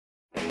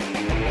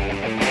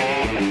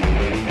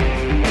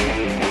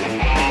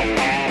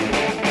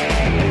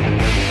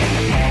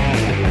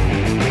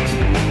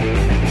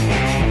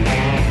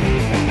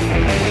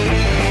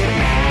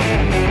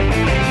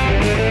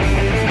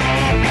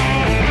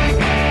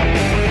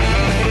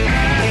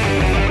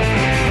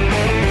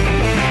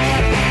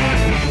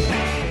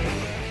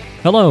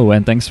Hello,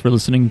 and thanks for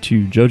listening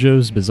to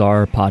JoJo's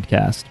Bizarre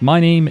Podcast.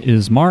 My name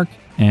is Mark,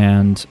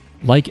 and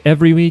like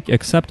every week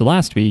except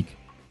last week,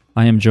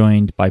 I am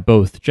joined by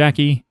both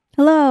Jackie.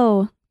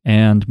 Hello.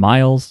 And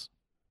Miles.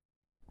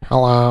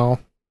 Hello.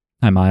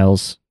 Hi,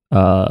 Miles.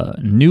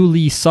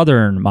 Newly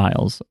Southern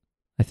Miles,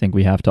 I think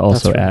we have to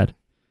also add.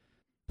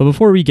 But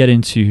before we get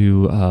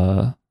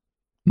into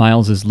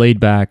Miles's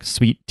laid-back,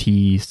 sweet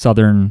tea,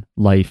 Southern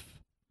life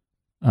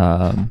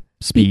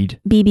speed,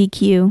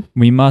 BBQ.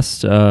 we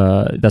must,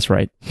 that's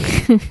right.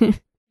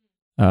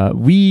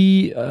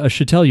 We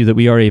should tell you that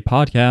we are a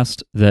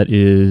podcast that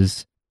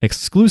is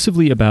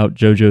exclusively about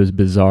JoJo's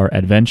Bizarre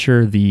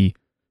Adventure, the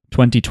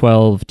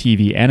 2012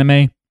 TV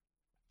anime,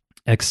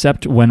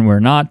 except when we're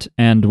not,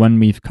 and when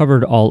we've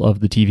covered all of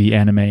the TV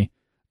anime,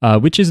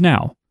 which is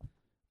now.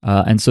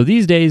 And so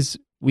these days,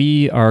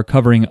 we are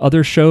covering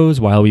other shows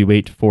while we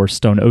wait for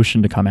Stone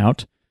Ocean to come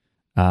out.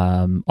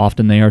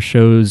 Often they are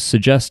shows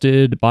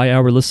suggested by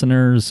our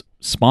listeners,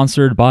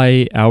 sponsored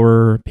by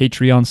our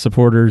Patreon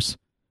supporters,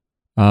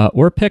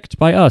 or picked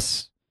by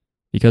us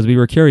because we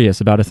were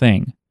curious about a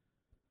thing.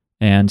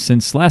 And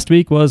since last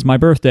week was my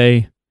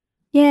birthday,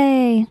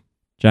 Yay.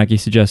 Jackie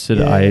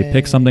suggested I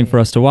pick something for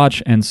us to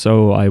watch, and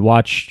so I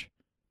watched.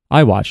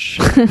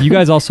 You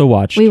guys also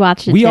watched. We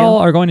watched it We too. all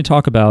are going to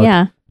talk about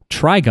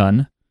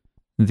Trigun,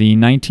 the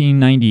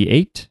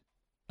 1998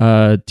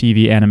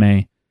 TV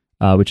anime,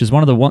 which is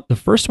one of the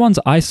first ones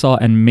I saw,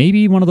 and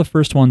maybe one of the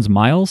first ones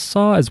Miles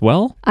saw as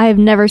well. I've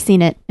never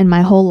seen it in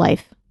my whole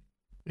life.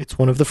 It's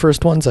one of the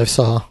first ones I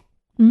saw.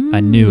 I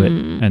knew it,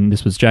 and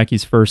this was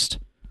Jackie's first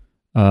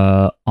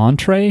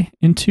entree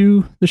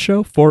into the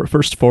show,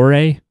 first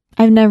foray.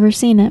 I've never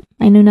seen it.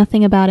 I knew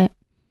nothing about it.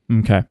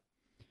 Okay.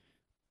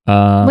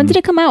 When did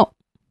it come out?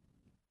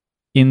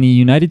 In the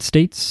United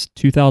States,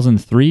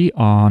 2003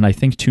 on, I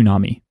think,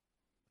 Toonami.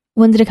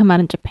 When did it come out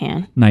in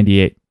Japan?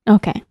 98.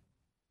 Okay.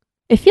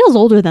 It feels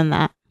older than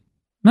that.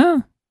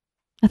 No,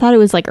 I thought it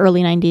was like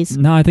early 90s.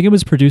 no, I think it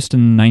was produced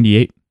in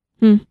 98.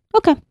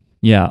 Okay.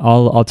 Yeah,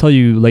 I'll tell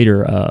you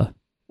later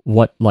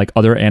what like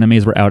other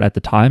animes were out at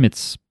the time.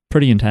 It's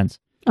pretty intense.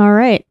 All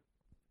right.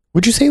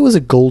 Would you say it was a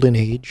golden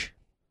age?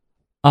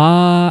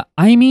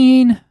 I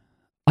mean,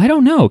 I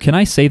don't know. Can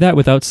I say that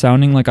without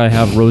sounding like I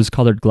have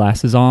rose-colored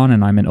glasses on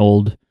and I'm an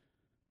old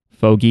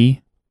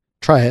fogey?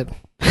 Try it.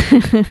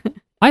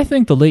 I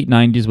think the late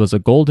 90s was a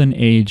golden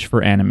age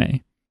for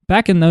anime.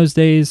 Back in those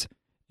days,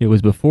 it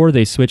was before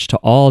they switched to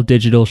all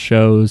digital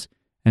shows,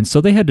 and so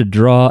they had to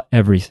draw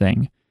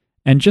everything.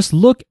 And just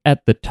look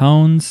at the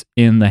tones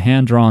in the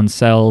hand-drawn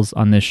cells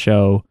on this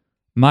show.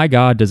 My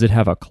God, does it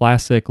have a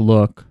classic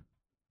look.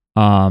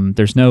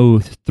 There's no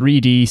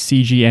 3D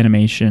CG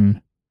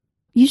animation.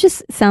 You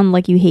just sound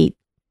like you hate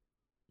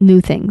new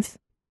things.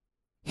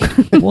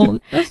 Well,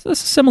 that's a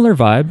similar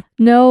vibe.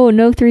 No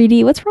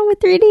 3D. What's wrong with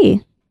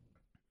 3D?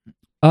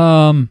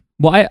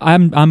 Well,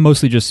 I'm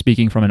mostly just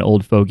speaking from an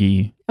old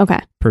fogey Okay.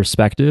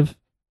 perspective.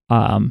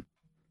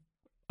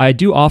 I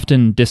do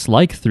often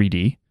dislike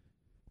 3D,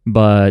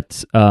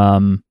 but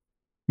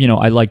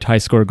I liked High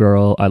Score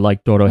Girl. I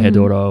liked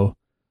Dorohedoro.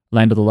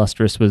 Land of the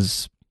Lustrous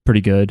was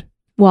pretty good.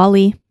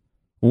 Wally.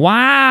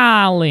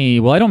 Wally.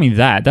 Well, I don't mean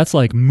that. That's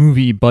like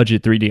movie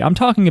budget 3D. I'm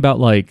talking about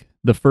like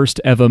the first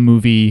Eva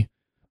movie,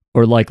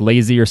 or like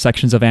lazier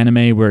sections of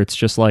anime where it's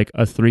just like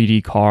a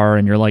 3D car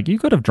and you're like, you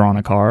could have drawn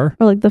a car.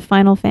 Or like the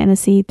Final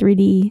Fantasy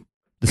 3D.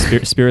 The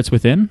Spirits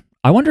Within?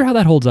 I wonder how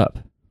that holds up.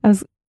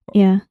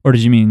 Yeah. Or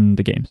did you mean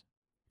the games?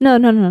 No.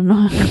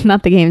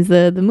 Not the games,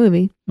 the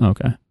movie.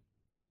 Okay.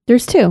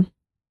 There's two.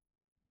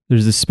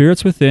 There's the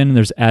Spirits Within and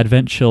there's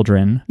Advent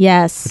Children,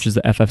 Yes. which is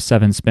the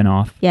FF7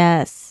 spinoff,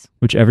 Yes.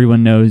 which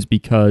everyone knows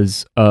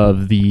because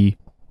of the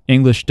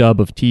English dub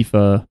of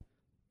Tifa.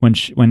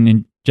 When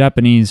in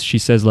Japanese she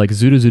says like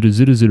zuru zuru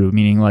zuru zuru,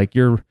 meaning like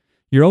you're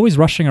always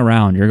rushing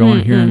around, you're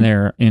going here and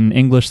there. In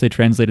English they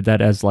translated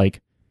that as like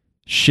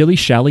shilly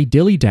shally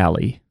dilly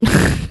dally.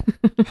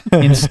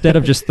 Instead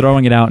of just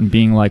throwing it out and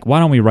being like, why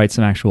don't we write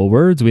some actual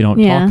words? We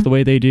don't talk the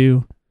way they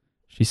do.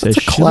 She says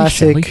It's a shilly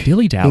shally classic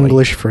dilly dally.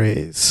 English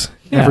phrase.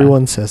 Yeah.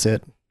 Everyone says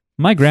it.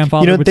 My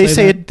grandfather would they say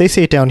say that. it. They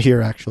say it down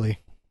here actually.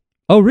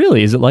 Oh,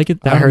 really? Is it like it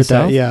down I heard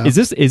south? that, yeah. Is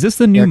this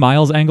the new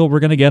Miles angle we're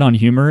gonna get on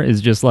humor?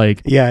 Is just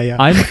like Yeah.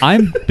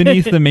 I'm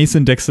beneath the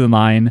Mason-Dixon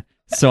line,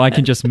 so I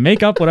can just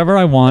make up whatever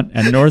I want,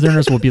 and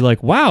Northerners will be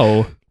like,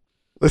 "Wow."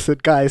 Listen,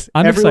 guys.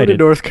 I'm everyone excited.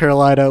 in North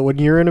Carolina, when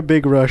you're in a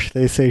big rush,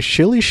 they say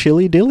shilly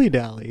shilly dilly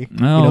dally.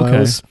 Oh,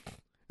 okay.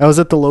 I was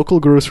at the local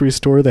grocery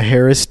store, the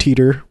Harris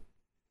Teeter,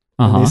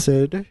 and they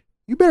said,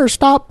 "You better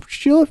stop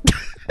shill."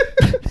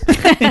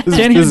 This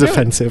is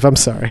offensive. I'm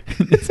sorry.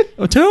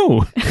 Oh,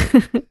 too.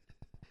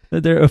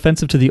 They're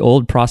offensive to the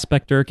old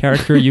prospector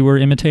character you were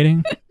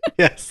imitating?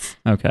 Yes.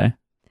 Okay.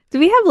 Do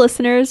we have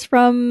listeners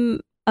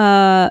from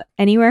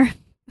anywhere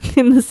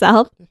in the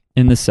South?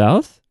 In the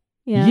South?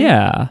 Yeah.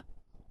 Yeah.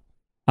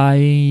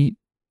 I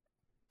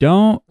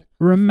don't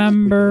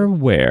remember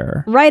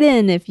where. Write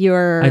in if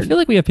you're... I feel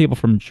like we have people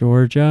from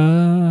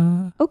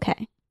Georgia,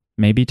 Okay.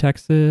 maybe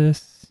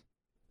Texas.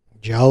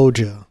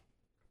 Georgia.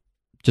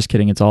 Just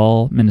kidding. It's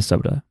all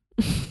Minnesota.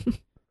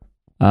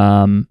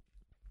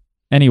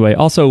 Anyway,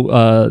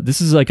 also,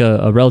 this is like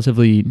a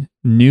relatively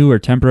new or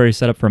temporary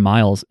setup for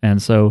Miles,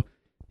 and so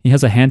he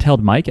has a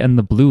handheld mic, and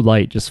the blue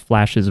light just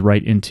flashes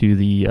right into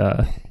the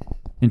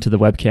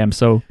webcam.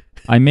 So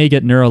I may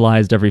get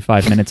neuralized every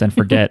 5 minutes and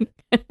forget.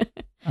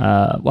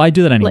 Well, I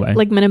do that anyway.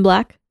 Like Men in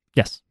Black?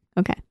 Yes.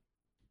 Okay.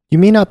 You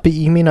may not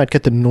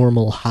get the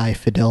normal high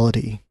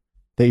fidelity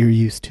that you're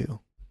used to.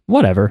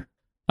 Whatever.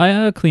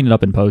 I clean it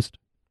up in post.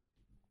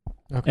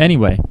 Okay.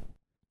 Anyway,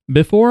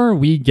 before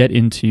we get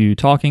into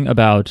talking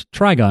about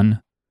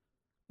Trigun,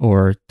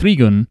 or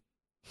Trigun,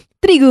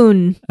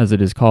 as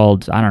it is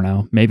called, I don't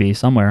know, maybe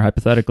somewhere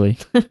hypothetically,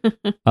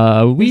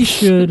 we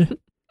should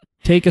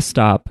take a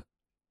stop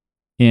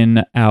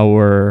in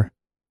our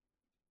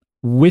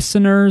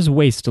Listeners'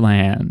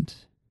 Wasteland.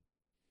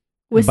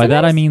 By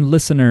that I mean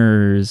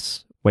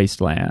listeners'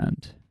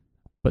 wasteland,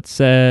 but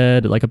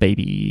said like a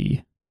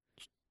baby.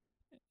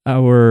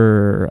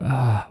 Our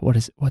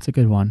what's a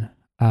good one?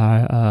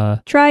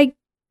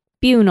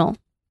 Tribunal.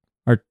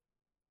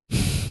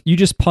 You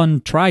just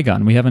pun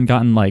Trigun. We haven't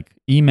gotten like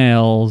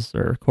emails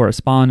or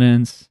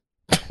correspondence.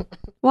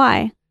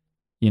 Why?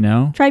 You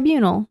know?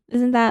 Tribunal.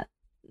 Isn't that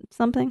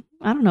something?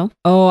 I don't know.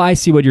 Oh, I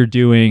see what you're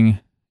doing.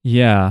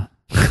 Yeah.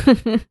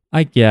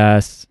 I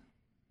guess.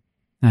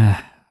 All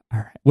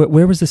right.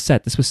 Where was this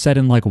set? This was set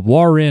in like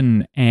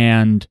Warren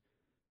and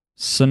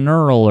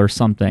Sonurl or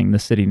something, the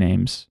city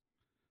names.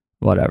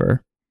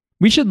 Whatever.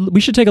 We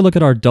should take a look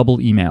at our double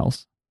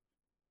emails.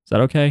 Is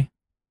that okay?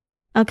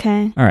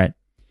 Okay. All right.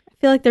 I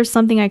feel like there's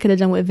something I could have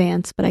done with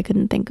Vance, but I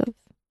couldn't think of.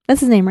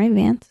 That's his name, right?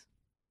 Vance?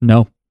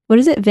 No. What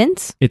is it?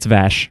 Vince? It's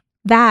Vash.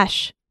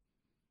 Vash.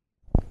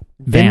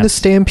 Vin the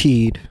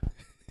Stampede.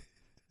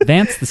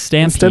 Vance the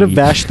Stampede. Instead of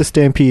Vash the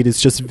Stampede, it's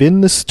just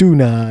Vin the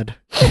Stoonod.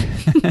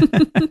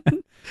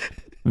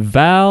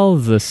 Val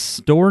the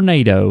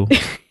Stornado.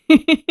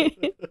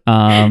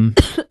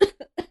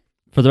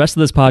 For the rest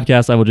of this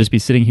podcast, I will just be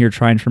sitting here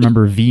trying to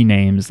remember V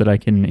names that I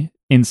can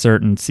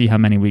insert and see how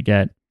many we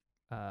get.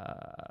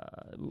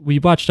 We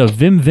watched a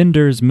Wim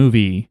Wenders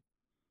movie.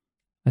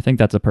 I think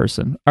that's a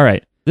person. All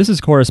right. This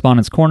is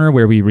Correspondence Corner,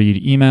 where we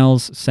read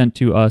emails sent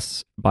to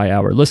us by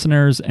our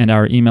listeners, and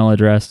our email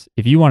address,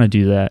 if you want to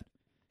do that,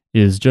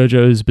 is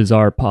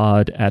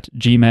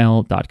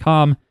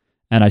jojosbizarrepod@gmail.com.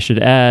 And I should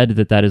add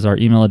that is our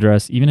email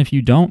address, even if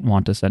you don't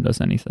want to send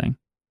us anything.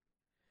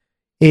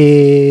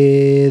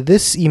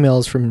 This email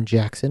is from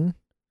Jackson.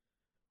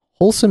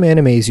 Wholesome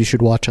animes you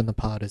should watch on the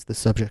pod is the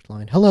subject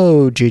line.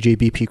 Hello,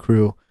 JJBP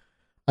crew.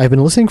 I've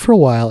been listening for a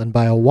while, and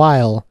by a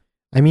while,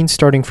 I mean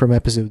starting from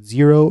episode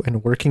 0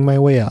 and working my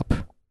way up.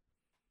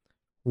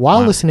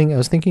 While listening, I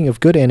was thinking of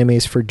good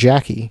animes for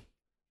Jackie.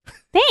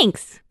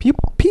 Thanks.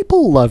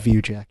 People love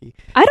you, Jackie.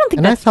 I don't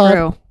think that's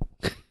true.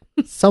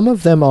 Some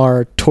of them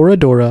are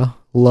Toradora,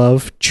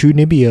 Love,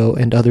 Chunibyo,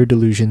 and Other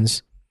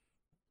Delusions.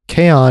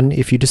 K-On!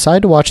 If you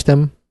decide to watch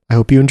them, I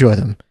hope you enjoy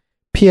them.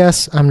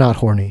 P.S. I'm not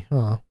horny.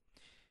 Aw.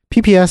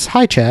 P.P.S.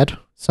 Hi, Chad.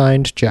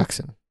 Signed,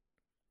 Jackson.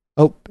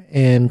 Oh,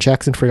 and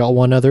Jackson forgot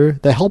one other.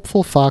 The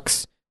Helpful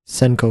Fox,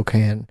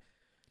 Senko-san.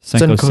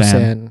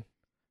 Senko-san.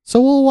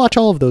 So we'll watch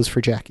all of those for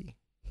Jackie.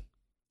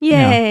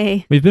 Yay.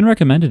 Yeah. We've been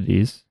recommended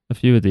a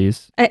few of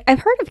these. I've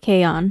heard of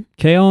K-On!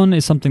 K-On!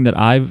 Is something that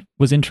I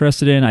was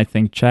interested in. I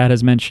think Chad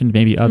has mentioned,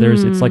 maybe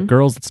others. It's like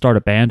girls that start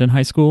a band in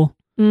high school.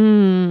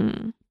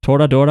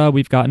 Toradora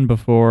we've gotten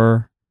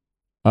before.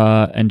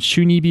 And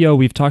Chunibyo,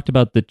 we've talked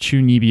about the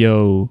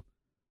Chunibyo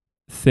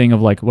thing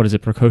of like, what is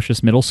it,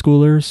 precocious middle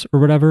schoolers or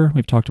whatever.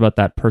 We've talked about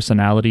that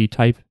personality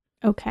type.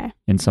 Okay.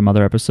 In some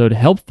other episode.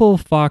 Helpful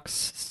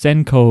Fox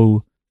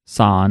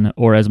Senko-san,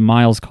 or as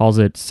Miles calls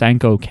it,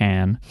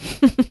 Sanko-can,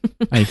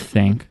 I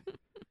think.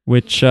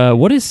 Which,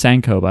 what is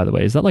Sanko, by the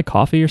way? Is that like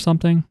coffee or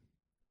something?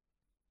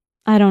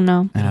 I don't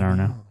know. I don't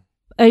know.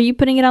 Are you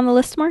putting it on the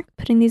list, Mark?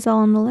 Putting these all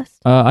on the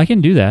list? I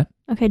can do that.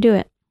 Okay, do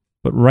it.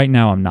 But right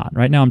now I'm not.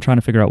 Right now I'm trying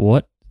to figure out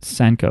what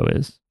Sanko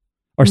is.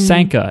 Or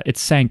Sanka.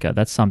 It's Sanka.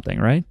 That's something,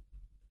 right?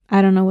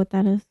 I don't know what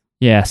that is.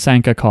 Yeah,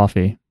 Sanka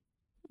coffee.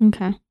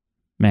 Okay.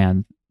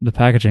 Man, the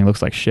packaging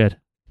looks like shit.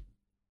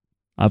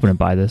 I wouldn't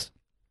buy this.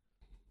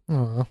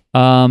 Aww.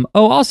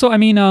 Also, I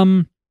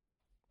mean,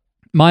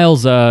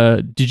 Miles,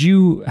 did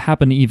you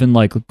happen to even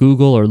like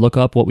Google or look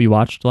up what we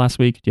watched last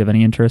week? Do you have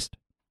any interest?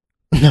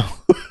 No.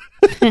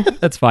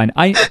 That's fine.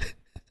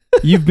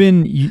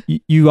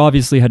 You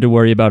obviously had to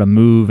worry about a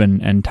move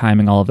and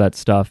timing all of that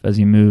stuff as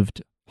you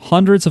moved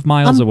hundreds of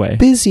miles away.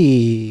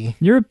 Busy.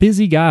 You're a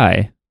busy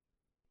guy.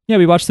 Yeah,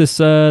 we watched this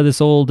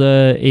old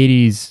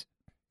 80s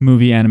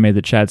movie anime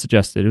that Chad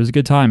suggested. It was a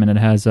good time, and it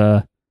has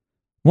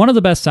one of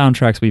the best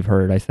soundtracks we've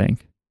heard, I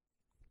think.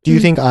 Do you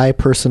think I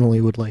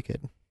personally would like it?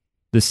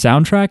 The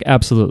soundtrack?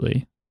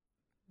 Absolutely.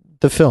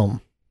 The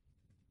film?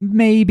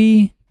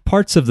 Maybe.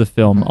 Parts of the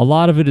film. A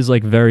lot of it is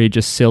like very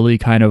just silly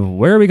kind of,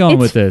 where are we going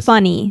with this? It's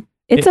funny.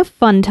 It's a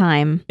fun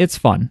time. It's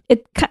fun.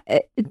 It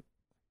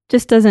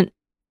just doesn't,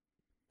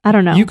 I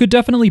don't know. You could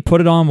definitely put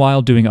it on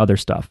while doing other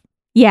stuff.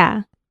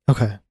 Yeah.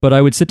 Okay. But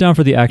I would sit down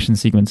for the action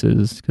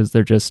sequences because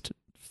they're just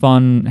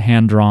fun,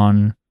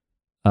 hand-drawn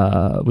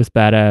with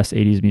badass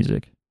 80s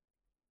music.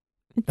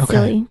 It's Okay.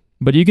 silly.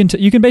 But you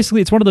can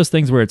basically, it's one of those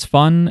things where it's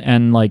fun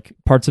and like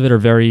parts of it are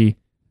very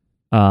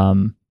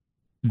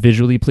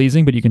visually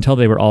pleasing, but you can tell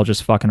they were all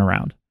just fucking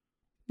around.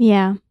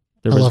 Yeah.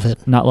 There I was love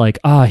it. not like,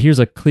 here's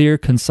a clear,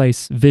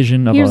 concise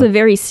vision of Here's a a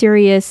very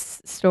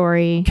serious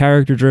story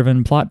character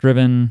driven, plot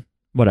driven,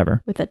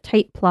 whatever. with a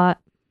tight plot.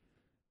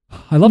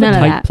 I love None a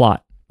of tight that.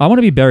 plot. I want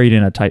to be buried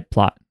in a tight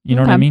plot. You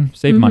know what I Okay. mean?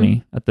 Save Mhm.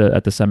 money at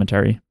the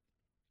cemetery,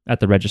 at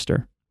the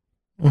register.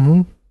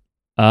 Mm-hmm.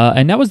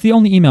 And that was the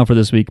only email for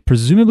this week,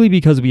 presumably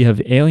because we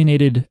have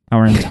alienated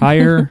our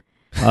entire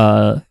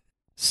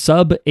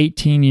sub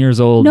 18 years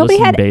old Nobody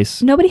listening had-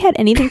 base Nobody had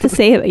anything to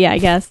say. Yeah, I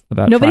guess.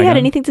 about Nobody had Trigun.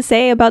 anything to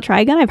say about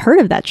Trigun. I've heard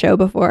of that show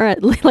before.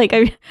 Like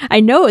I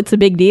know it's a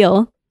big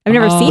deal. I've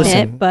never seen Listen.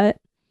 it, but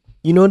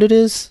You know what it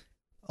is?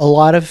 A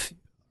lot of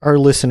our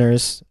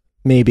listeners,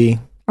 maybe,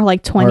 or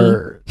like 20.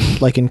 are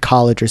like in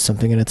college or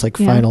something, and it's like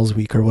Yeah. finals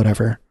week or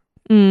whatever.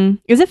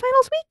 Is it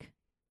finals week?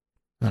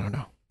 I don't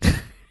know.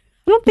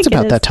 I don't think It's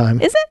about it is. that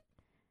time. Is it?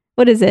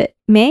 What is it?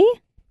 May?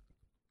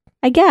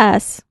 I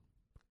guess.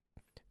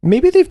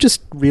 Maybe they've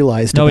just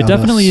realized. No, it about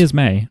definitely us. is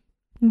May.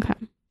 Okay.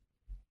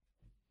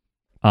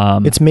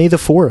 It's May the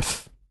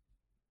 4th.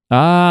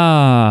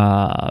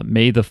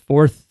 May the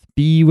 4th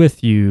be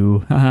with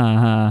you.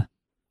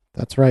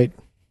 That's right.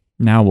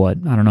 Now what?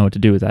 I don't know what to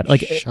do with that.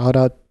 Like, Shout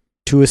out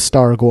to a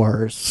Star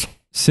Wars.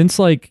 since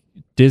like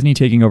Disney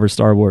taking over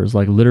Star Wars,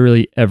 like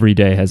literally every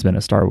day has been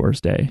a Star Wars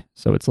day.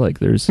 So it's like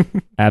there's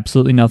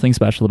absolutely nothing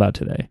special about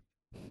today.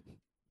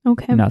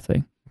 Okay.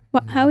 Nothing.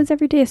 How is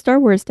every day a Star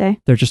Wars day?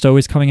 They're just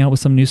always coming out with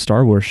some new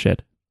Star Wars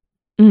shit.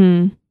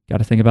 Mm. Got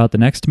to think about the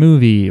next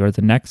movie or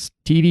the next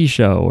TV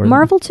show or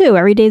Marvel too.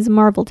 Every day is a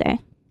Marvel day.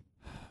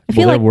 I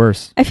feel they're like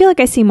worse.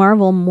 I see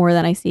Marvel more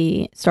than I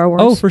see Star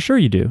Wars. Oh, for sure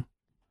you do.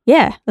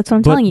 yeah, that's what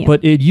I'm telling you.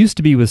 But it used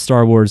to be with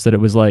Star Wars that it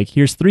was like,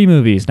 here's 3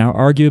 movies. Now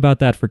argue about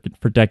that for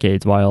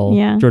decades while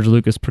Yeah. George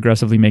Lucas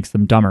progressively makes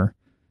them dumber.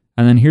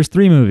 And then here's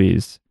 3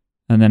 movies.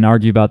 And then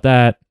argue about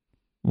that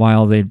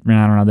while they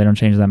don't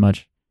change that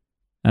much.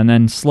 And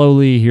then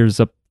slowly here's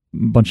a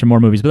bunch of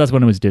more movies. But that's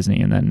when it was Disney.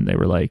 And then they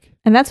were like,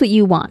 And that's what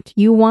you want.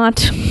 You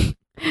want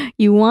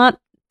you want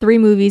 3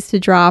 movies to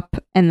drop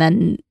and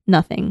then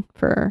nothing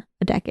for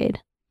a decade.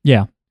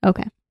 yeah,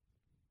 Okay.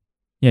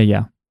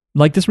 yeah.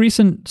 Like this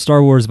recent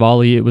Star Wars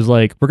volley, it was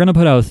like, we're going to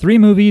put out 3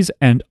 movies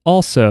and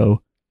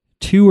also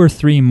 2 or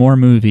 3 more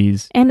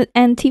movies And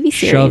TV series.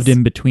 shoved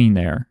in between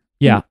there.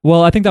 Yeah.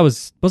 Well, I think that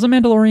wasn't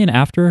Mandalorian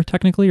after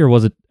technically, or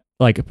was it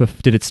like,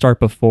 did it start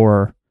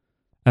before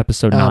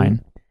episode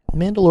 9?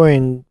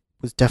 Mandalorian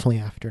was definitely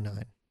after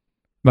 9.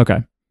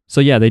 Okay. So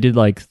yeah, they did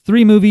like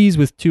 3 movies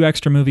with 2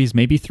 extra movies,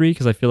 maybe 3,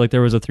 because I feel like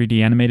there was a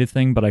 3D animated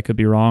thing, but I could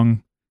be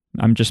wrong.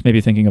 I'm just maybe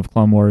thinking of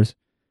Clone Wars.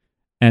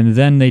 And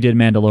then they did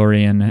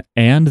Mandalorian,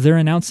 and they're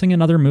announcing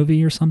another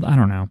movie or something. I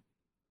don't know.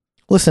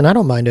 Listen, I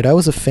don't mind it. I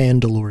was a fan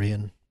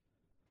DeLorean.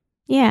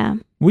 Yeah.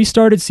 We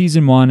started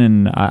season 1,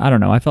 and I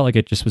don't know. I felt like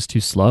it just was too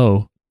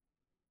slow.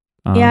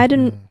 Yeah, I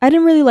didn't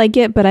really like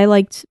it, but I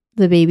liked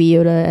the Baby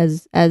Yoda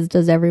as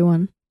does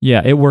everyone.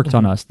 Yeah, it worked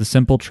on us. The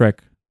simple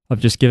trick of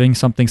just giving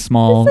something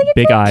small, It's like, it's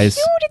big so eyes.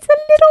 Cute. It's a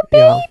little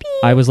Yeah. baby.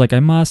 I was like, I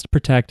must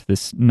protect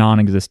this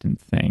non-existent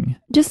thing.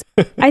 Just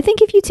I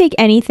think if you take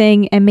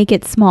anything and make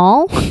it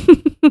small,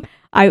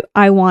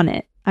 I want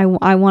it. I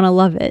want to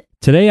love it.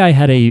 Today I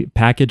had a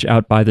package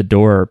out by the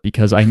door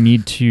because I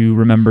need to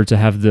remember to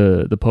have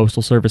the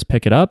postal service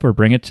pick it up or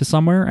bring it to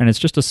somewhere, and it's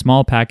just a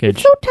small package.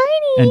 It's so tiny.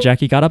 And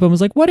Jackie got up and was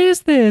like, "What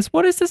is this?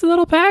 What is this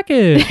little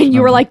package?" And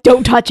you were like,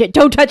 "Don't touch it!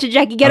 Don't touch it,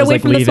 Jackie! I Get was away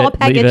like, from the "Leave small it,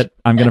 package!" Leave it.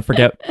 I'm gonna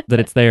forget that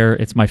it's there.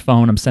 It's my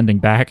phone. I'm sending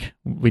back.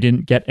 We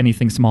didn't get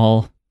anything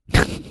small. So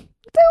what is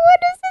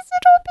this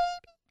little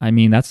baby? I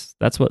mean, that's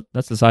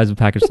the size of a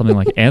package something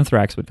like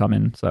Anthrax would come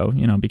in. So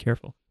be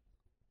careful.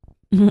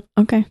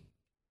 Okay.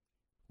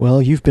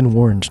 Well, you've been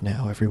warned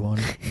now, everyone.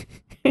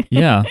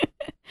 Yeah.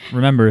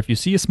 Remember, if you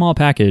see a small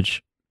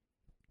package,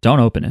 don't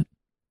open it.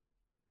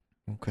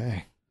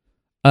 Okay.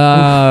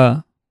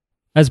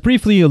 As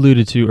briefly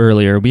alluded to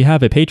earlier, we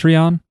have a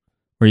Patreon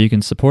where you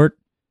can support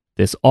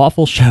this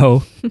awful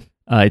show.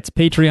 It's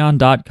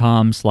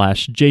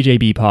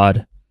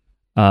patreon.com/jjbpod.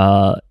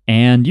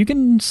 And you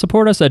can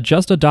support us at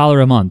just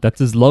 $1 a month.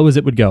 That's as low as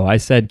it would go. I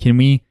said, can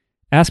we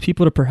ask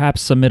people to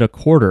perhaps submit a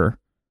quarter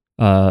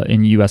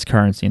in US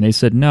currency? And they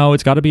said, no,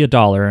 it's got to be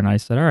 $1. And I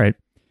said, all right.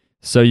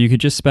 So you could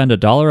just spend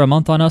 $1 a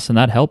month on us, and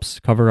that helps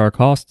cover our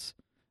costs.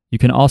 You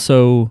can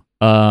also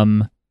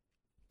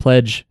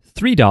pledge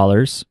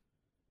 $3,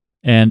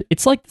 and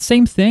it's like the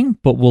same thing,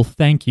 but we'll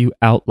thank you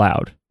out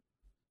loud.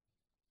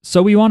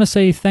 So we want to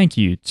say thank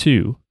you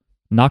to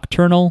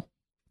Nocturnal,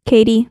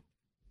 Katie,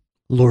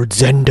 Lord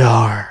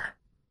Zendar.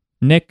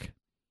 Nick,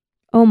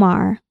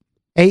 Omar,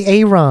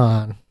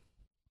 Aaron.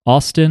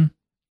 Austin,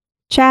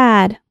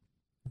 Chad,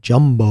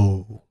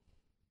 Jumbo.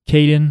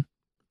 Caden,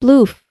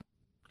 Bloof,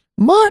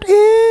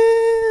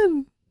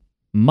 Martin.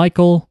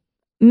 Michael,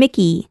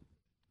 Mickey,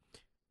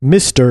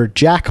 Mr.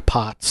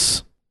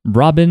 Jackpots.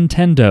 Robin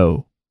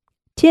Tendo,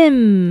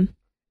 Tim,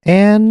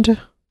 And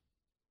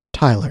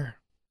Tyler.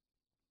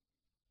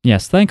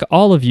 Yes, thank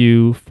all of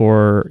you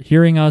for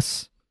hearing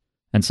us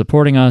and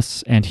supporting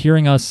us and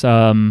hearing us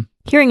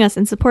Hearing us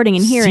and supporting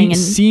and hearing and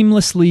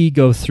seamlessly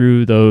go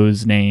through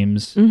those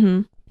names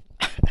Mhm.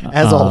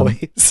 As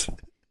always.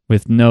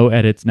 with no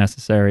edits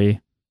necessary.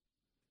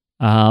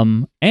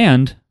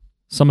 And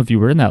some of you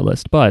were in that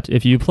list, but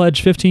if you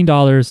pledge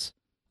 $15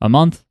 a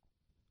month,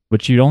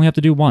 which you'd only have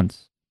to do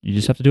once, you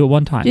just have to do it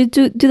one time.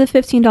 do the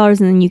 $15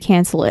 and then you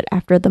cancel it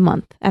after the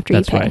month after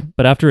That's you pay. right.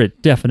 But after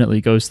it definitely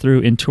goes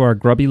through into our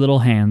grubby little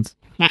hands,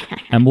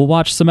 and we'll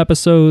watch some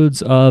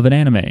episodes of an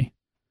anime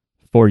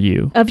for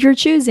you. Of your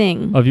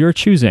choosing. Of your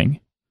choosing.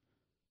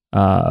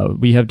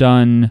 We have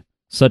done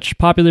such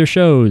popular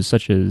shows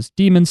such as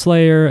Demon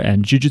Slayer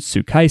and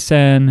Jujutsu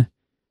Kaisen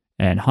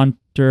and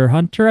Hunter x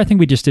Hunter. I think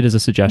we just did as a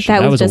suggestion.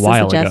 That was a just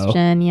while a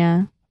suggestion, ago.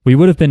 yeah. We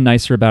would have been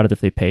nicer about it if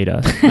they paid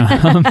us.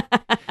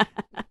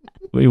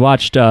 We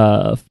watched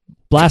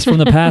Blast from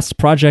the Past,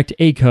 Project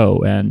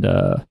ACO, and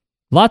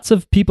lots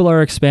of people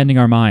are expanding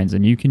our minds,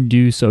 and you can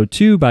do so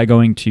too by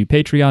going to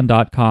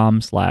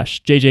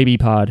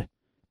patreon.com/jjbpod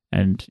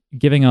and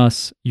giving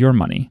us your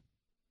money.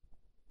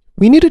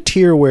 We need a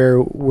tier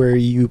where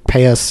you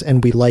pay us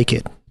and we like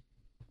it.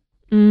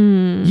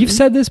 You've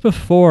said this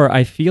before.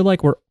 I feel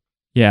like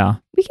yeah.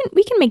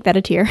 We can make that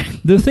a tier.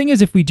 The thing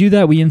is, if we do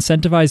that, we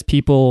incentivize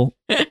people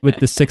with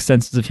the six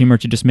senses of humor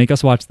to just make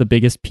us watch the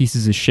biggest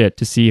pieces of shit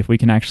to see if we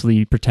can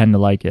actually pretend to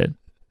like it.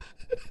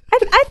 I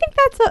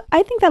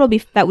think that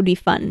would be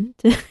fun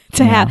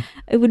to have.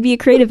 It would be a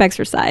creative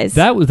exercise.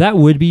 That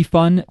would be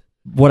fun.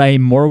 What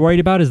I'm more worried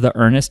about is the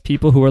earnest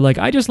people who are like,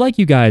 I just like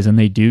you guys, and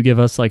they do give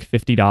us like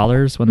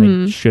 $50 when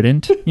they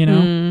shouldn't, you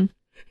know.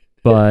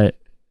 But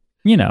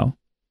you know,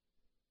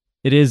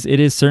 it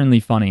is certainly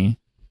funny.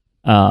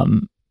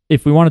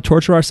 If we want to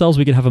torture ourselves,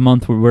 we could have a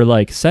month where we're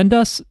like, send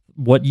us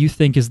what you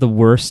think is the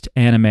worst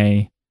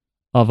anime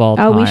of all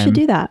time. Oh, we should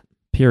do that.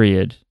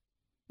 Period.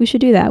 We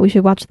should do that. We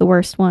should watch the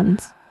worst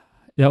ones.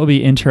 That would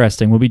be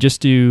interesting. Will we just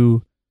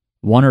do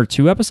 1 or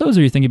 2 episodes,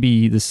 or you think it'd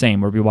be the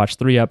same, where we watch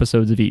 3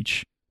 episodes of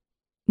each?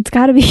 It's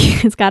gotta be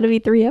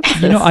 3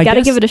 episodes. You know, I gotta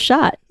guess give it a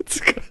shot.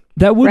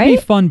 That would be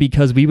Right? fun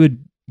because we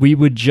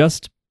would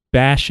just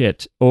bash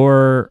it,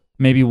 or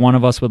maybe one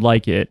of us would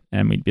like it,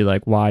 and we'd be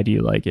like, "Why do you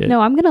like it?"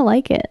 No, I'm gonna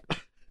like it.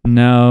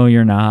 No,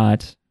 you're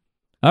not.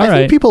 All I right.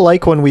 think people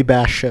like when we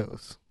bash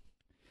shows.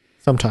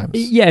 Sometimes.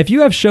 Yeah, if you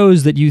have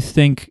shows that you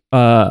think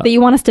That you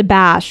want us to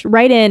bash,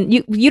 write in.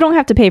 You don't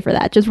have to pay for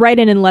that. Just write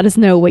in and let us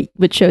know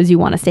what shows you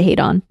want us to hate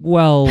on.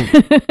 well,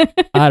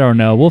 I don't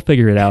know. We'll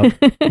figure it out.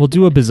 We'll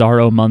do a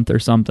Bizarro month or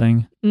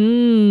something.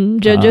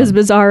 JoJo's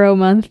Bizarro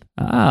month.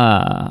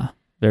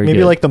 Very Maybe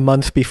good. like the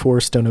month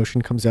before Stone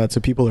Ocean comes out, so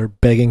people are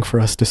begging for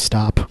us to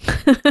stop.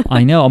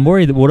 I know. I'm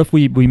worried that what if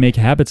we make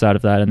habits out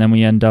of that, and then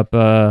we end up,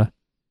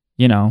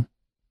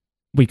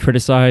 we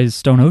criticize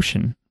Stone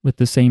Ocean with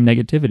the same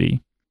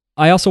negativity.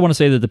 I also want to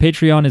say that the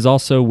Patreon is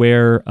also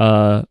where,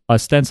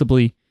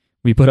 ostensibly,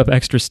 we put up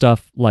extra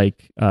stuff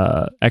like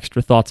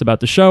extra thoughts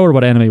about the show or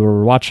what anime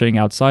we're watching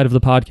outside of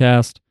the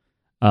podcast.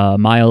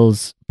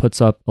 Miles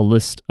puts up a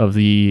list of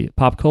the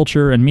pop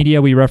culture and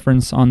media we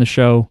reference on the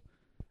show.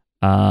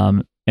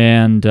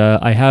 And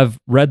I have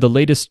read the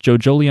latest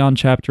JoJolion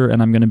chapter,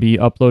 and I'm going to be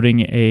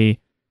uploading a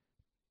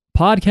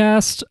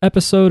podcast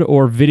episode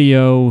or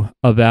video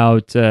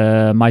about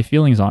my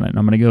feelings on it.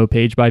 I'm going to go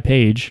page by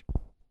page,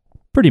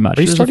 pretty much.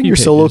 Are you There's a starting few your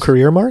solo pages.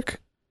 career, Mark?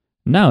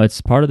 No,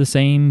 it's part of the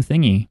same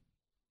thingy.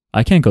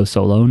 I can't go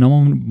solo. No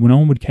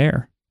one would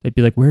care. They'd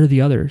be like, "Where are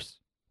the others?"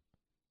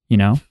 You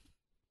know,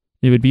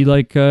 it would be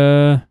like,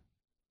 well,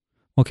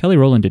 Kelly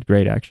Rowland did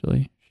great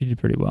actually. She did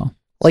pretty well.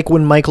 Like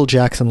when Michael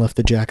Jackson left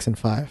the Jackson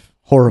 5.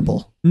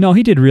 Horrible. No,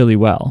 he did really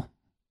well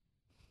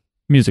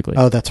musically.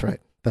 Oh, that's right.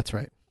 That's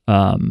right.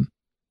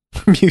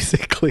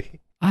 Musically.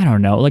 I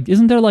don't know. Like,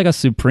 isn't there like a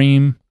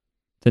Supreme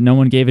that no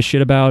one gave a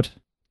shit about?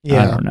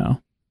 Yeah. I don't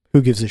know.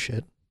 Who gives a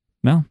shit?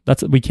 Well,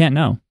 we can't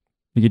know.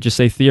 We could just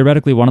say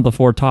theoretically one of the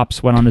 4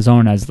 tops went on his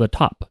own as the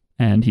top,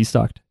 and he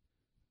sucked.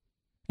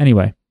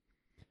 Anyway,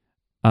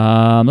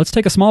 let's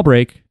take a small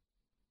break,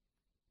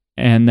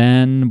 and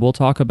then we'll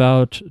talk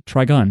about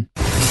Trigun.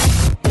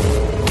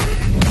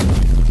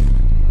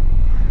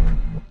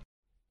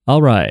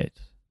 All right.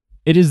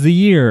 It is the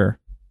year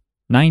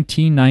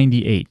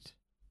 1998,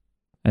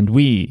 and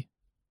we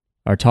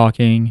are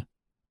talking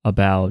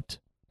about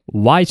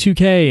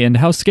Y2K and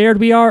how scared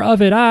we are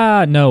of it.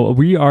 No,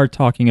 we are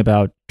talking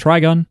about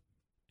Trigun,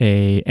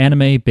 a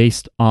anime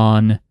based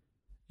on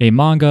a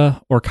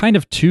manga, or kind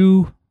of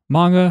 2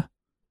 manga.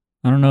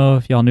 I don't know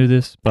if y'all knew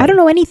this. But I don't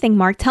know anything,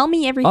 Mark. Tell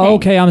me everything. Oh,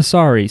 okay, I'm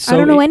sorry. So I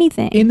don't know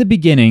anything. In the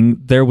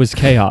beginning, there was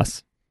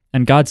chaos,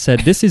 and God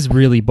said, "This is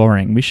really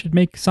boring. We should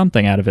make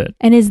something out of it."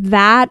 And is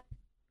that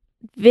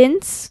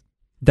Vince?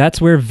 That's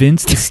where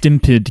Vince the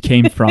Stimpid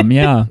came from.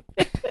 Yeah.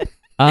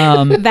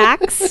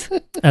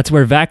 Vax? That's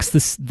where Vax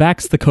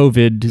the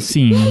COVID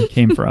scene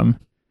came from.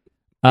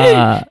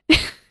 So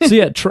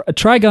yeah,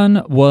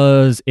 Trigun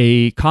was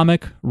a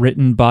comic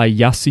written by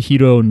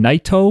Yasuhiro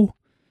Naito,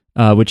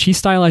 which he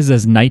stylized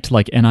as Night,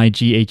 like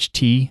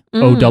Nightow.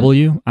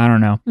 I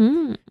don't know.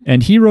 Mm.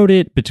 And he wrote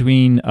it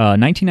between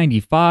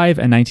 1995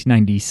 and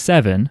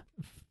 1997.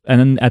 And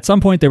then at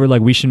some point they were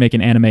like, we should make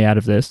an anime out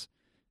of this.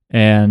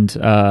 And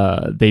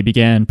they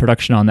began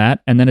production on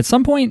that. And then at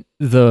some point,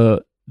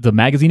 the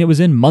magazine it was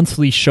in,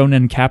 Monthly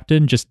Shonen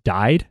Captain, just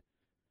died.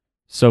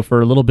 So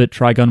for a little bit,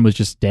 Trigun was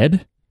just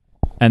dead.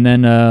 And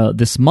then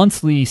this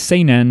monthly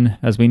Seinen,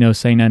 as we know,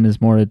 Seinen is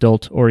more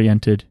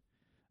adult-oriented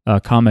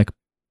comic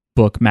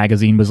book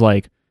magazine, was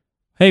like,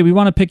 hey, we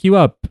want to pick you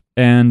up.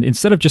 And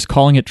instead of just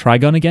calling it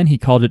Trigun again, he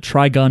called it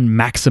Trigun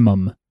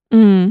Maximum.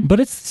 Mm. But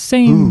it's the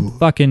same Ooh.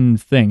 fucking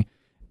thing.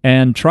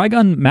 And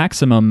Trigun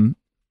Maximum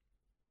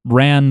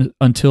ran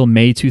until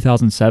May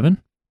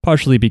 2007,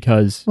 partially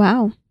because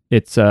Wow.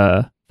 it's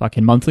a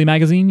fucking monthly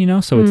magazine, you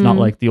know, so it's not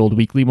like the old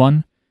weekly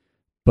one,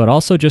 but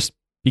also just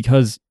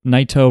because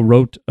Naito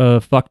wrote a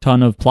fuck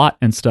ton of plot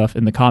and stuff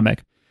in the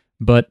comic.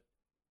 But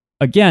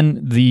again,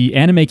 the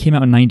anime came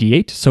out in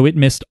 98, so it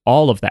missed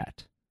all of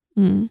that.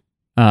 Mm.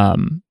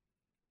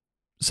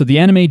 So the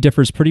anime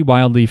differs pretty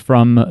wildly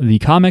from the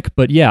comic,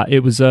 but yeah, it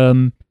was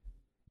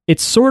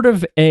it's sort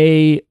of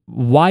a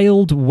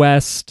Wild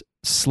West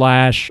 /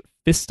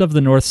 Fist of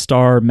the North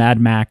Star Mad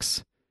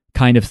Max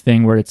kind of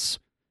thing where it's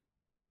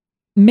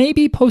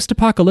maybe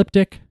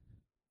post-apocalyptic,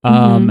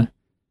 and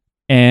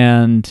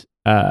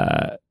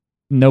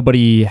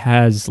nobody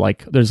has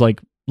there's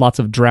lots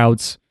of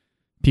droughts,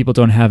 people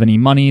don't have any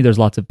money, there's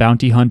lots of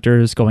bounty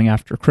hunters going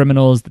after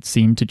criminals that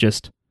seem to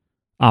just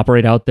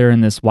operate out there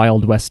in this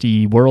Wild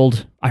Westy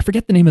world. I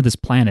forget the name of this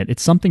planet.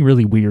 It's something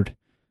really weird.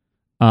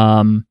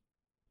 And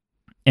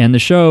the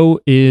show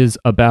is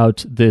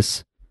about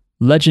this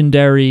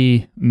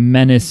legendary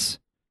menace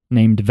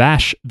named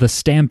Vash the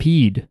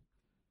Stampede.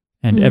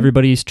 And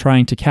everybody's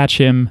trying to catch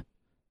him,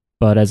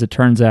 but as it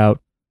turns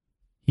out,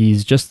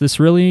 he's just this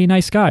really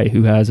nice guy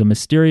who has a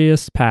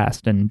mysterious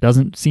past and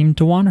doesn't seem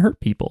to want to hurt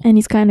people. And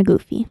he's kind of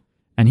goofy.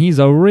 And he's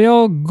a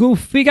real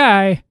goofy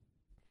guy.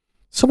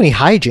 So many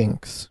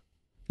hijinks.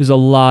 There's a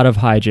lot of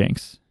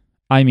hijinks.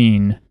 I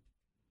mean,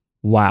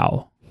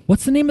 wow.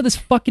 What's the name of this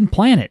fucking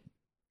planet?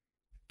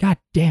 God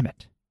damn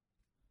it.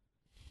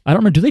 I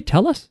don't know. Do they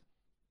tell us?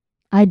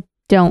 I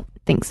don't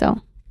think so.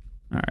 All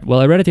right. Well,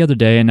 I read it the other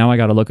day, and now I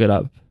got to look it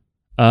up.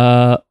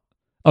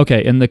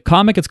 Okay. In the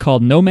comic, it's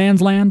called No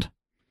Man's Land,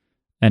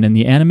 and in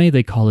the anime,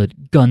 they call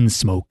it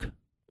Gunsmoke.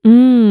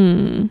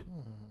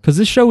 Because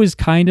this show is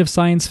kind of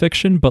science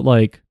fiction, but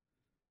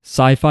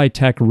sci-fi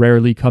tech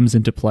rarely comes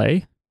into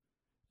play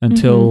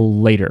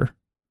until later.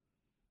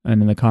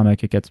 And in the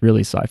comic, it gets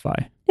really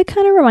sci-fi. It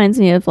kind of reminds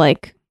me of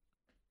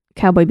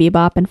Cowboy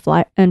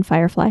Bebop and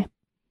Firefly.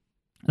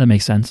 That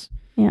makes sense.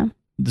 Yeah.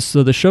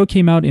 So the show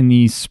came out in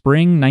the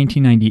spring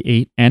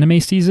 1998 anime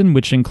season,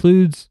 which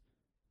includes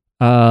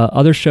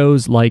other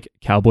shows like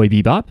Cowboy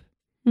Bebop,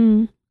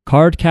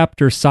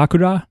 Cardcaptor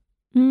Sakura,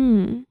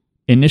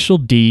 Initial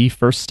D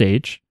First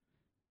Stage,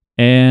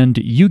 and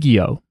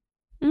Yu-Gi-Oh!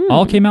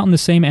 All came out in the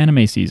same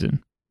anime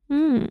season.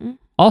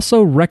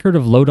 Also Record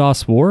of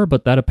Lodoss War,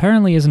 but that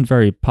apparently isn't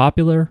very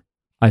popular.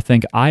 I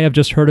think I have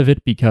just heard of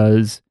it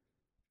because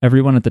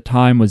everyone at the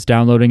time was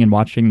downloading and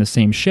watching the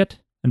same shit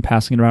and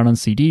passing it around on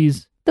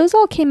CDs. Those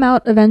all came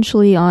out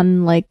eventually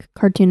on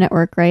Cartoon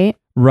Network, right?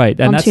 Right.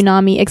 And on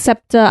Toonami,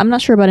 except I'm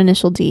not sure about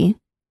Initial D.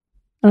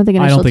 I don't think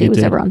Initial D was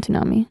ever on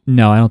Toonami.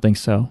 No, I don't think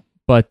so.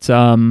 But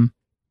I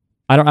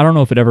don't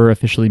know if it ever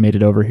officially made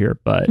it over here,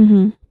 but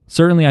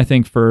certainly I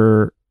think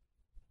for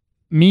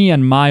me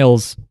and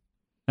Miles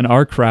and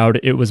our crowd,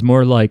 it was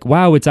more like,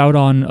 wow, it's out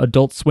on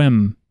Adult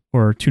Swim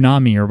or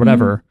Toonami or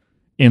whatever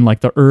in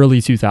the early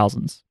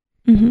 2000s.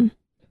 And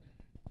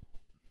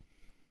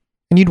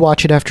you'd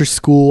watch it after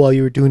school while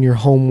you were doing your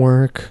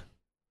homework.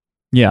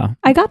 Yeah.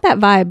 I got that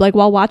vibe.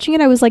 While watching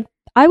it, I was like,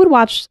 I would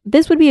watch,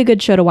 this would be a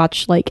good show to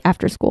watch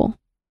after school.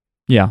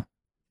 Yeah.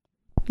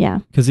 Yeah.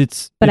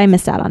 Because But I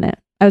missed out on it.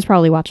 I was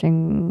probably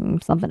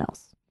watching something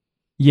else.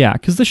 Yeah,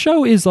 because the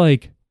show is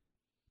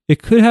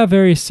it could have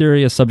very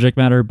serious subject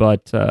matter,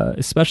 but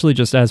especially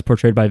just as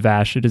portrayed by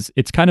Vash,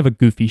 it's kind of a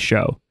goofy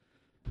show.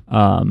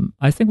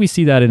 I think we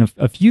see that in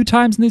a few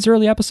times in these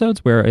early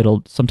episodes where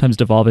it'll sometimes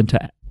devolve into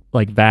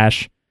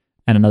Vash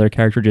and another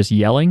character just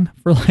yelling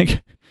for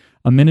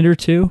a minute or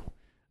two.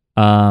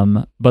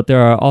 But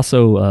there are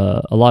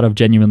also a lot of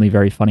genuinely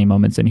very funny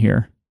moments in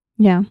here.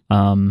 Yeah.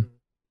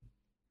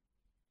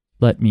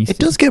 Let me see. It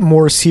does get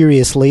more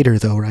serious later,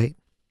 though, right?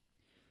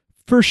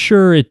 For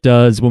sure it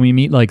does. When we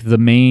meet the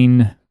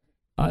main...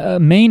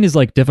 main is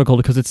difficult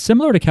because it's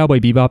similar to Cowboy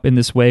Bebop in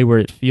this way where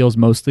it feels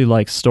mostly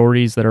like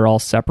stories that are all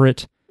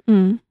separate.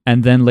 And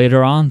then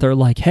later on, they're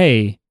like,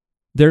 hey,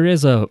 there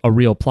is a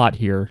real plot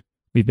here.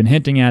 We've been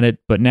hinting at it,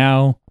 but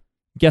now,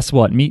 guess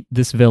what? Meet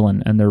this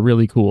villain, and they're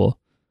really cool.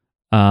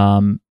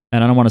 And I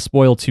don't want to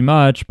spoil too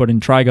much, but in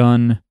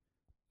Trigun,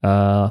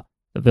 the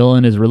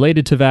villain is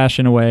related to Vash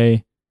in a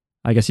way.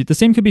 I guess the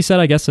same could be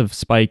said, of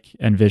Spike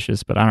and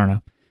Vicious, but I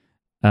don't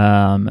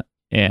know.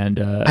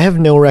 I have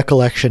no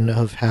recollection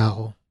of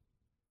how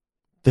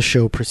the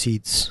show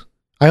proceeds.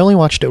 I only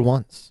watched it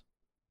once.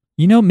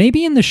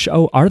 Maybe in the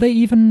show, are they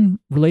even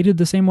related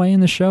the same way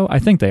in the show? I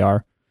think they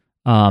are.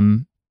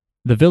 The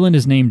villain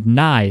is named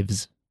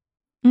Knives.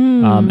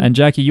 And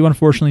Jackie, you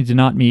unfortunately did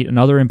not meet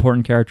another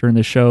important character in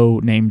the show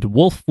named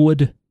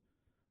Wolfwood.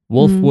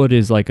 Wolfwood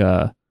is like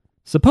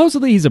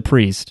supposedly he's a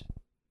priest,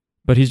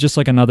 but he's just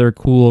like another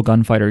cool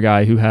gunfighter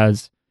guy who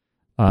has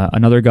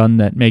another gun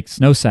that makes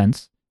no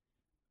sense.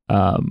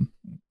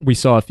 We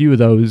saw a few of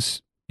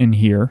those in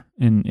here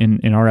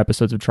in our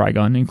episodes of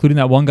Trigun, including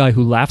that one guy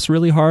who laughs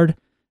really hard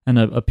and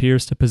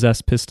appears to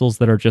possess pistols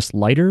that are just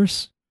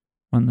lighters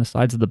when the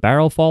sides of the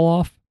barrel fall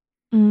off.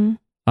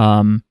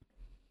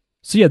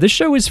 So yeah, this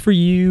show is for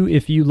you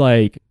if you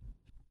like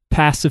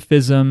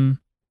pacifism,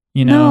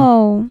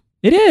 No.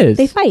 It is.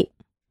 They fight.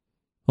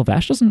 Well,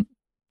 Vash doesn't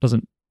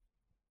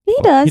He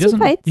does. He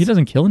fights. He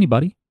doesn't kill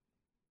anybody.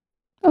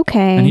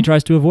 Okay. And he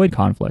tries to avoid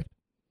conflict.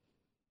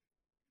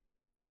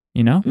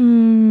 That's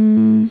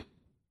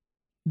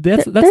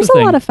There's the a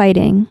thing. lot of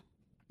fighting.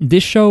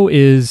 This show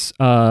is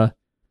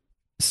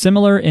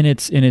similar in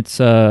its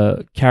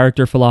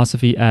character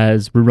philosophy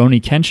as Rurouni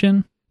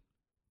Kenshin,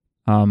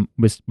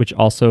 which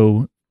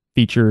also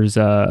features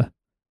a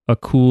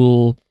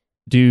cool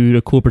dude,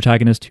 a cool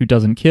protagonist who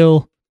doesn't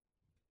kill.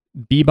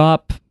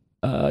 Bebop,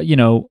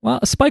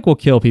 Spike will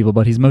kill people,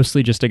 but he's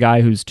mostly just a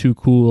guy who's too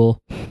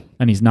cool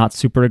and he's not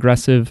super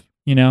aggressive,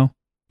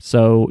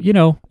 So,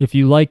 if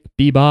you like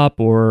Bebop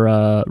or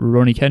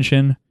Rurouni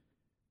Kenshin,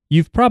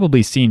 you've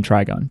probably seen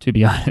Trigun, to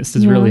be honest,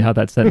 is really how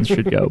that sentence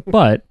should go.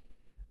 But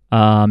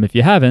if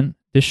you haven't,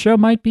 this show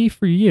might be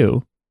for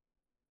you.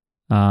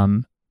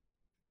 And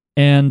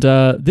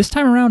this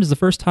time around is the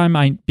first time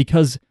I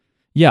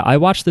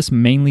watched this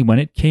mainly when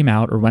it came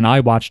out, or when I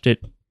watched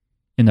it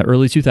in the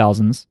early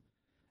 2000s.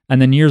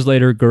 And then years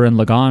later, Gurren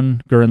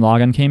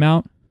Lagann came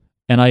out.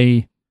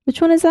 And Which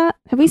one is that?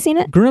 Have we seen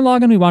it? Gurren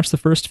Lagann, we watched the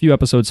first few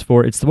episodes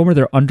for. It's the one where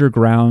they're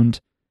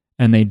underground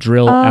and they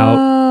drill out.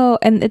 Oh,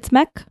 and it's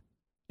mech?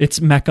 It's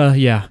mecha,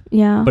 yeah.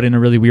 Yeah. But in a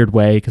really weird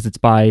way, because it's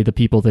by the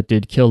people that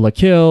did Kill la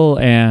Kill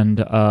and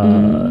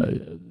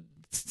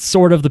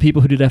sort of the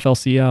people who did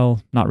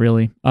FLCL. Not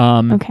really.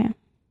 Okay.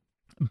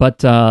 But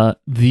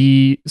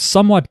the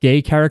somewhat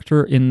gay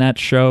character in that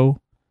show,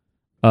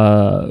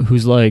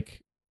 who's like,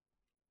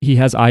 he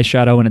has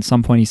eyeshadow, and at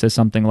some point he says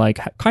something like,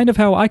 kind of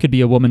how I could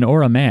be a woman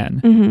or a man.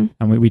 Mm-hmm.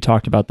 And we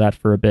talked about that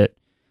for a bit.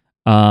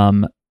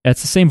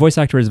 It's the same voice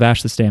actor as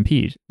Vash the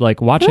Stampede.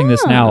 Like, watching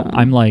this now,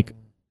 I'm like,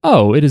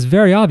 oh, it is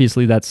very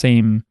obviously that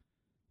same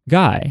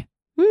guy.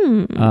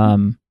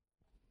 That's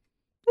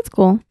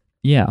cool.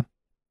 Yeah.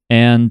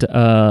 And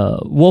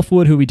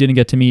Wolfwood, who we didn't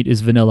get to meet,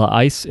 is Vanilla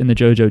Ice in the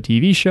JoJo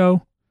TV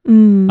show.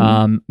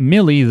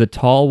 Millie, the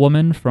tall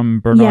woman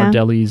from Bernard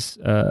Deli's...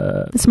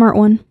 the smart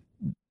one.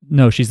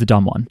 No, she's the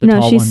dumb one.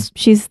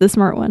 She's the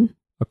smart one.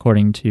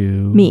 According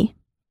to... Me.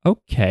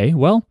 Okay,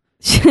 well...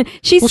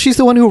 she's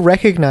the one who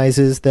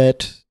recognizes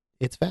that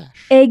it's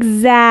Vash.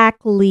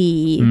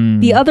 Exactly.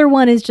 The other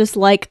one is just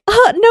like,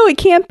 no, it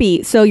can't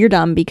be. So you're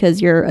dumb because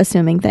you're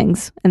assuming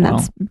things, and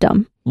that's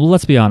dumb. Well,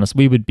 let's be honest.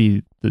 We would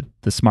be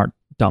the smart,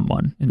 dumb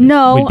one.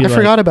 No. I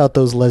forgot about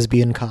those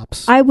lesbian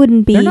cops. I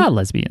wouldn't be. They're not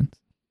lesbians.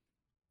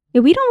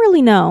 Yeah, we don't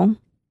really know.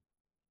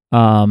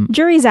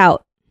 Jury's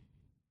out.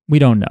 We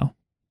don't know.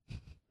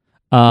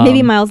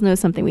 Maybe Miles knows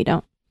something we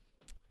don't.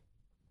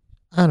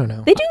 I don't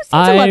know. They do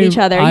seem to love each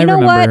other. You know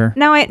what?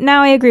 Now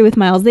I agree with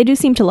Miles. They do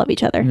seem to love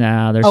each other.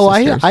 Nah, they're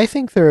sisters. I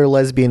think they're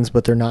lesbians,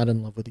 but they're not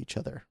in love with each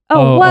other.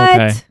 Oh,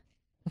 what?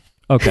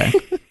 Okay.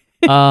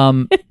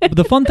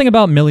 The fun thing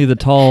about Millie, the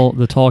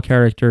tall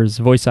character's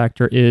voice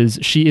actor, is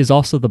she is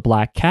also the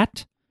Black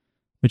Cat,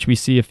 which we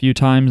see a few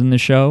times in the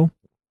show.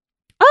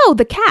 Oh,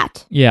 the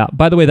cat. Yeah.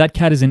 By the way, that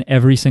cat is in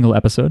every single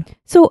episode.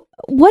 So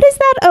what is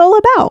that all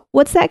about?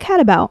 What's that cat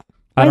about?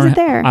 Why is it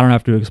there? I don't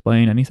have to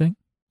explain anything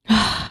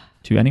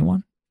to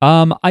anyone.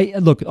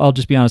 I'll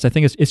just be honest. I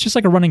think it's just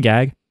like a running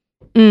gag.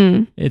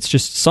 It's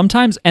just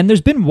sometimes, and there's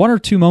been one or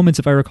two moments,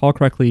 if I recall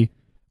correctly,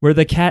 where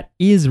the cat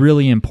is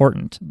really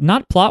important.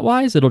 Not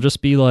plot-wise, it'll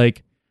just be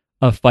like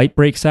a fight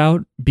breaks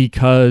out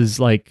because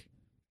like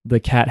the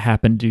cat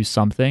happened to do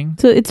something.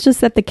 So it's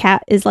just that the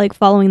cat is like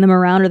following them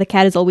around, or the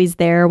cat is always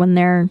there when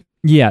they're...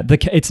 Yeah,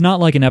 it's not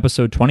like in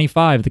episode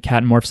 25, the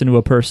cat morphs into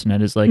a person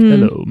and is like,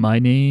 hello, my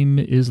name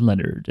is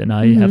Leonard, and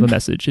I have a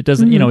message. It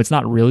doesn't, it's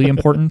not really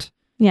important.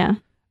 Yeah.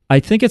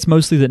 I think it's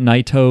mostly that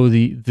Naito,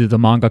 the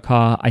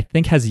mangaka, I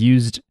think has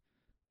used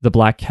the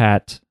Black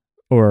Cat,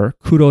 or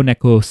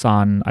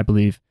Kuroneko-san, I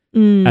believe,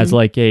 as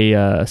like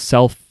a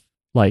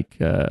self-insert.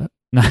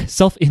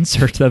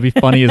 That'd be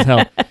funny as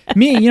hell.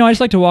 Me, I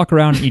just like to walk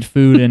around and eat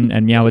food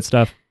and meow at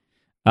stuff.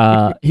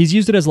 He's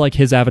used it as like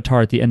his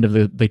avatar at the end of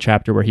the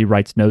chapter where he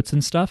writes notes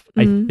and stuff.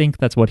 I think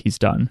that's what he's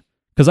done.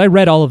 Because I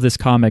read all of this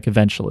comic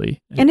eventually.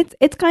 And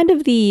it's kind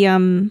of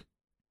the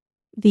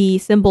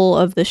symbol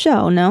of the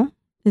show, no?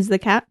 Is the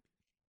cat?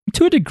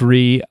 To a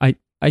degree, I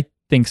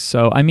think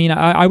so. I mean,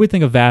 I would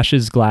think of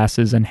Vash's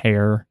glasses and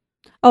hair.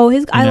 Oh,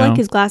 I like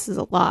his glasses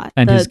a lot.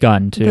 And his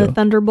gun, too. The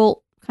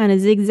Thunderbolt kind of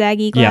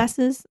zigzaggy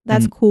glasses. Yeah.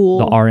 That's cool.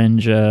 The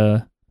orange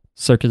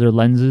circular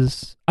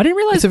lenses. I didn't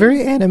realize It's a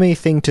very anime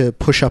thing to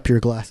push up your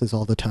glasses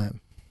all the time.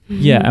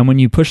 Yeah, and when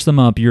you push them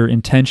up, you're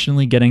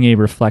intentionally getting a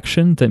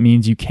reflection that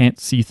means you can't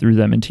see through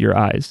them into your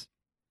eyes.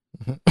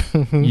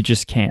 You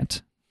just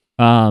can't.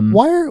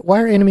 Why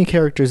are anime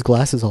characters'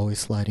 glasses always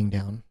sliding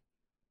down?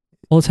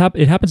 Well,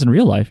 it happens in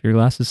real life. Your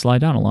glasses slide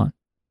down a lot.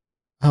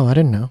 Oh, I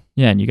didn't know.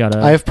 Yeah, and you gotta...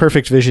 I have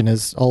perfect vision,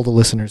 as all the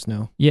listeners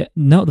know. Yeah,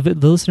 no, the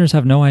listeners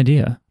have no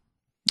idea.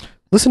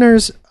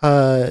 Listeners,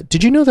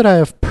 did you know that I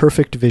have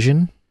perfect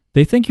vision?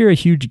 They think you're a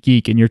huge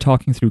geek and you're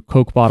talking through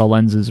Coke bottle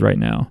lenses right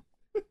now.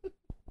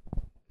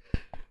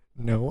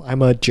 No,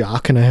 I'm a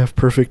jock and I have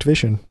perfect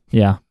vision.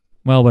 Yeah,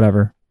 well,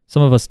 whatever.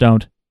 Some of us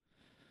don't.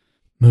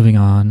 Moving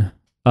on.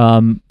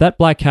 That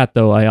black cat,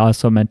 though, I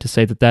also meant to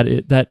say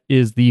that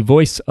is the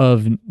voice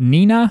of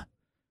Nina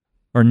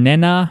or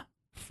Nena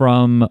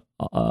from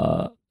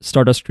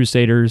Stardust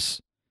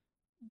Crusaders,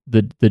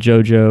 the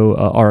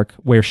JoJo arc,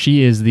 where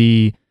she is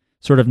the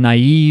sort of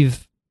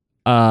naive,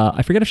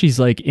 I forget if she's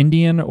like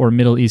Indian or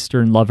Middle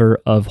Eastern lover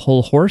of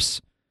Whole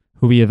Horse,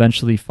 who we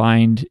eventually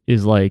find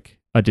is like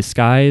a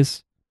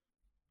disguise,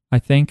 I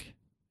think.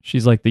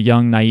 She's like the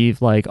young,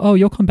 naive, like, oh,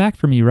 you'll come back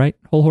for me, right,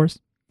 Whole Horse?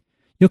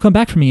 You'll come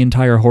back for me,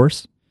 entire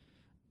horse.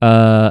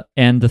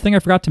 And the thing I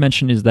forgot to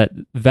mention is that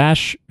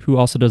Vash, who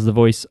also does the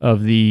voice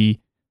of the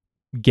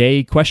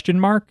gay question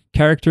mark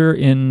character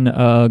in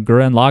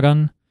Gurren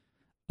Lagann,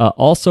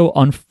 also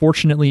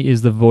unfortunately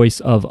is the voice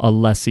of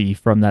Alessi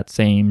from that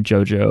same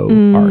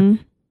JoJo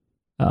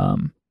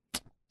arc.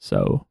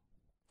 So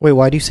wait,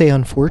 why do you say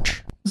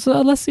unfortunate?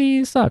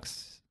 Alessi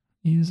sucks.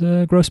 He's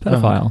a gross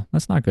pedophile.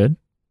 That's not good.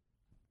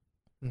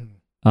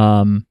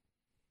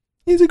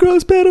 He's a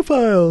gross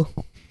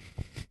pedophile.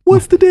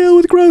 What's the deal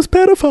with gross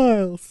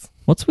pedophiles?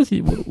 What's with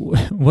you?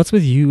 What's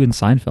with you and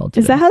Seinfeld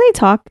today? Is that how they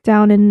talk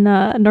down in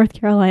North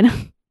Carolina?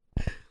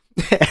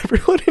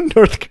 Everyone in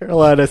North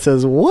Carolina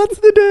says, "What's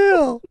the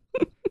deal?"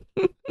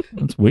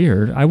 That's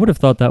weird. I would have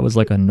thought that was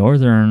like a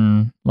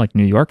northern, like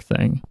New York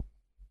thing.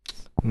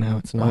 No,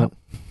 it's not. Wow.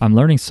 I'm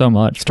learning so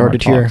much.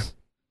 Started here.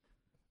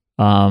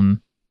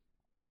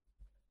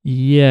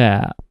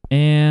 Yeah,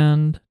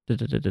 and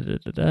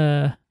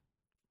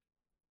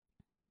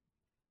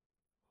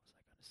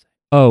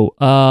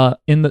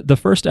in the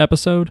first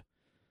episode,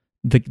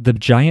 the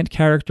giant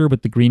character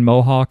with the green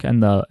mohawk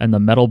and the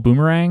metal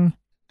boomerang.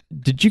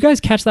 Did you guys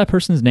catch that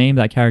person's name?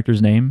 That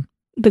character's name?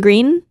 The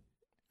green?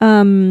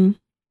 No,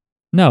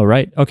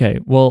 right? Okay.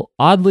 Well,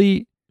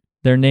 oddly,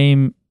 his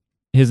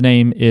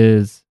name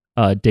is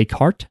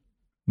Descartes,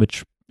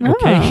 which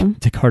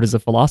Descartes is a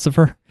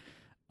philosopher.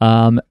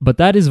 But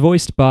that is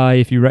voiced by,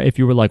 if you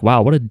were like,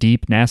 wow, what a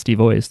deep, nasty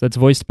voice. That's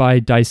voiced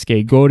by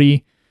Daisuke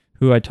Gori,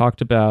 who I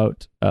talked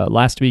about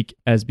last week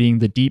as being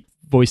the deep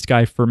voiced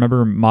guy for,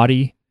 remember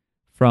Mari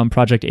from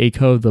Project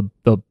A-ko, the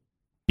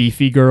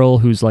beefy girl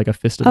who's like a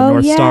Fist of the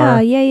North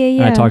Star. Yeah.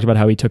 And I talked about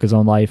how he took his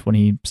own life when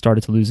he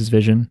started to lose his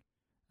vision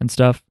and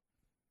stuff.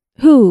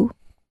 Who?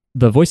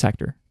 The voice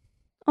actor.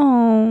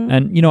 Oh.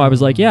 And, I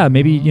was like, yeah,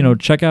 maybe,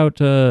 check out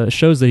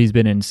shows that he's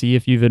been in, see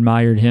if you've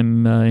admired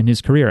him in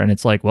his career. And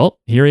it's like, well,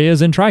 here he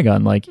is in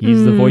Trigun. Like,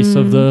 he's the voice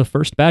of the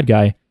first bad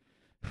guy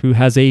who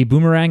has a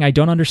boomerang I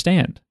don't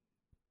understand.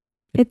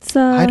 It's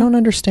I don't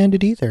understand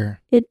it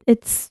either.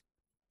 It's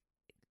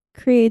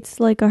creates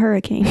like a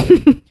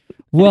hurricane.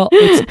 Well,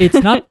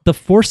 it's not, the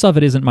force of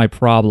it isn't my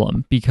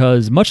problem,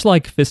 because much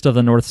like Fist of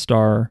the North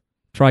Star,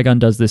 Trigun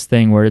does this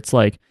thing where it's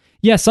like,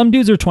 yeah, some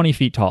dudes are 20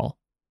 feet tall.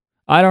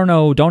 I don't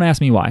know, don't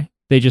ask me why.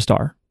 They just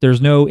are.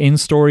 There's no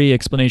in-story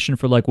explanation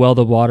for like, well,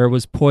 the water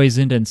was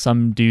poisoned and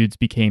some dudes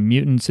became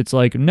mutants. It's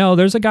like, no,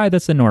 there's a guy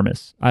that's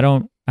enormous. I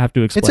don't have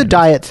to explain. It's a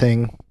diet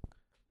thing.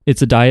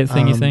 It's a diet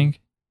thing, you think?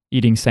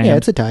 Eating sand? Yeah,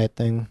 it's a diet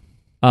thing.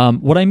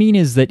 What I mean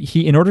is that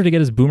he, in order to get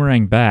his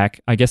boomerang back,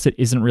 I guess it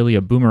isn't really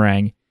a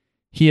boomerang,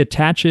 he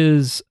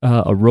attaches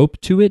a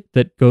rope to it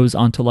that goes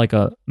onto like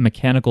a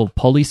mechanical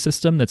pulley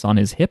system that's on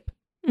his hip.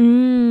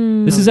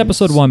 This is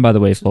episode 1, by the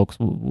way, folks.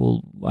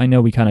 I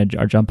know we kind of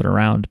are jumping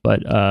around,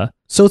 but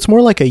so it's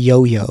more like a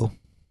yo-yo.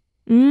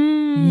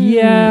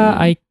 Yeah,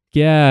 I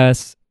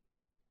guess.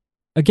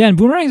 Again,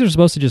 boomerangs are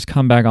supposed to just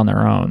come back on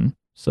their own,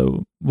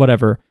 so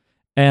whatever.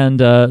 And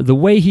the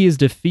way he is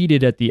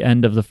defeated at the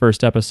end of the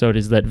first episode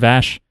is that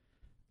Vash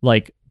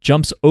like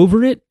jumps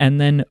over it and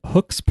then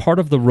hooks part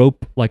of the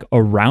rope like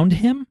around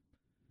him.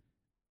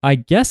 I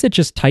guess it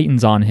just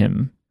tightens on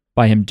him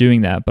by him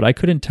doing that, but I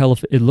couldn't tell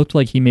if it looked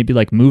like he maybe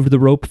like moved the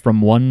rope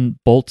from one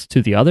bolt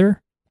to the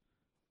other.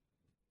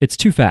 It's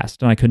too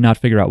fast, and I could not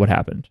figure out what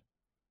happened.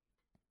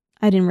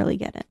 I didn't really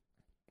get it.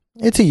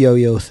 It's a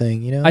yo-yo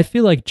thing, I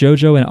feel like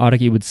JoJo and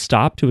Araki would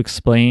stop to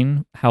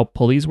explain how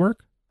pulleys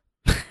work.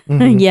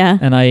 Yeah.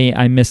 And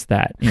I missed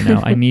that,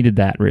 I needed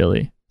that,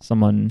 really.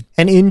 Someone...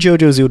 And in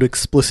JoJo's, it would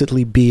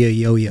explicitly be a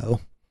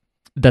yo-yo.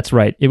 That's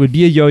right. It would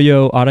be a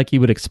yo-yo. Araki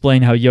would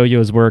explain how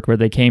yo-yos work, where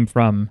they came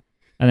from,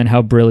 and then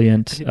how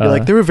brilliant...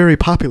 like, they were very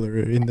popular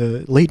in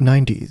the late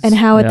 90s. And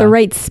how at the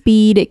right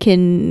speed it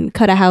can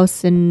cut a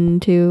house in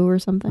two or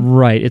something.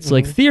 Right. It's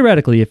like,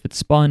 theoretically, if it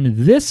spun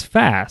this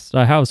fast,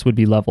 a house would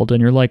be leveled. And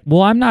you're like,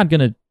 well, I'm not going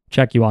to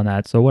check you on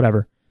that. So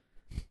whatever.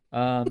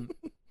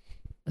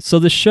 So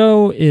the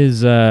show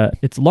is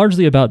it's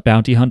largely about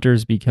bounty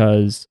hunters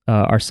because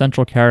our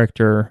central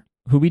character,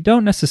 who we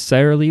don't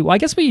necessarily, well, I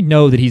guess we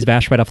know that he's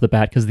Vash right off the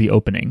bat because of the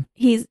opening.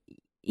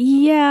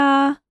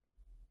 Yeah.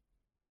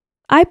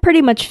 I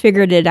pretty much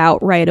figured it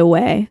out right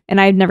away.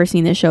 And I've never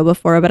seen this show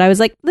before, but I was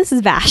like, this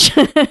is Vash.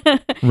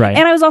 Right.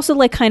 And I was also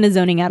like kind of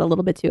zoning out a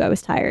little bit too. I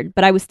was tired,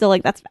 but I was still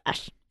like, that's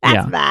Vash. That's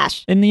Yeah.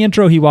 Vash. In the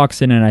intro, he walks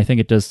in, and I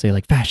think it does say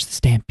like Vash the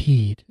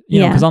Stampede. You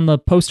know, Yeah. because on the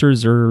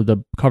posters or the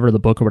cover of the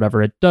book or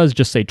whatever, it does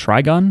just say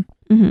Trigun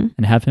Mm-hmm.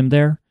 and have him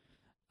there.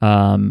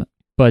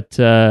 But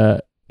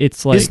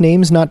it's like His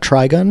name's not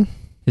Trigun?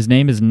 his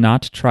name is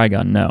not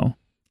Trigun. No,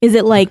 Is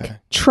it like Okay.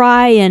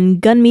 try and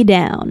gun me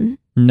down?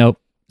 nope.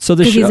 So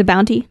the Because show, he's a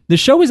bounty? the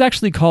show is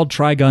actually called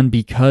Trigun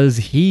because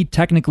he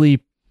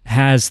technically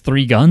has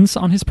 3 guns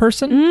on his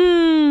person.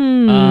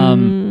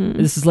 Mm.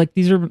 This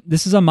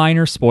is a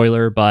minor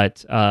spoiler,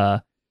 but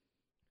the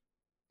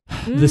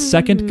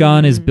second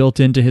gun is built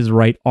into his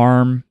right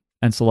arm,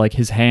 and so like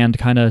his hand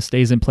kind of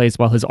stays in place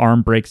while his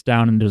arm breaks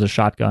down, and there's a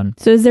shotgun.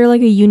 So is there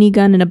like a uni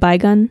gun and a bi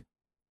gun?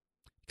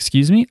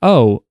 Excuse me?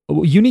 Oh,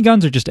 uni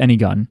guns are just any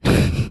gun.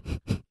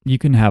 You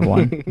can have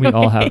one. We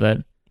all have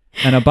that.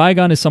 And a bi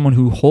gun is someone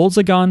who holds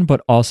a gun but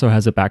also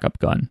has a backup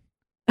gun.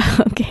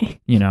 Okay.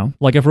 You know,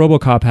 like if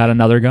RoboCop had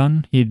another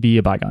gun, he'd be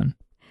a bi gun.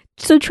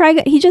 So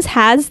he just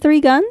has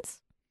 3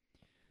 guns?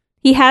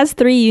 He has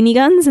 3 uni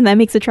guns and that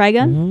makes a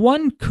trigun?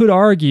 One could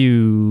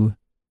argue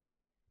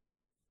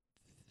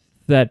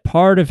that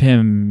part of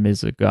him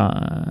is a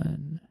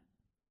gun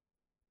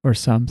or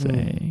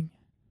something.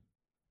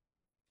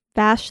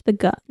 Vash the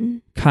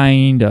gun.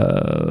 Kind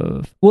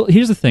of. Well,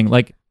 here's the thing.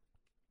 Like,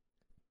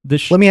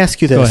 Let me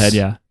ask you this. Go ahead,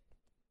 yeah.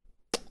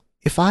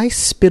 If I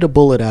spit a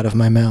bullet out of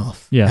my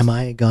mouth, Yes. am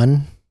I a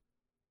gun?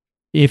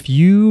 If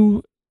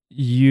you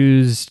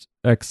used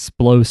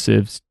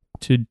explosives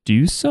to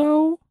do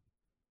so,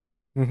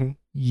 Mm-hmm.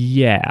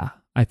 yeah,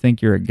 I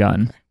think you're a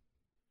gun.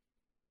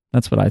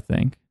 That's what I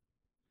think.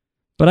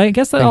 But I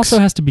guess that Thanks. also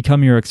has to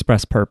become your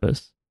express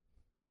purpose.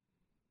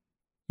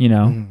 You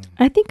know?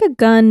 I think a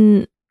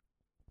gun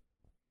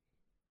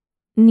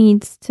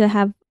needs to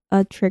have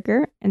a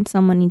trigger and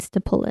someone needs to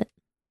pull it.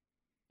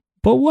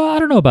 But well, I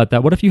don't know about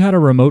that. What if you had a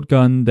remote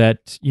gun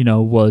that, you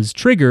know, was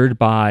triggered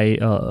by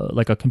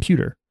like a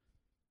computer?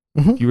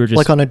 Mhm. You were just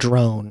Like on a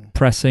drone.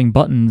 pressing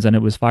buttons and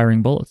it was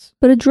firing bullets.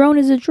 But a drone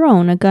is a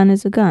drone. A gun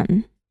is a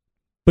gun.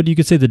 But you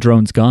could say the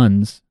drone's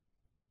guns.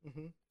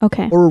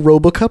 Okay. Or a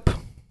Robocup.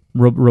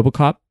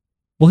 RoboCop?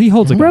 Well, he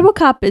holds a gun.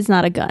 Robocop is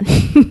not a gun.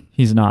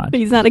 He's not.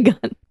 He's not a gun.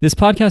 This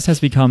podcast has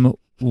become,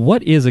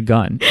 what is a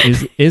gun?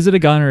 Is it a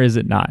gun or is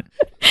it not?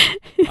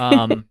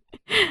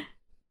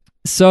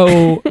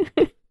 So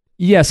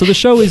yeah, so the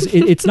show is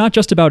it's not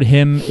just about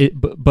him,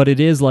 but it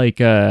is like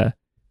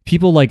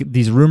people like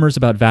these rumors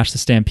about Vash the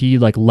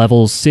Stampede like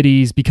levels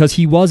cities because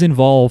he was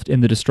involved in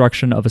the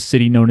destruction of a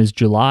city known as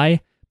July,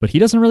 but he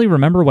doesn't really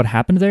remember what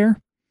happened there.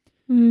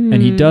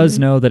 And he does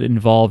know that it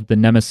involved the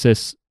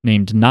nemesis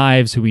named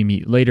Knives, who we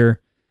meet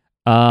later.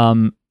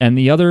 And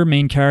the other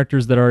main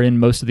characters that are in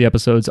most of the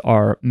episodes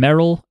are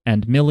Meryl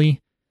and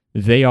Millie.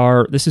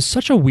 This is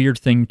such a weird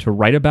thing to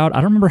write about. I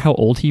don't remember how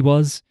old he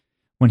was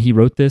when he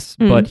wrote this,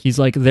 but he's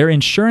like, they're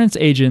insurance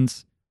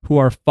agents who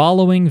are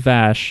following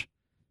Vash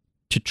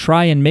to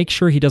try and make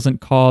sure he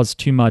doesn't cause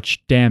too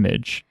much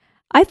damage.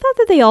 I thought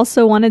that they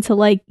also wanted to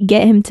like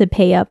get him to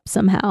pay up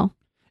somehow.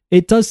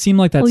 It does seem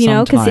like that Well, you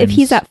know, because if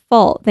he's sometimes. at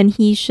fault, then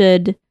he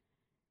should,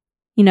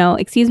 you know,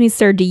 excuse me,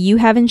 sir, do you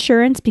have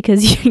insurance?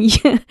 Because,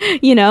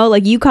 you know,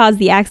 like you caused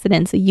the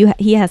accident, so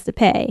he has to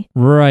pay.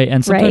 Right,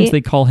 and sometimes Right?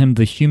 they call him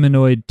the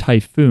humanoid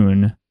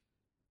typhoon,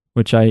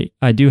 which I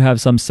do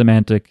have some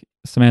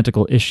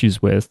semantical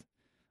issues with.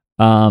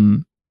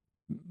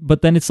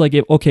 But then it's like,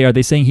 okay, are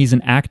they saying he's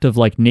an act of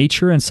like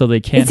nature, and so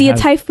they can't? Is he have,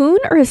 a typhoon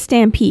or a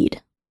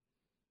stampede?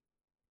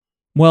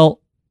 Well,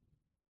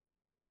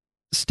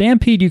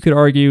 stampede, you could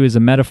argue, is a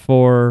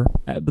metaphor,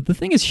 but the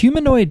thing is,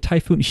 humanoid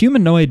typhoon.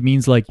 Humanoid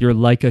means like you're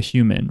like a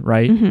human,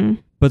 right? Mm-hmm.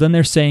 But then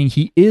they're saying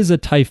he is a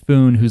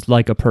typhoon who's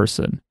like a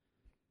person.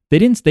 They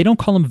don't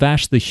call him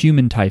Vash the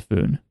human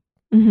typhoon.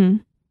 Mm-hmm.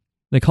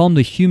 They call him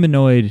the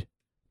humanoid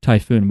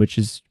typhoon, which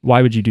is,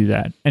 why would you do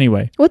that?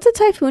 Anyway. What's a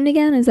typhoon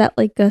again? Is that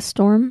like a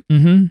storm?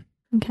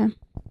 Mm-hmm. Okay.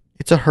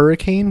 It's a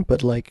hurricane,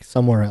 but like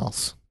somewhere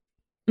else.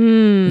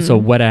 It's a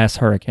wet ass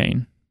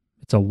hurricane.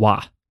 It's a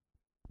wah.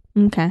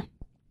 Okay.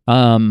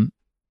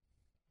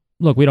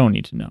 Look, we don't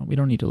need to know. We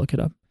don't need to look it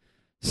up.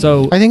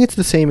 So I think it's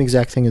the same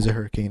exact thing as a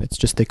hurricane. It's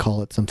just they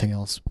call it something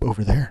else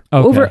over there.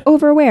 okay.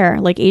 Over where?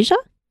 Like Asia?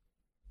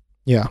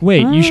 Yeah.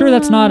 Wait, you sure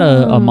that's not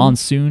a Oh.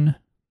 monsoon?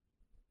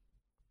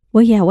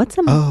 Well, yeah. What's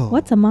a Oh,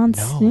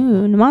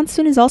 monsoon?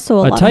 Monsoon is also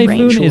a A lot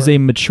typhoon of rain. is a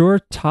mature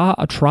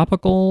a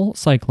tropical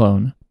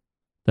cyclone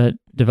that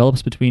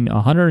develops between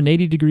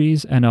 180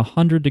 degrees and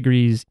 100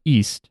 degrees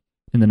east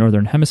in the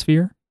northern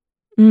hemisphere.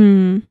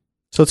 Mm.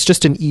 So it's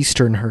just an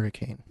eastern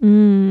hurricane.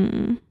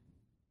 Mm.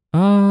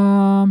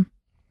 Um,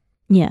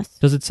 Yes.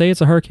 does it say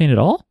it's a hurricane at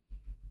all?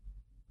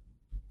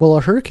 Well,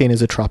 a hurricane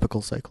is a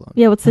tropical cyclone.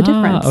 Yeah, what's the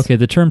difference? Okay,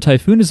 the term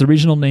typhoon is a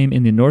regional name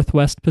in the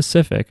Northwest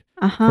Pacific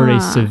for a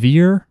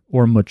severe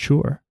or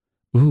mature,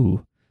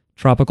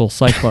 tropical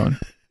cyclone.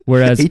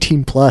 Whereas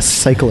 18 plus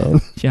cyclone.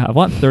 Yeah, I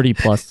want 30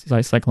 plus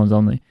cyclones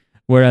only.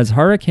 Whereas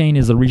hurricane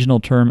is a regional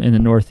term in the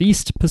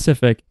Northeast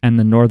Pacific and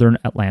the Northern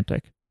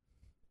Atlantic.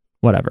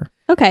 Whatever.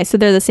 Okay, so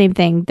they're the same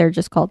thing. They're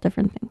just called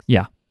different things.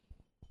 Yeah.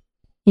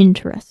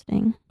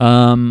 Interesting.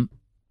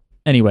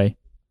 Anyway,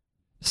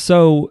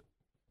 so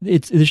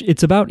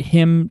it's about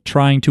him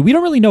trying to. We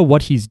don't really know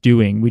what he's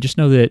doing. We just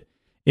know that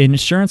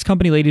insurance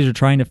company ladies are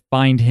trying to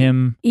find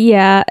him.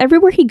 Yeah,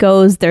 everywhere he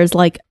goes, there's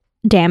like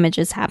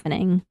damages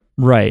happening.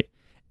 Right.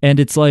 And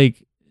it's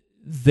like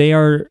they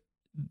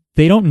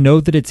don't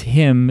know that it's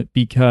him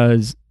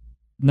because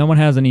no one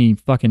has any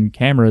fucking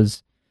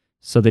cameras.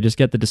 So they just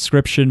get the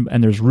description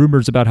and there's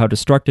rumors about how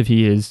destructive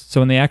he is.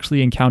 So when they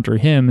actually encounter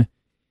him,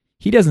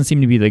 he doesn't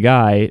seem to be the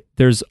guy.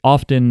 There's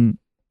often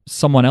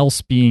someone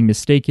else being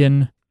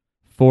mistaken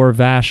for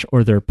Vash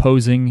or they're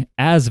posing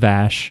as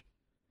Vash.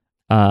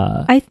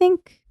 I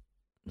think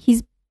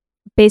he's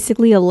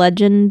basically a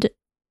legend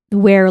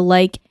where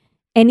like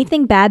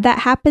anything bad that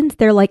happens,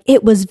 they're like,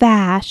 it was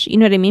Vash. You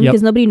know what I mean? Yep.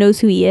 Because nobody knows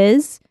who he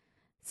is.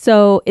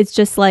 So it's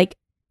just like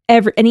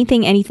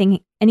anytime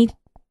anything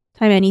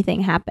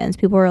happens,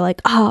 people are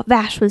like, oh,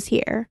 Vash was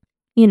here.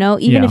 You know,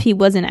 even if he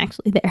wasn't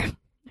actually there.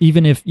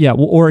 Even if,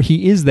 or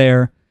he is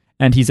there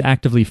and he's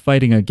actively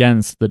fighting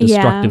against the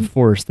destructive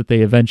force that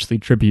they eventually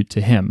attribute to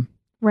him.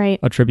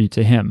 Right. We see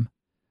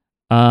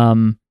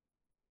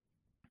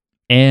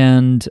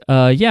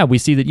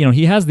that,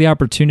 he has the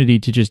opportunity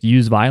to just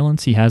use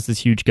violence. He has this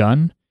huge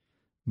gun,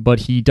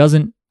 but he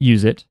doesn't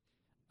use it,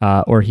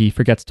 or he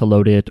forgets to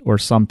load it or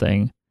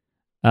something.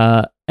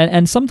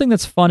 And something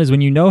that's fun is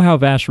when you know how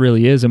Vash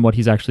really is and what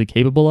he's actually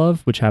capable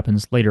of, which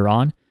happens later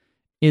on,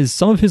 is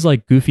some of his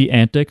like goofy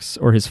antics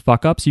or his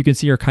fuck ups you can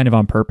see are kind of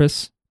on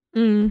purpose.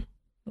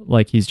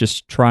 Like he's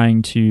just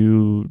trying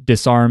to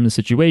disarm the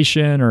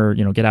situation or,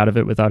 get out of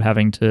it without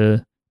having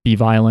to be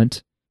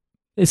violent.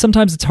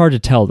 Sometimes it's hard to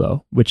tell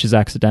though, which is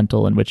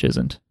accidental and which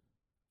isn't.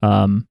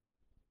 But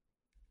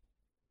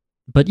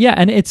yeah,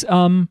 and it's,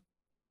 the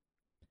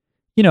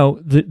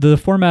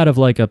format of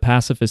like a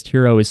pacifist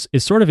hero is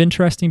sort of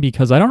interesting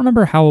because I don't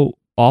remember how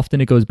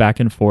often it goes back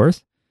and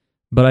forth,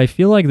 but I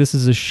feel like this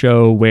is a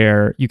show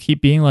where you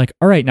keep being like,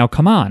 all right, now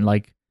come on,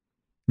 like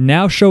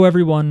now show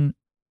everyone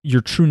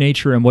your true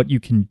nature and what you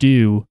can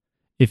do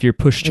if you're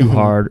pushed too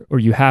hard or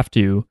you have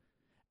to.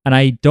 And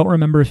I don't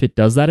remember if it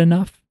does that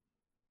enough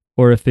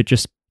or if it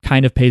just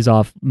kind of pays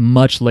off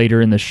much later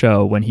in the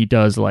show when he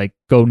does like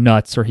go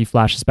nuts or he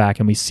flashes back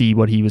and we see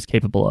what he was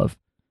capable of.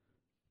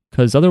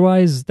 Because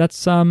otherwise,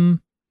 that's,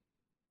 I'm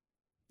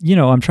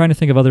trying to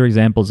think of other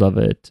examples of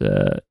it.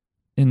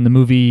 In the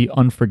movie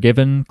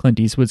Unforgiven, Clint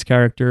Eastwood's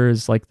character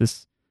is like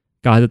this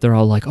guy that they're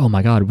all like, oh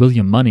my God,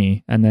 William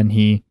Money. And then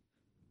he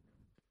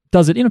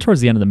does it,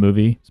 towards the end of the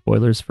movie.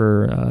 Spoilers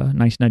for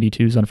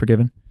 1992's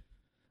Unforgiven.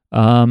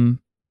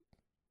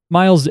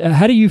 Miles,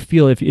 how do you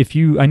feel if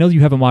you, I know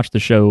you haven't watched the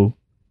show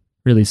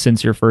really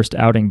since your first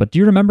outing, but do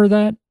you remember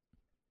that?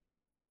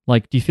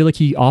 Like, do you feel like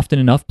he often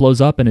enough blows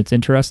up and it's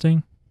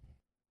interesting?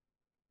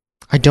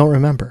 I don't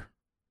remember.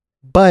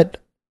 But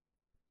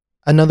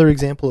another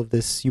example of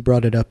this, you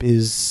brought it up,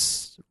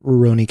 is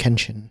Rurouni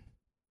Kenshin.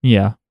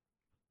 Yeah.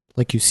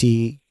 Like you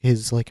see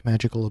his like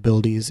magical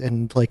abilities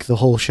and like the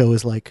whole show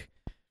is like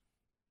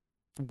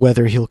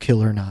whether he'll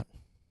kill or not.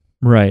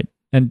 Right.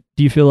 And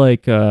do you feel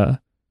like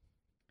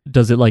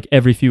does it like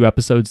every few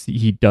episodes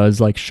he does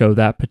like show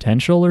that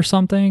potential or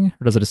something?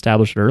 Or does it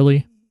establish it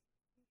early?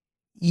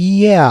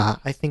 Yeah,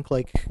 I think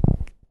like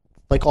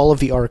all of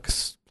the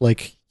arcs,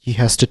 like he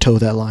has to toe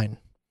that line.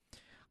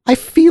 I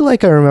feel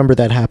like I remember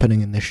that happening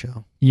in this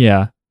show.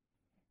 Yeah.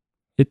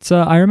 It's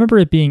I remember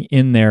it being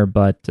in there,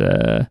 but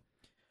I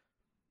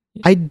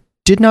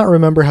did not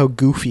remember how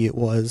goofy it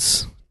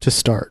was to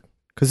start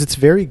because it's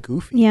very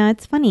goofy. Yeah,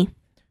 it's funny.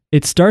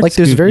 It starts like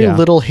there's very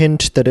little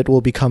hint that it will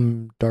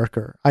become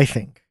darker, I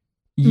think.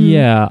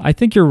 Yeah, I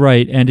think you're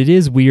right, and it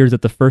is weird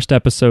that the first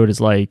episode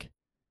is like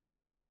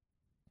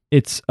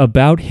it's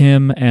about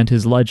him and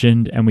his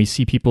legend, and we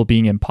see people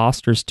being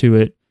imposters to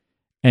it,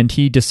 and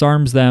he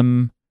disarms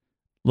them.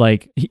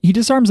 Like he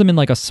disarms them in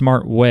like a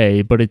smart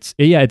way, but it's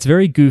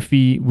very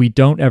goofy. We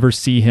don't ever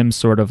see him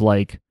sort of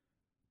like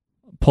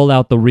pull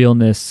out the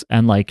realness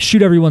and like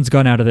shoot everyone's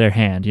gun out of their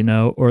hand,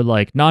 or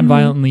like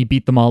non-violently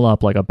beat them all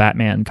up like a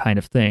Batman kind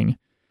of thing.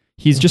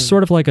 He's just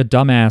sort of like a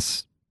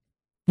dumbass.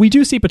 We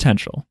do see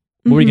potential.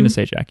 What were you going to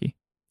say, Jackie?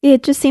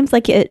 It just seems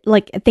like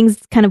things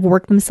kind of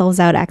work themselves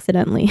out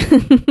accidentally.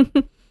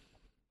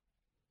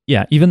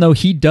 Yeah, even though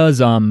he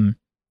does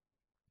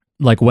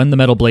like when the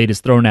metal blade is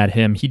thrown at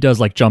him, he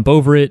does like jump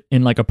over it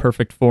in like a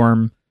perfect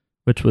form,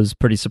 which was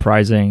pretty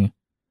surprising.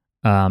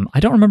 I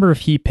don't remember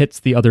if he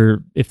pits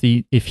if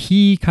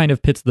he kind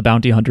of pits the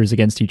bounty hunters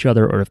against each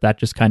other, or if that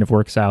just kind of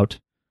works out.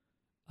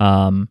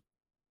 But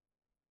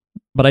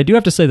I do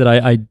have to say that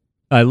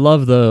I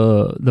love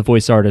the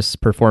voice artist's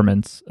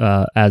performance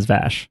as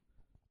Vash.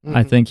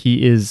 I think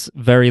he is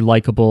very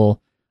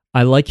likable.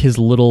 I like his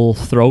little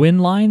throw-in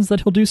lines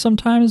that he'll do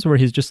sometimes where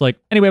he's just like,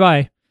 anyway,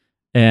 bye.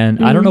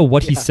 And I don't know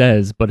what he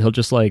says, but he'll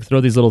just like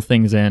throw these little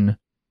things in.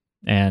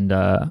 And,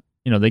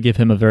 they give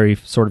him a very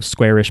sort of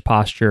squarish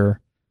posture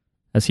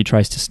as he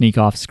tries to sneak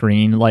off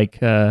screen. Like,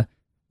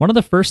 one of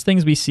the first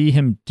things we see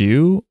him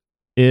do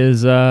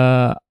is,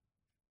 I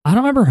don't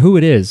remember who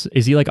it is.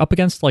 Is he like up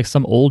against like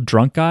some old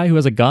drunk guy who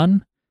has a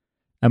gun?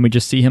 And we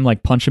just see him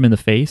like punch him in the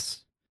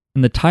face.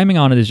 And the timing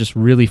on it is just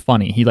really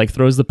funny. He like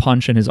throws the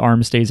punch and his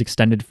arm stays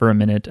extended for a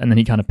minute and then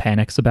he kind of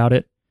panics about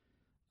it.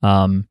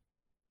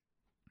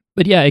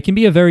 But yeah, it can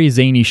be a very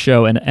zany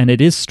show, and it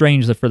is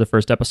strange that for the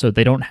first episode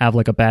they don't have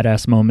like a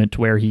badass moment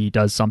where he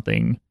does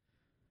something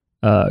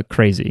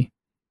crazy.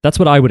 That's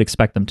what I would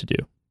expect them to do.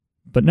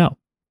 But no.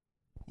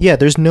 Yeah,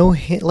 there's no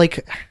hint.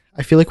 Like,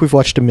 I feel like we've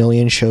watched a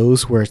million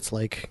shows where it's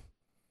like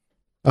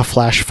a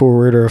flash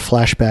forward or a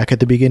flashback at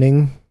the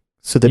beginning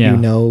so that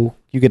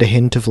you get a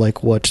hint of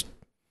like what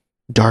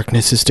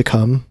darkness is to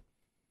come.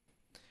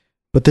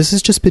 But this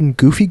has just been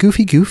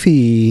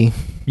goofy.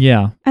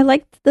 Yeah. I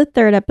liked the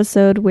third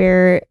episode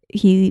where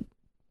he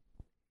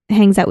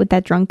hangs out with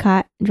that drunk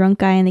guy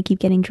and they keep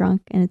getting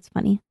drunk and it's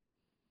funny.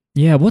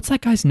 Yeah, what's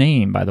that guy's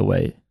name, by the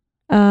way?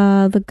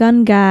 The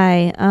gun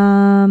guy.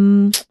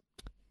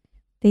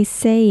 They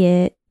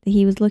say it.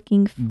 He was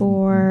looking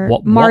for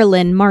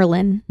Marlon.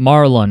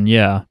 Marlon,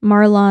 yeah.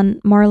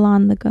 Marlon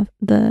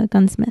the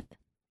gunsmith.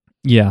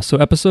 Yeah, so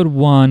episode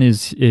 1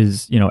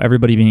 is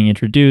everybody being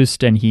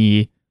introduced, and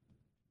he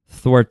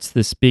thwarts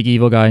this big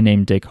evil guy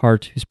named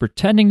Descartes who's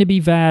pretending to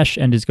be Vash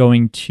and is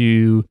going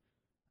to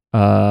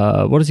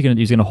what is he going to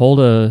do? He's going to hold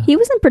a... He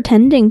wasn't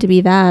pretending to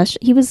be Vash.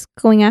 He was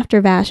going after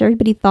Vash.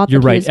 Everybody thought that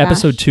You're right. He was Vash.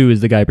 Episode 2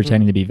 is the guy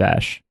pretending to be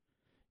Vash.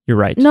 You're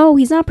right. No,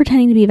 he's not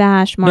pretending to be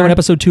Vash, Mark. No, in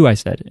episode 2 I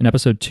said. In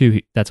episode 2,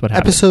 that's what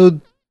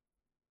happened.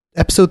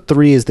 Episode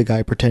 3 is the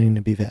guy pretending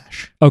to be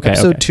Vash. Okay.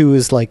 Episode 2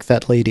 is like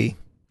that lady.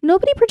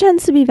 Nobody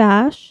pretends to be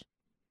Vash.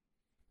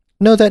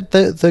 No, that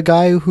the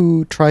guy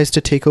who tries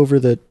to take over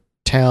the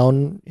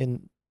town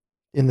in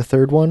the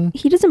third one.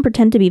 He doesn't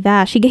pretend to be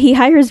Vash. He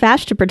hires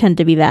Vash to pretend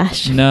to be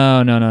Vash.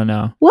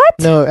 No. What?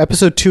 No,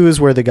 episode 2 is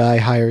where the guy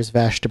hires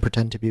Vash to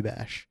pretend to be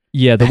Vash.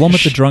 Yeah, the one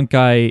with the drunk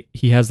guy,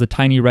 he has the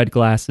tiny red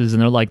glasses,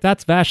 and they're like,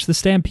 that's Vash the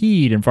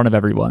Stampede in front of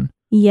everyone.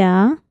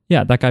 Yeah.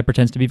 Yeah, that guy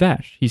pretends to be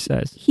Vash, he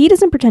says. He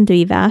doesn't pretend to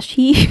be Vash.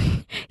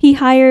 He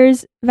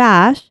hires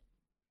Vash.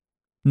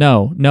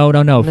 No.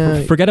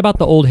 Forget about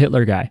the old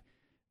Hitler guy.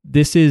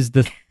 This is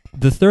the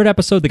third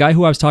episode, the guy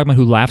who I was talking about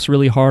who laughs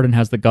really hard and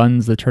has the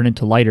guns that turn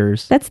into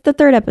lighters. That's the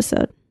third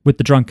episode. With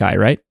the drunk guy,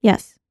 right?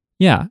 Yes.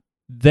 Yeah.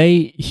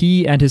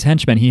 He and his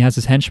henchmen, he has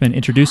his henchmen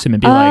introduce him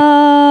and be like,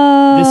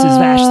 this is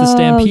Vash the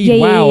Stampede.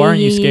 Wow,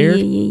 aren't you scared?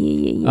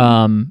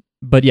 Yeah.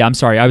 But yeah, I'm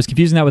sorry. I was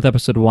confusing that with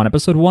episode 1.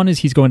 Episode 1 is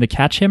he's going to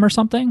catch him or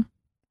something,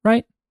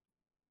 right?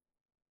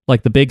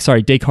 Like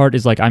Descartes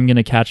is like, I'm going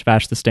to catch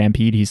Vash the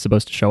Stampede. He's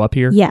supposed to show up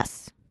here.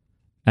 Yes.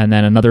 And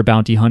then another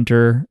bounty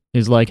hunter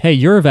is like, hey,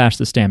 you're Vash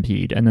the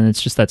Stampede. And then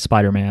it's just that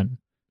Spider-Man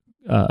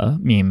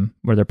meme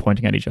where they're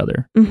pointing at each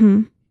other.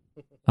 Mm-hmm.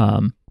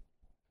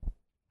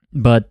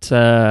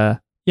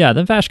 Yeah,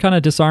 then Vash kind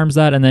of disarms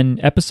that. And then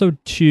episode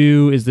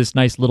 2 is this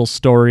nice little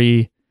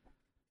story.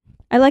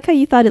 I like how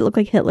you thought it looked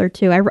like Hitler,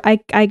 too.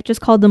 I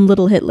just called them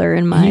Little Hitler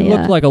in my... He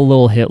looked like a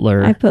little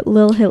Hitler. I put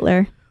Lil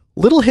Hitler.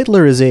 Little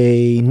Hitler is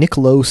a Nick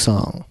Lowe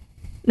song.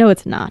 No,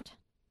 it's not.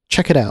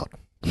 Check it out.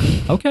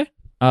 Okay.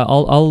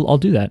 I'll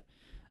do that.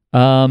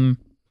 I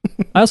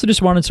also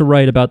just wanted to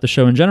write about the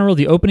show in general.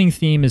 The opening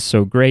theme is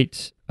so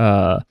great.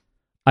 I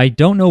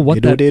don't know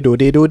what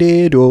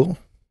that...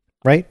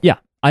 Right? Yeah.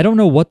 I don't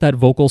know what that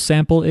vocal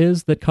sample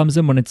is that comes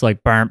in when it's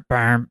like, burn,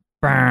 burn,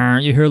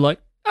 burn. You hear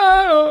like,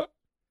 oh,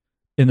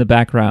 in the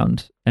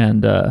background.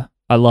 And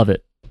I love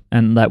it.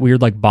 And that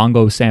weird like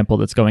bongo sample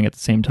that's going at the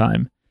same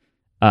time.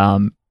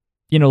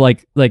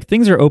 Like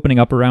things are opening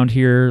up around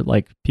here.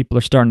 Like people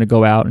are starting to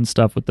go out and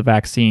stuff with the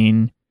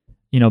vaccine,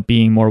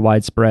 being more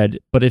widespread.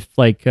 But if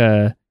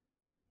a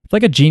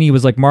genie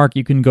was like, Mark,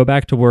 you can go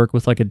back to work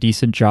with like a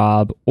decent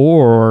job,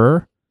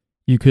 or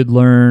you could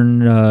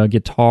learn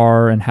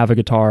guitar and have a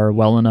guitar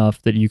well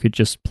enough that you could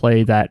just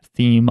play that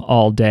theme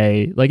all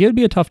day. Like, it would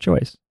be a tough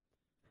choice.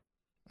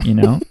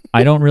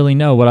 I don't really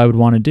know what I would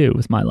want to do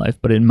with my life,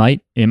 but it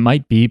might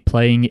be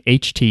playing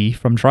HT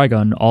from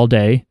Trigun all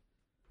day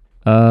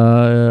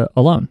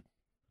alone.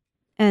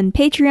 And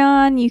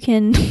Patreon,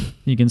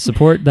 you can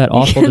support that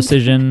awful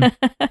decision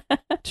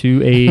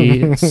to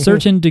a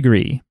certain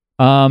degree.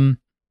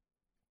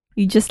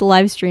 You just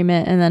live stream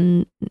it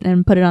and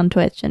put it on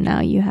Twitch, and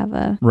now you have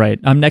a right.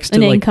 I'm next to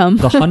like income.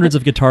 The hundreds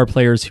of guitar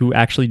players who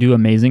actually do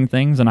amazing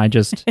things, and I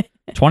just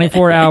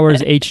 24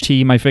 hours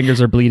HT. My fingers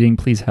are bleeding.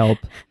 Please help.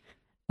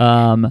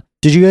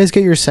 Did you guys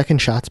get your second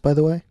shots, by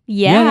the way?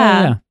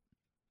 Yeah.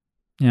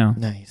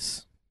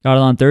 Nice. Got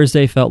it on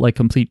Thursday. Felt like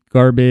complete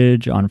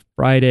garbage on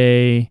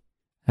Friday.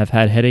 Have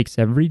had headaches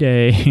every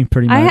day,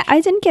 pretty much. I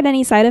didn't get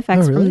any side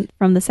effects really?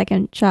 from the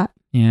second shot.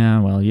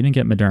 Yeah, well, you didn't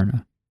get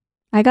Moderna.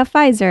 I got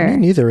Pfizer. Me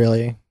neither,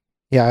 really.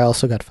 Yeah, I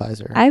also got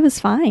Pfizer. I was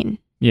fine.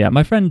 Yeah,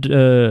 my friend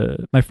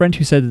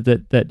who said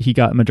that he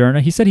got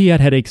Moderna, he said he had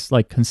headaches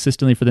like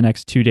consistently for the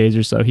next 2 days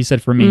or so. He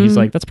said for me, he's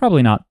like, that's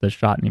probably not the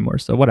shot anymore.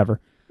 So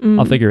whatever,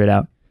 I'll figure it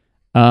out.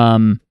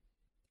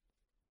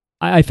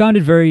 I found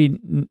it very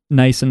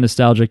nice and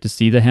nostalgic to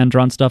see the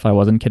hand-drawn stuff. I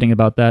wasn't kidding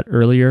about that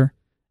earlier.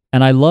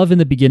 And I love in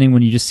the beginning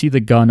when you just see the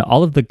gun,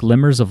 all of the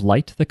glimmers of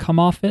light that come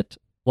off it.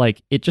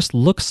 Like, it just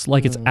looks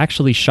like it's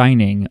actually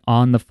shining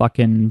on the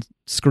fucking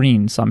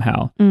screen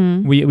somehow.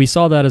 We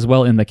saw that as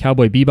well in the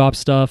Cowboy Bebop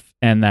stuff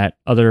and that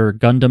other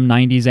Gundam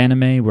 90s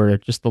anime where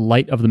just the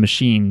light of the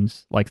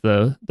machines, like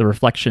the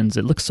reflections,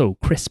 it looks so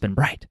crisp and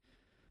bright.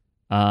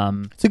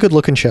 It's a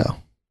good-looking show.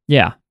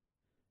 Yeah.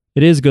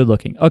 It is good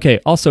looking. Okay,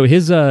 also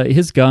his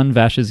gun,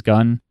 Vash's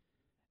gun,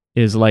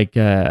 is like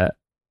there's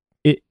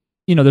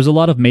a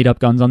lot of made up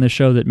guns on this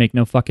show that make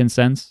no fucking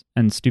sense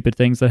and stupid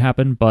things that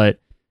happen, but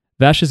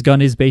Vash's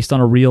gun is based on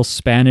a real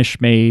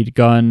Spanish made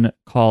gun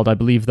called, I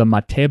believe, the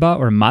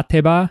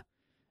Mateba.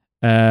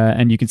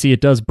 And you can see it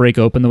does break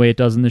open the way it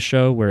does in this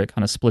show, where it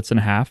kind of splits in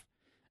half.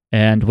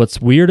 And what's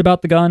weird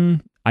about the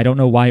gun, I don't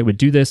know why it would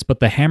do this,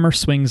 but the hammer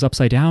swings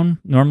upside down.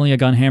 Normally a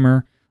gun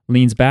hammer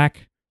leans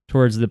back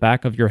towards the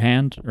back of your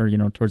hand, or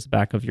towards the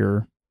back of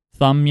your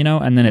thumb,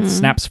 and then it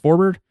snaps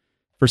forward.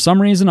 For some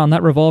reason on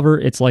that revolver,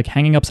 it's like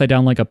hanging upside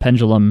down like a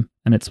pendulum,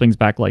 and it swings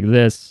back like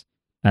this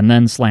and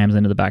then slams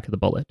into the back of the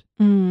bullet.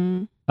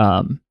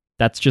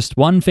 That's just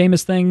one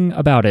famous thing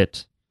about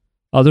it.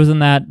 Other than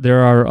that,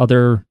 there are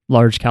other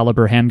large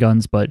caliber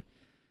handguns, but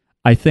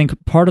I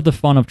think part of the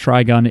fun of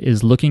Trigun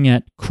is looking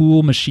at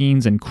cool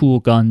machines and cool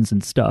guns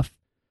and stuff.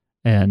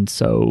 And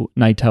so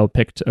Naito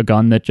picked a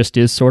gun that just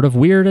is sort of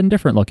weird and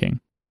different looking.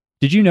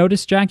 Did you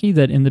notice, Jackie,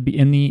 that in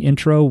the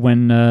intro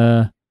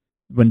when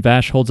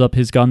Vash holds up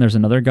his gun, there's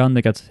another gun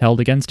that gets held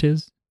against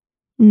his?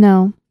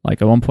 No.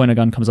 Like at one point a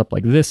gun comes up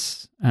like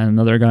this, and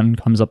another gun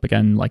comes up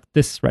again like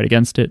this right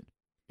against it.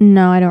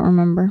 No, I don't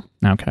remember.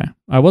 Okay.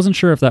 I wasn't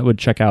sure if that would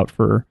check out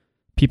for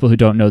people who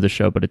don't know the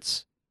show, but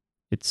it's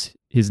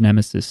his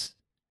nemesis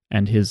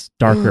and his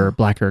darker,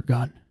 blacker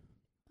gun.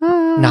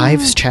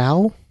 Knives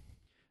Chow?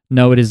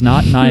 No, it is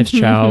not Knives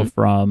Chow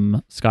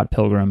from Scott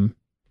Pilgrim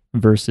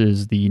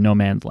versus the No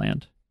Man's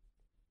Land.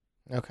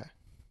 Okay.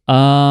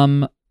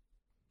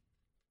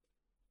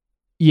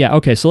 Yeah,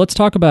 okay, so let's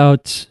talk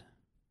about...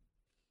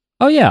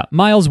 Oh yeah,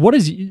 Miles,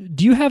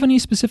 do you have any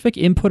specific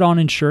input on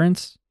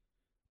insurance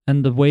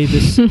and the way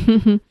this...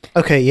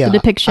 Okay, yeah. The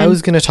depiction. I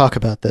was going to talk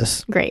about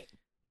this. Great.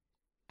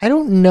 I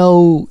don't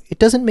know. It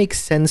doesn't make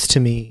sense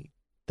to me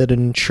that an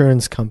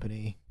insurance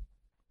company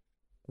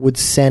would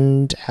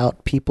send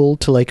out people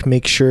to like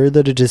make sure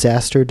that a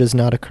disaster does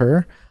not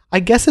occur.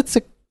 I guess it's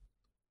a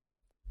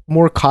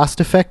more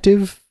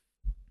cost-effective.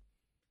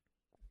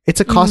 It's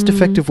a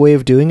cost-effective way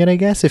of doing it, I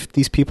guess, if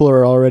these people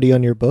are already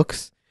on your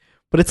books.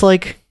 But it's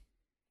like,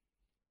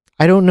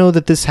 I don't know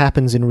that this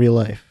happens in real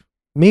life.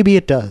 Maybe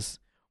it does.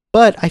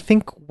 But I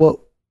think what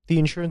the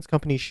insurance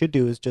company should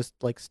do is just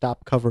like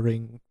stop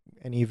covering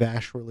any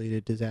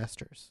Vash-related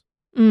disasters.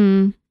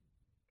 Oh,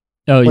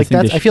 like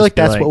that's. I feel like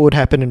that's what would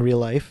happen in real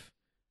life.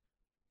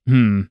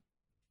 You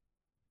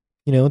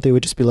know, they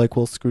would just be like,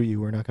 well, screw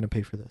you, we're not going to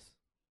pay for this.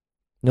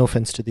 No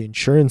offense to the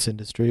insurance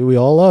industry. We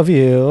all love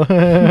you.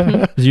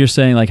 You're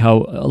saying like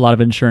how a lot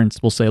of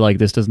insurance will say like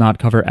this does not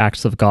cover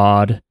acts of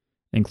God,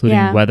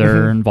 including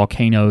weather and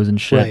volcanoes and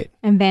shit. Right.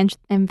 And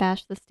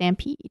Vash the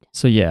Stampede.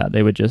 So yeah,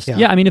 they would just...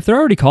 Yeah, I mean, if they're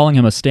already calling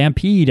him a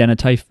stampede and a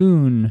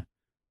typhoon,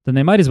 then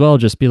they might as well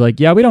just be like,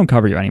 yeah, we don't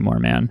cover you anymore,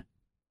 man.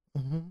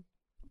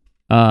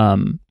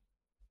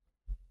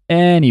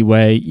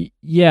 Anyway,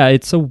 yeah,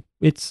 it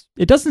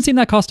doesn't seem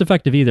that cost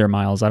effective either,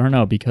 Miles. I don't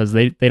know, because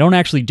they don't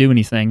actually do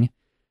anything.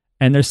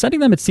 And they're sending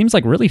them, it seems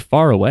like, really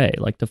far away,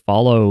 like to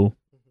follow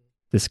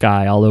this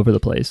guy all over the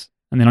place.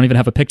 And they don't even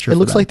have a picture. It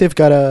looks like they've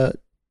got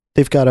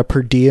a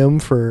per diem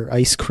for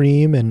ice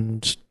cream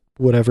and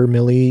whatever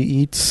Millie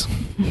eats.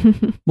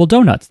 Well,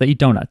 donuts. They eat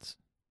donuts.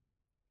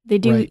 They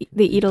do. Right.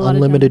 They eat a lot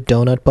unlimited of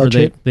donuts. Donut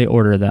budget. Or they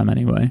order them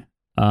anyway.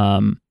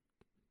 Yeah.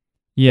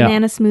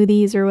 Banana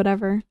smoothies or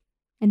whatever.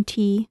 And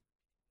tea.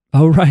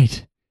 Oh,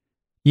 right.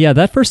 Yeah,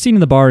 that first scene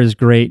in the bar is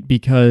great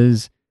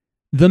because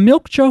the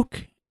milk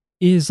joke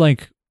is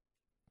like...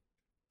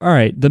 All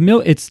right, the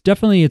milk. It's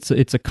definitely it's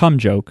a cum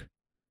joke,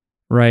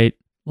 right?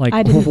 Like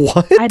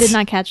what? I did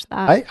not catch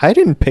that. I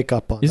didn't pick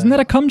up on. Isn't that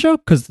a cum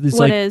joke? Because it's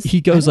what like is?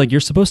 He goes like,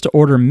 you're supposed to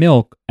order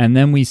milk, and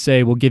then we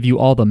say we'll give you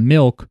all the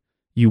milk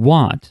you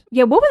want.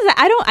 Yeah, what was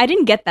that? I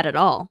didn't get that at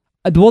all.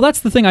 Well,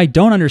 that's the thing I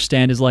don't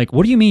understand. Is like,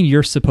 what do you mean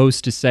you're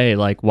supposed to say?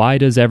 Like, why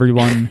does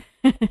everyone?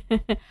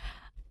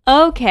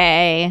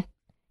 Okay,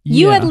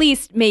 you at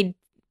least made.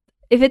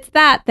 If it's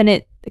that, then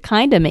it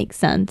kind of makes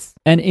sense.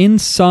 And in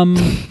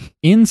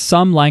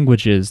some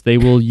languages, they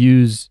will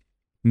use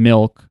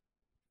milk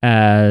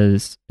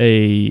as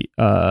a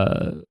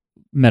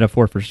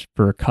metaphor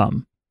for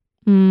cum.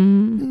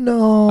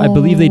 No, I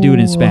believe they do it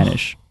in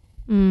Spanish,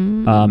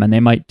 and they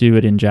might do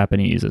it in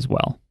Japanese as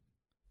well.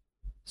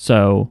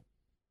 So,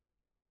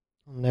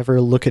 I'll never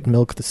look at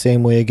milk the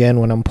same way again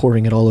when I'm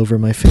pouring it all over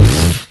my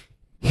face.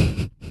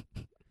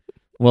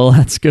 Well,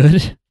 that's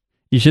good.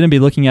 You shouldn't be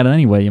looking at it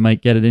anyway. You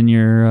might get it in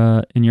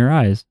your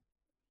eyes.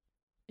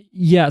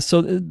 Yeah,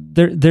 so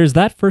there's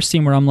that first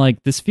scene where I'm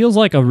like, this feels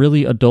like a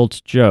really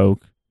adult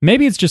joke.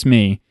 Maybe it's just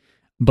me,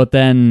 but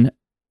then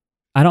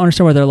I don't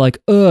understand why they're like,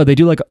 they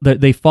do like,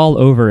 they fall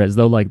over as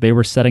though like they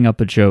were setting up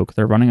a joke.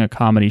 They're running a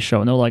comedy show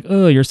and they're like,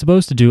 you're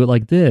supposed to do it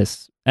like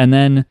this. And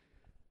then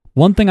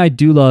one thing I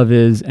do love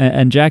is,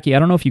 and Jackie, I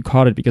don't know if you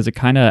caught it because it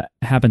kind of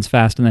happens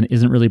fast and then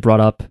isn't really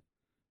brought up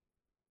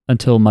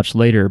until much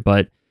later,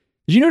 but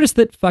did you notice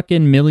that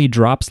fucking Millie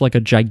drops like a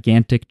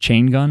gigantic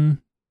chain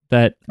gun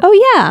that... Oh,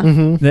 yeah.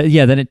 Mm-hmm.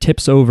 Then it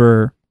tips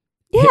over,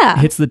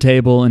 hits the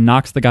table and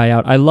knocks the guy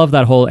out. I love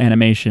that whole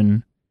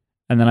animation.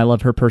 And then I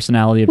love her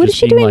personality of what just is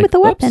she being doing like, with the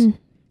weapon?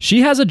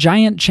 She has a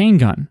giant chain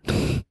gun.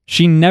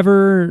 She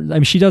never... I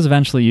mean, she does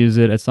eventually use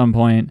it at some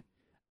point.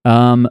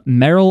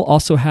 Meryl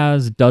also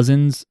has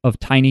dozens of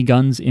tiny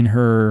guns in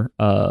her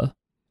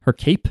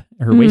cape,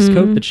 her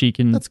waistcoat that she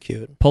can That's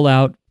cute. pull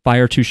out,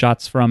 fire 2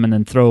 shots from, and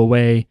then throw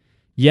away.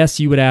 Yes,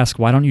 you would ask,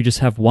 why don't you just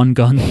have one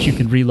gun that you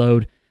can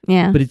reload?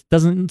 Yeah. But it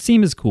doesn't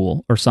seem as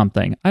cool or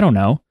something. I don't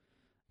know.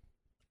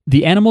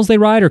 The animals they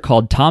ride are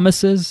called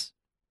Thomases.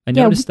 I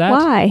noticed that.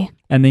 Why?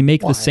 And they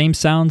make the same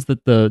sounds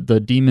that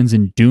the demons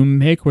in Doom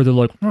make, where they're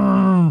like,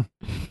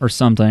 or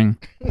something.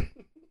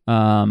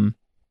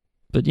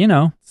 But you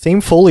know. Same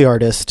Foley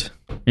artist.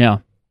 Yeah.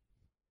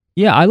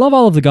 Yeah, I love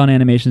all of the gun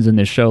animations in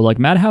this show. Like,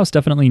 Madhouse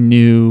definitely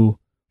knew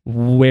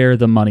where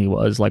the money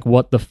was, like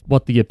what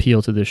the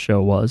appeal to this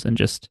show was, and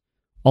just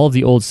all of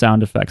the old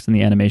sound effects and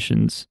the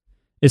animations,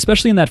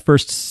 especially in that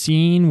first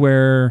scene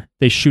where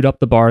they shoot up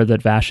the bar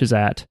that Vash is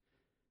at.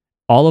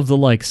 All of the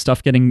like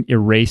stuff getting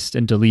erased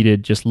and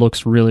deleted just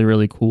looks really,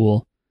 really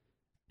cool.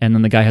 And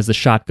then the guy has the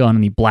shotgun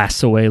and he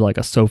blasts away like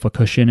a sofa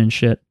cushion and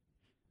shit.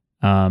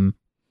 I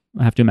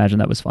have to imagine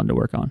that was fun to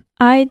work on.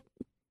 I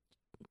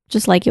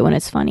just like it when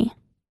it's funny.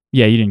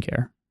 Yeah, you didn't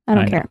care. I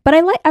don't care. But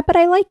I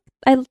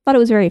thought it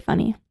was very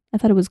funny. I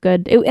thought it was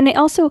good. And it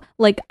also,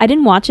 like, I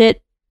didn't watch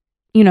it,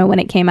 when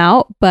it came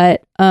out,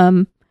 but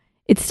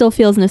it still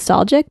feels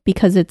nostalgic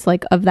because it's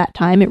like of that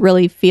time. It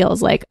really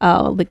feels like,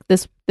 oh, like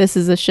this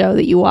is a show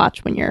that you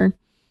watch when you're,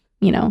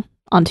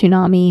 on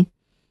Toonami,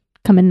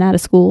 coming out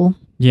of school.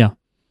 Yeah.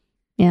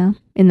 Yeah,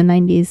 in the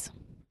 90s.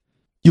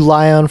 You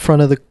lie on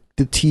front of the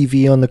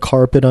TV on the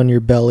carpet on your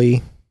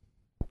belly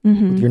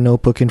with your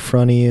notebook in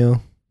front of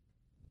you.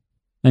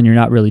 And you're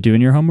not really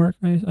doing your homework,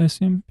 I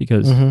assume,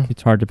 because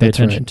it's hard to pay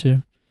attention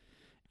to.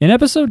 In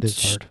episode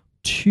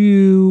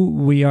 2,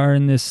 we are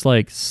in this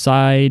like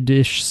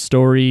side-ish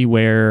story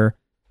where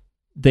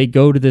they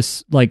go to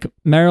this, like,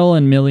 Meryl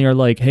and Millie are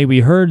like, hey, we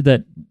heard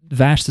that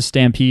Vash the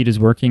Stampede is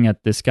working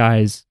at this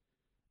guy's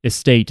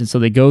estate. And so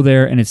they go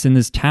there, and it's in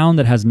this town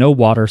that has no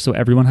water, so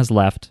everyone has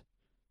left,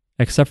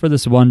 except for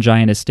this one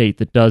giant estate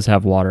that does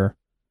have water.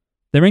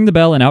 They ring the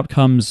bell, and out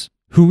comes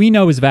who we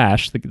know is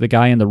Vash, the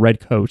guy in the red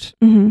coat.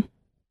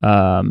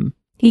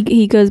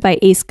 He goes by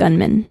Ace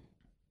Gunman.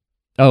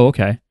 Oh,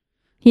 okay.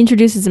 He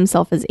introduces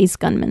himself as Ace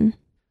Gunman.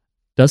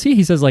 Does he?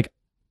 He says, like,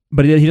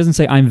 but he doesn't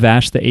say, I'm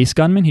Vash the Ace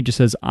Gunman. He just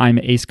says, I'm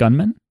Ace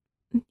Gunman.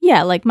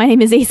 Yeah, like, my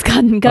name is Ace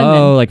Gunman.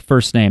 Oh, like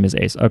first name is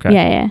Ace. Okay.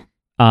 Yeah.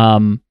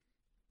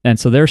 And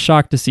so they're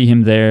shocked to see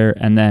him there.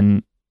 And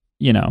then,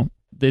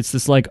 it's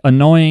this like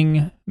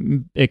annoying,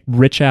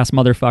 rich ass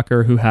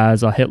motherfucker who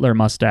has a Hitler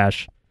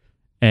mustache.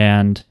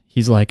 And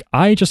he's like,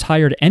 I just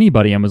hired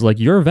anybody and was like,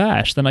 you're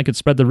Vash. Then I could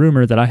spread the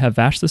rumor that I have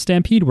Vash the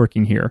Stampede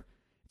working here.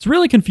 It's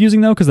really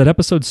confusing, though, because that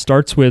episode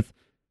starts with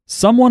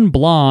someone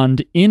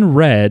blonde in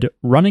red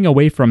running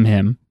away from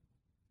him,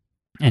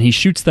 and he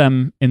shoots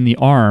them in the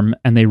arm,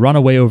 and they run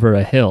away over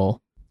a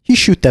hill. You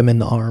shoot them in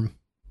the arm.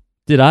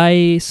 Did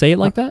I say it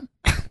like that?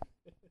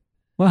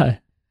 What?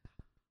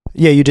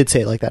 Yeah, you did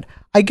say it like that.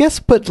 I guess,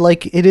 but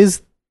like it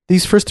is,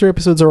 these first 3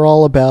 episodes are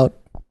all about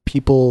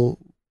people,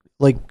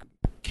 like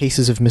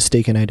cases of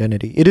mistaken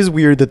identity. It is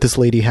weird that this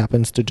lady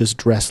happens to just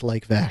dress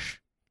like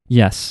Vash.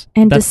 Yes.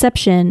 And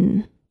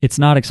deception. It's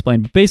not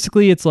explained. But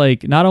basically, it's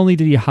like, not only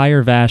did he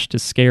hire Vash to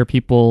scare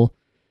people,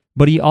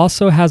 but he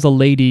also has a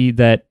lady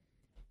that,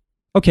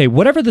 okay,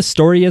 whatever the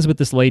story is with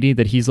this lady,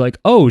 that he's like,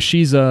 oh,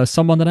 she's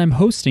someone that I'm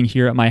hosting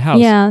here at my house.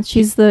 Yeah,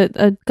 she's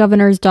the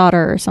governor's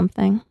daughter or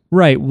something.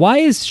 Right. Why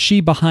is she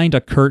behind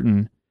a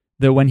curtain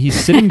that when he's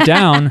sitting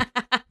down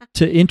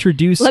to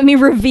introduce... Let me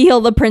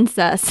reveal the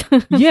princess.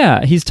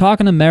 Yeah, he's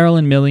talking to Meryl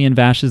and Millie and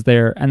Vash is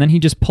there, and then he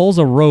just pulls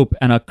a rope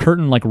and a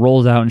curtain like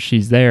rolls out and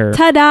she's there.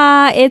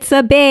 Ta-da! It's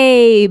a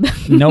babe!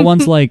 No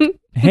one's like,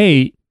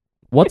 hey,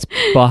 what's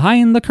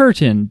behind the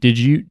curtain?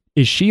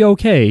 Is she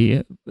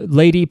okay?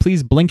 Lady,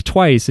 please blink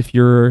twice if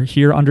you're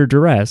here under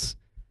duress.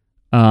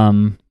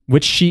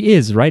 Which she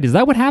is, right? Is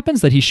that what happens?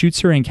 That he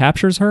shoots her and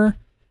captures her?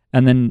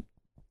 And then...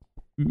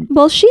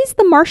 Well, she's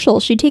the marshal.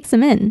 She takes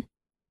him in.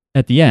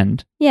 At the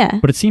end. Yeah.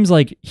 But it seems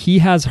like he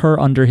has her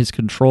under his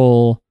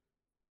control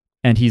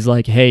and he's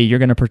like, hey, you're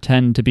going to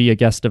pretend to be a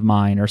guest of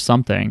mine or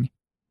something.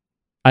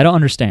 I don't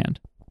understand.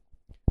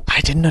 I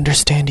didn't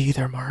understand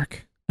either,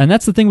 Mark. And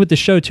that's the thing with the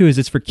show, too, is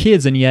it's for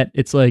kids, and yet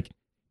it's like,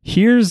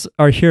 here's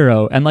our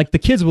hero, and like the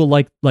kids will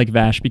like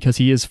Vash because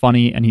he is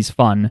funny and he's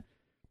fun.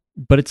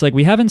 But it's like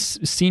we haven't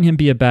seen him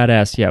be a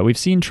badass yet. We've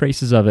seen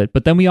traces of it,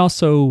 but then he's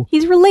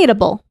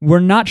relatable. We're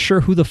not sure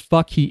who the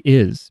fuck he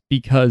is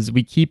because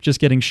we keep just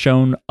getting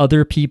shown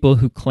other people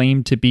who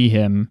claim to be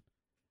him,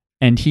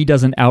 and he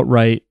doesn't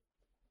outright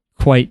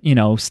quite,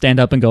 stand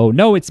up and go,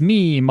 "No, it's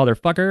me,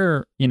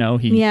 motherfucker."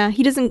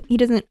 He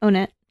doesn't own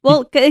it.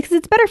 Well, because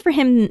it's better for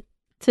him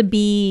to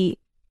be,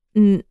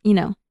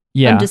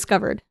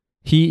 undiscovered.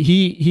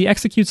 He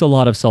executes a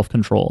lot of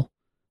self-control.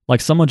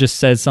 Like someone just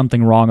says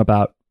something wrong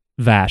about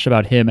Vash,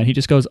 about him, and he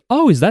just goes,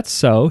 "Oh, is that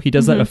so?" He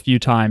does that a few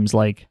times,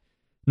 like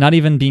not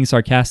even being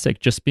sarcastic,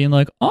 just being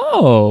like,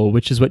 "Oh,"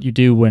 which is what you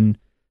do when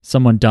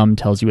someone dumb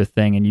tells you a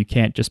thing and you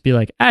can't just be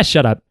like,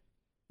 shut up.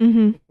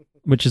 Mm-hmm.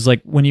 Which is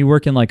like when you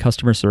work in like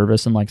customer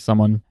service and like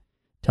someone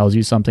tells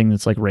you something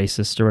that's like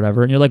racist or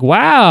whatever, and you're like,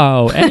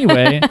 "Wow,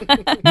 anyway,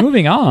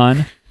 moving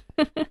on."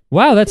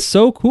 Wow, that's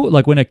so cool.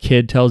 Like when a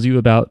kid tells you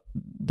about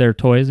their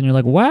toys and you're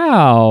like,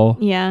 "Wow."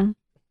 Yeah.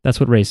 That's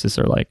what racists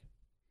are like.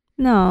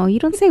 No, you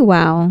don't say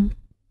wow.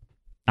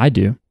 I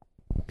do.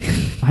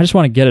 I just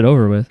want to get it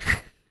over with.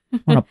 I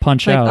want to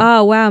punch out.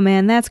 Oh, wow,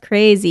 man, that's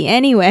crazy.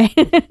 Anyway.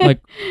 Like,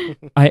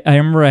 I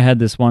remember I had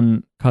this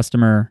one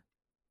customer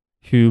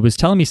who was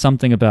telling me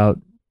something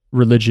about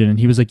religion, and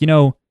he was like,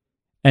 and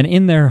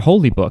in their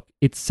holy book,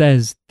 it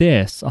says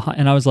this.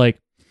 And I was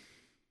like,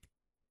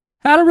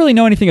 I don't really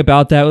know anything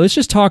about that. Let's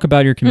just talk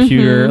about your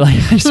computer. Like,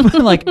 I just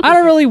went like, I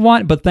don't really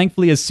want, but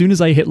thankfully, as soon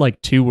as I hit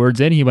like 2 words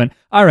in, he went,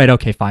 "All right,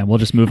 okay, fine. We'll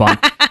just move on."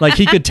 Like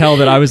he could tell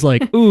that I was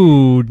like,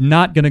 "Ooh,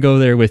 not going to go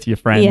there with you,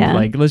 friend." Yeah.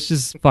 Like, let's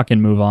just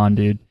fucking move on,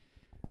 dude.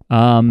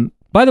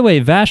 By the way,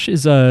 Vash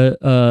is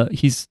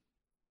his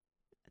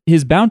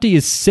bounty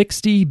is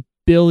 $60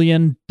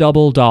 billion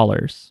double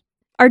dollars.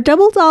 Are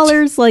double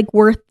dollars like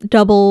worth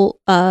double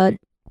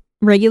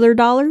regular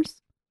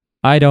dollars?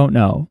 I don't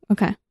know.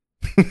 Okay.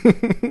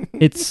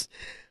 It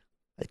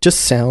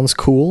just sounds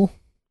cool.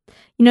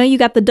 You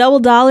got the double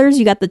dollars,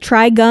 you got the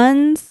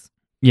tri-guns.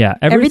 Yeah,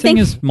 everything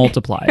is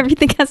multiplied.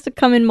 Everything has to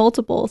come in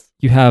multiples.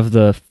 You have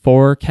the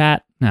 4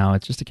 cat. No,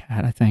 it's just a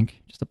cat, I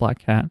think. Just a black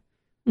cat.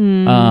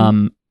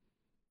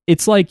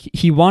 It's like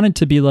he wanted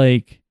to be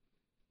like,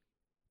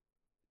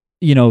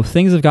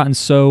 things have gotten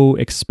so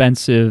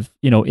expensive,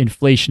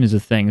 inflation is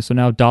a thing. So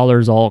now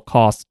dollars all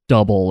cost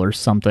double or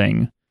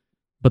something.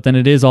 But then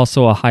it is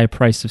also a high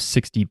price of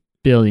 $60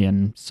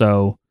 billion.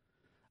 So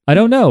I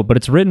don't know, but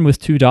it's written with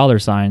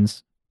 $2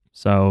 signs.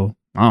 So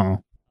I don't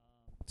know.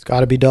 It's got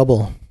to be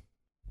double.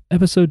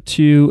 Episode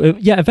 2.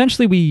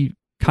 Eventually we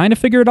kind of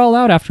figure it all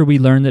out after we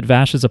learn that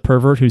Vash is a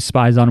pervert who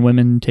spies on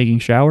women taking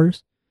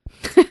showers.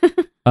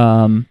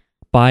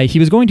 He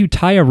was going to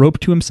tie a rope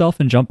to himself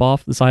and jump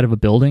off the side of a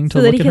building to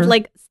so look that he at could her.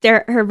 like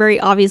stare at her very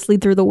obviously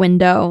through the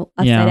window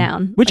upside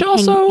down, which like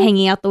also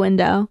hanging out the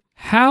window.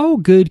 How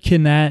good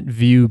can that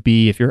view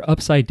be if you're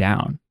upside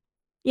down?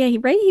 Yeah,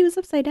 he was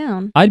upside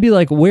down. I'd be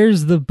like,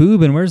 "Where's the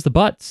boob and where's the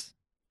butts?"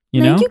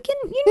 You know?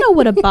 You know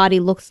what a body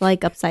looks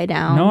like upside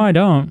down. No, I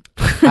don't.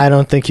 I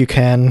don't think you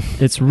can.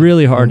 It's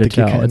really hard to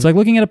tell. It's like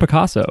looking at a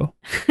Picasso.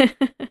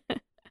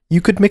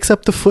 You could mix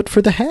up the foot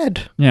for the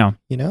head. Yeah.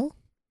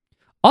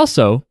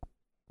 Also,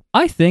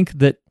 I think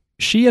that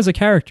she as a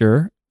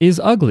character is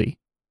ugly.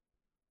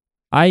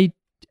 I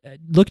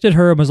looked at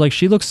her and was like,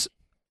 she looks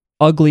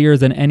uglier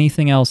than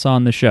anything else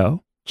on the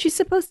show. She's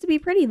supposed to be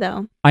pretty,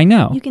 though. I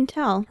know. You can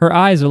tell. Her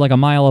eyes are like a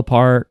mile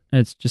apart.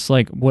 And it's just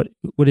like, what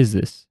is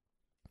this?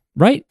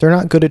 Right? They're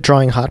not good at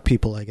drawing hot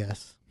people, I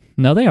guess.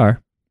 No, they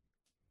are.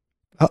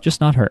 Oh. Just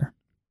not her.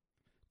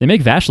 They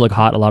make Vash look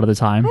hot a lot of the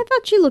time. I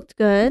thought she looked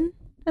good.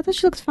 I thought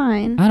she looks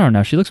fine. I don't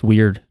know. She looks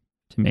weird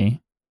to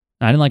me.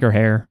 I didn't like her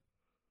hair.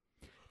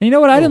 And you know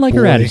what? I didn't like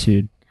her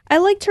attitude. I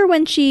liked her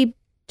when she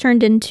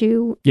turned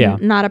into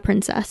not a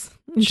princess.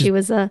 And she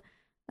was a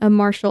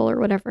marshal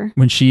or whatever.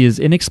 When she is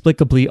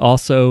inexplicably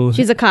also...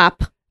 She's a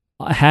cop.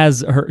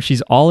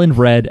 She's all in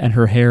red and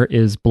her hair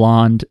is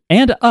blonde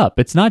and up.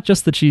 It's not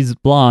just that she's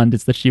blonde,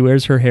 it's that she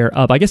wears her hair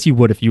up. I guess you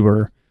would if you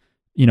were,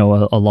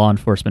 a law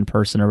enforcement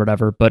person or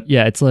whatever. But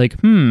yeah, it's like,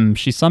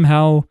 she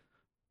somehow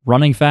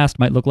running fast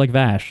might look like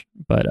Vash.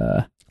 But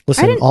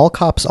listen, all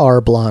cops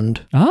are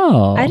blonde.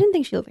 Oh. I didn't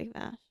think she looked like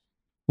Vash.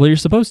 Well, you're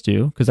supposed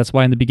to, because that's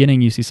why in the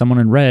beginning you see someone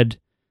in red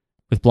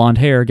with blonde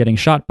hair getting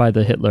shot by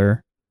the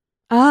Hitler.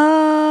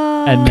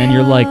 Oh. And then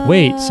you're like,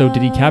 wait, so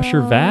did he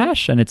capture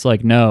Vash? And it's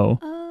like, no.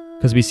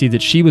 Because we see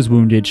that she was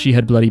wounded. She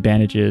had bloody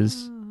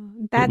bandages.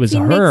 That it was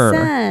makes her.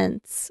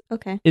 Sense.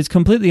 Okay. It's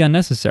completely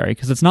unnecessary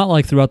because it's not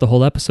like throughout the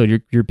whole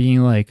episode you're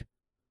being like,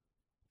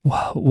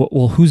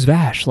 well, who's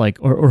Vash? Like,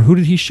 or who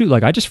did he shoot?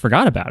 Like, I just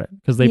forgot about it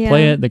because they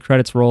play it, the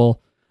credits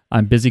roll.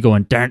 I'm busy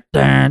going, dun,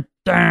 dun,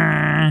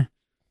 dun.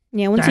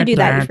 Yeah, once you do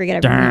that, you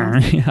forget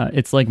everything else. Yeah,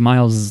 it's like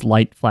Miles'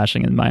 light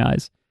flashing in my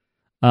eyes.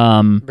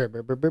 Also,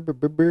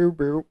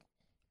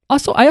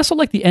 I also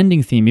like the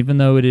ending theme, even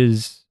though it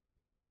is...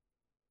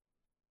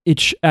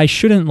 I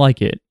shouldn't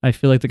like it. I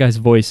feel like the guy's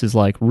voice is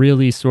like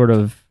really sort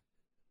of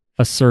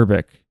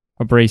acerbic,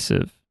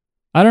 abrasive.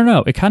 I don't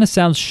know. It kind of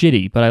sounds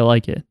shitty, but I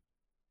like it.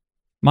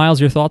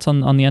 Miles, your thoughts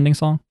on the ending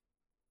song?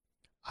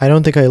 I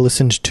don't think I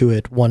listened to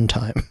it one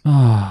time.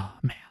 Oh,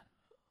 man.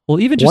 Well,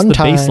 even just One the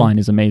time- bass line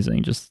is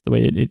amazing, just the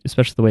way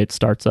especially the way it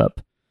starts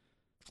up.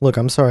 Look,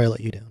 I'm sorry I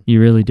let you down. You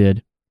really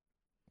did.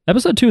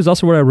 Episode 2 is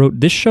also where I wrote,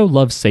 this show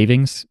loves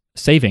savings.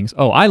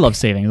 Oh, I love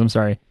savings. I'm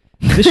sorry.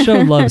 This show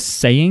loves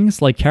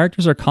sayings. Like,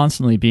 characters are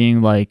constantly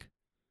being like,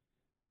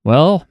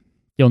 well,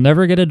 you'll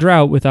never get a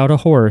drought without a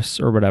horse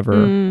or whatever.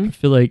 Mm. I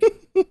feel like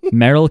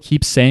Meryl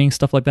keeps saying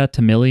stuff like that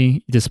to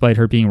Millie, despite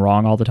her being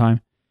wrong all the time.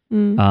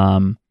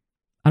 Mm.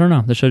 I don't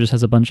know. The show just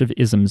has a bunch of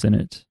isms in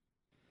it.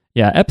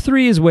 Yeah, Ep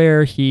 3 is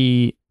where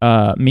he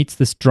meets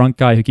this drunk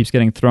guy who keeps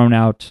getting thrown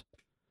out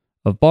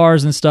of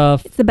bars and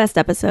stuff. It's the best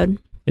episode.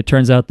 It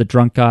turns out the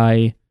drunk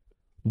guy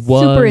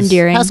was Super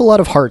endearing. Has a lot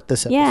of heart,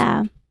 this episode.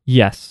 Yeah.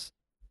 Yes,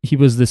 he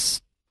was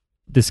this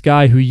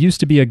guy who used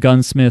to be a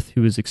gunsmith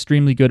who was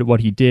extremely good at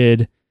what he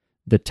did.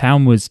 The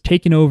town was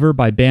taken over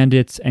by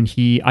bandits, and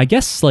he, I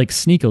guess, like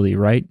sneakily,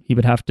 right? He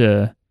would have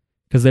to,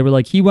 because they were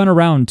like, he went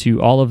around to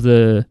all of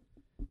the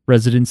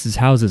residents'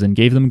 houses and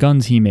gave them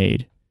guns he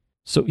made.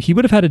 So he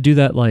would have had to do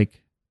that,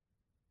 like,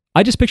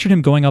 I just pictured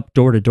him going up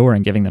door to door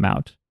and giving them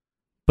out.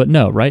 But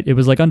no, right? It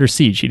was like under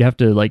siege. He'd have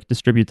to like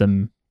distribute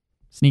them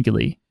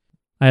sneakily.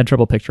 I had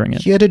trouble picturing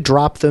it. He had to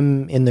drop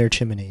them in their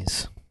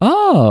chimneys.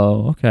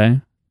 Oh,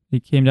 okay. He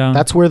came down.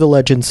 That's where the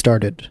legend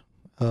started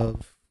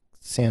of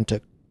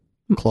Santa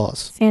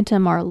Claus. Santa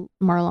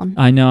Marlon.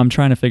 I know. I'm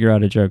trying to figure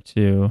out a joke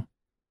too.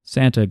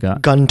 Santa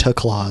gun. Gunta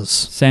Claus.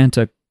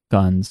 Santa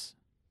guns.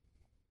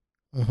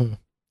 Hmm.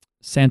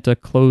 Santa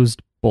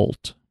closed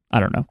bolt. I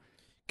don't know.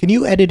 Can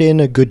you edit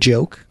in a good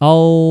joke?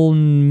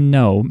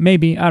 No,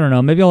 maybe. I don't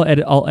know. Maybe I'll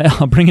edit.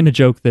 I'll bring in a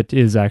joke that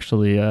is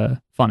actually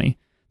funny,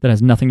 that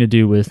has nothing to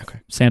do with Okay.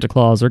 Santa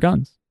Claus or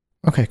guns.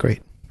 Okay,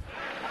 great.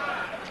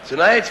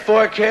 Tonight's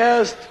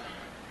forecast,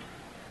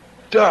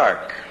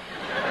 dark.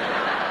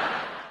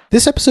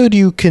 This episode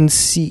you can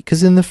see,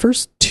 because in the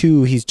first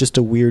two he's just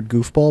a weird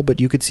goofball, but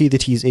you could see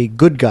that he's a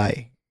good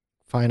guy,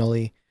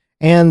 finally,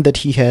 and that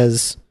he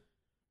has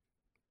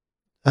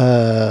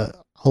a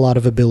lot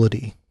of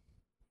ability.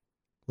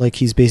 Like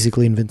he's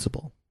basically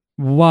invincible.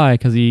 Why?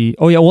 Because he...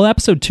 Oh, yeah. Well,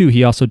 episode 2,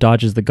 he also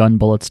dodges the gun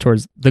bullets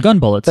towards... The gun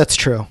bullets. That's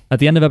true. At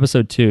the end of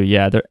episode 2,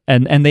 yeah.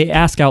 And they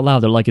ask out loud,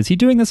 they're like, is he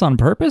doing this on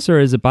purpose or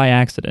is it by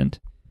accident?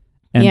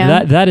 And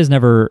Yeah. that is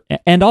never...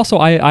 And also,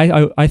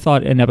 I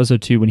thought in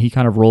episode 2, when he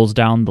kind of rolls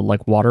down the,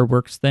 like,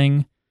 waterworks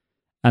thing,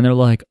 and they're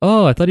like,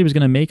 oh, I thought he was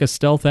going to make a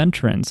stealth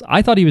entrance.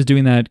 I thought he was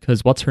doing that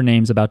because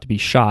what's-her-name's about to be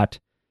shot,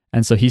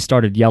 and so he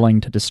started yelling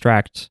to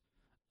distract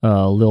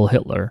Lil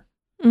Hitler.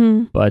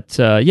 Mm. But,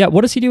 yeah, what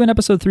does he do in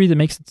episode 3 that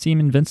makes it seem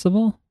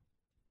invincible?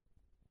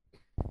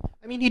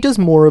 I mean, he does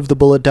more of the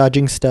bullet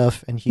dodging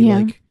stuff, and he, Yeah.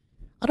 like,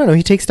 I don't know,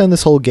 he takes down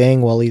this whole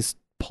gang while he's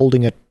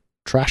holding a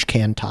trash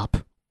can top.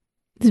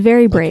 It's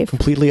very Like, brave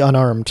completely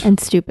unarmed. and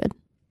stupid.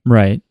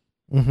 Right.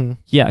 Mm-hmm.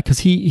 Yeah, because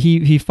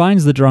he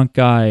finds the drunk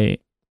guy,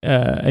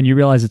 and you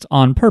realize it's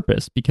on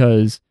purpose,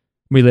 because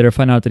we later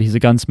find out that he's a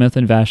gunsmith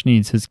and Vash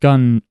needs his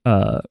gun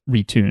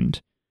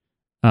retuned.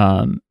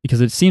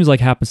 Because it seems like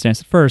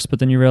happenstance at first, but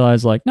then you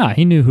realize, like, nah,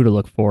 he knew who to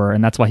look for,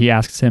 and that's why he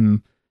asks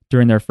him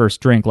during their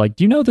first drink, like,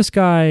 do you know this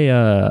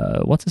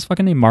guy, what's his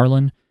fucking name,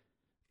 Marlon?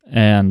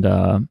 And,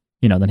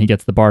 then he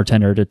gets the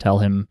bartender to tell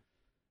him,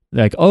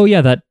 like, oh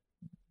yeah, that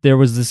there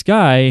was this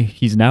guy,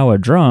 he's now a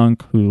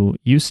drunk, who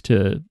used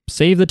to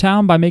save the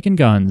town by making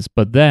guns,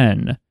 but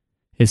then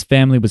his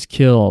family was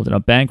killed in a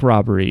bank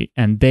robbery,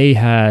 and they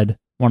had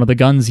one of the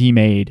guns he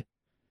made.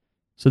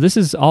 So this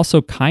is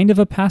also kind of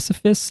a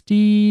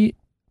pacifist-y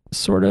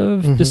sort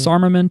of Mhm.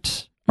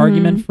 disarmament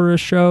argument for a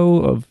show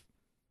of...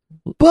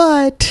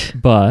 But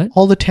But...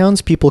 all the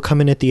townspeople come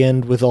in at the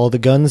end with all the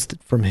guns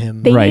from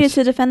him. They Right. needed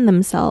to defend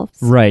themselves.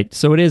 Right.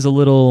 So it is a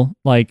little,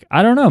 like,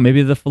 I don't know,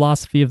 maybe the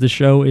philosophy of the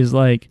show is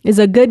like, Is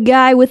a good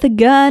guy with a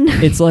gun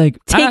it's like...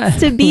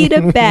 takes to beat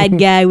a bad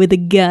guy with a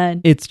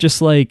gun. It's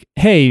just like,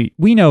 hey,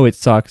 we know it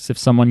sucks if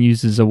someone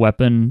uses a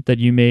weapon that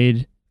you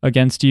made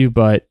against you,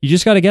 but you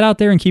just got to get out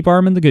there and keep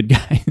arming the good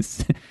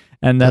guys.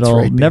 And That's that'll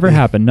right, never baby.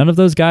 happen. None of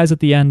those guys at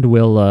the end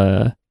will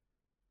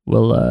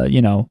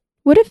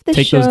What if the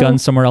take show those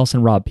guns somewhere else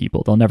and rob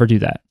people. They'll never do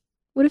that.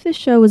 What if the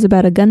show was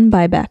about a gun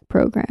buyback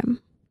program?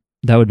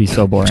 That would be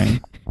so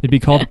boring. It'd be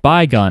called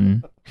Buy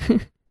Gun.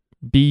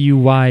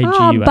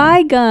 B-U-Y-G-U-N. Oh,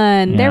 buy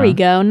gun. There we Yeah.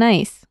 go.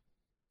 Nice.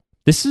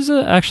 This is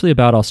actually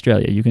about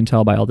Australia. You can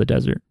tell by all the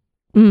desert.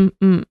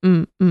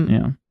 Mm.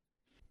 Yeah.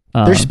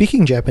 They're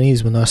speaking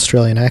Japanese with an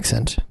Australian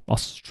accent.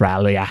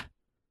 Australia.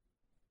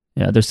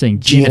 Yeah, they're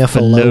saying Jennifer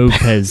Jennifer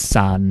Lopez. Lopez,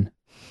 son.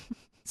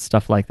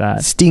 Stuff like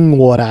that. Sting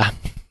water.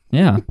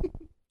 Yeah.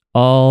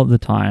 All the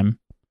time.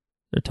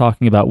 They're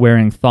talking about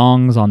wearing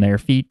thongs on their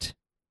feet.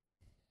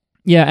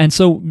 Yeah, and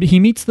so he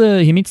meets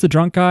the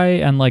drunk guy,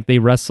 and like they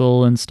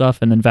wrestle and stuff,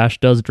 and then Vash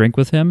does drink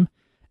with him.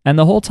 And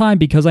the whole time,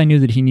 because I knew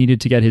that he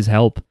needed to get his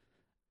help,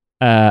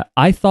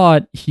 I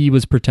thought he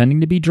was pretending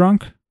to be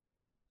drunk,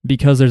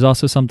 because there's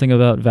also something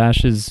about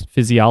Vash's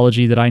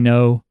physiology that I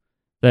know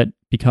that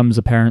becomes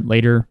apparent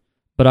later.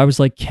 But I was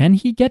like, can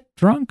he get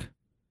drunk?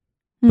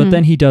 But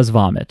then he does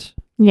vomit.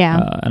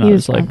 Yeah. And he I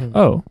was like, drunk.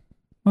 oh,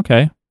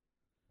 okay.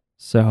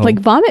 So Like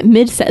vomit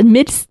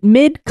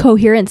mid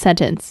coherent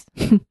sentence.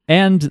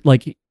 and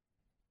like,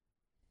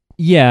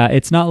 yeah,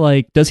 it's not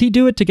like, does he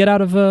do it to get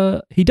out of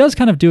a? He does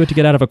kind of do it to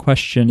get out of a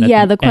question.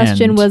 Yeah, the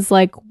question end. was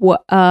like,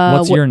 what?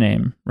 What's your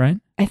name, right?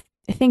 I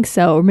think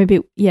so, or maybe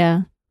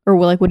yeah, or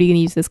like, what are you gonna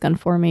use this gun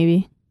for?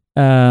 Maybe.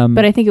 But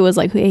But I think it was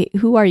like, hey,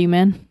 who are you,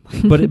 man?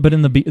 but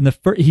in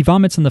the he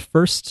vomits in the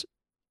first.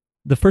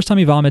 The first time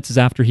he vomits is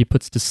after he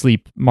puts to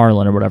sleep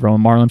Marlon or whatever.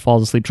 When Marlon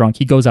falls asleep drunk,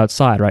 he goes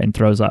outside, right, and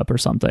throws up or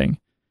something.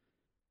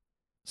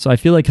 So I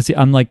feel like,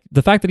 I'm like,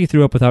 the fact that he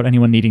threw up without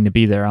anyone needing to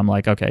be there, I'm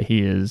like, okay,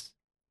 he is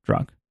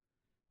drunk.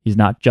 He's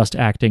not just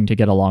acting to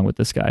get along with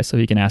this guy so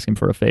he can ask him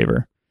for a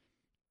favor.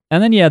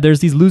 And then, yeah,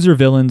 there's these loser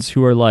villains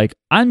who are like,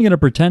 I'm going to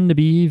pretend to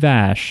be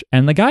Vash.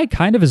 And the guy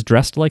kind of is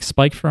dressed like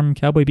Spike from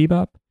Cowboy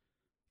Bebop.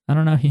 I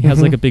don't know. He has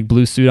like a big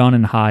blue suit on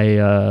and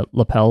high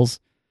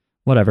lapels,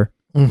 whatever,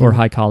 or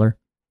high collar.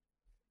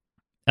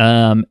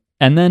 And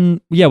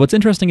then, yeah, what's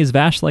interesting is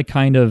Vash like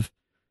kind of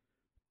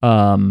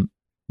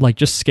like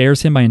just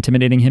scares him by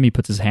intimidating him. He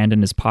puts his hand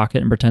in his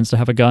pocket and pretends to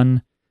have a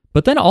gun.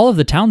 But then all of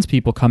the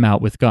townspeople come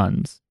out with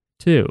guns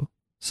too.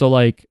 So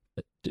like,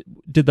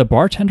 did the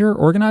bartender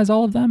organize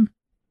all of them?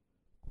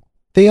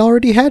 They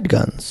already had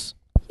guns.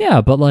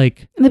 Yeah, but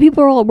like, And the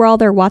people were all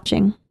there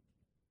watching.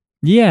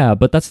 yeah,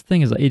 but that's the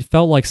thing is, it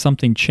felt like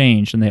something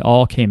changed and they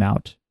all came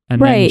out,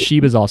 and then Right. she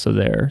was also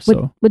there.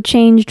 So What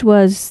changed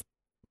was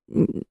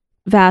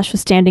Vash was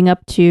standing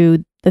up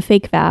to the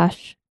fake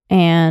Vash,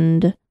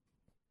 and They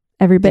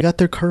everybody. got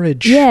their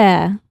courage.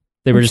 Yeah,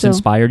 they were and just so-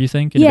 inspired. You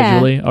think Yeah.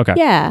 individually? Okay,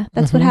 yeah,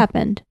 that's what Mhm.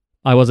 happened.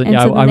 I wasn't. And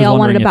Yeah, so then I they was all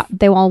wanted wondering to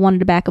they all wanted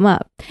to back him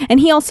up, and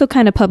he also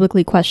kind of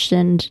publicly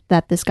questioned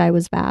that this guy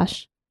was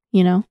Vash.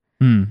 You know,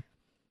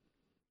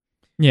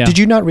 Yeah, Did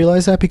you not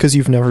realize that because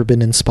you've never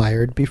been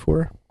inspired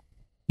before?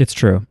 it's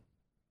true.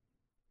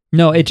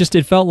 No, it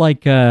felt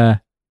like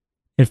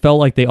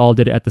they all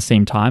did it at the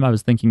same time. I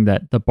was thinking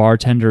that the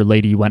bartender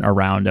lady went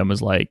around and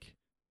was like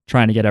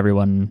trying to get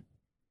everyone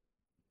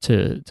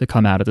to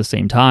come out at the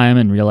same time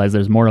and realize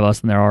there's more of us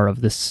than there are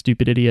of this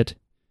stupid idiot.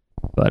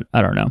 But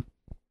I don't know.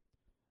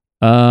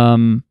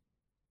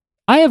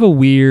 I have a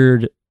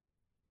weird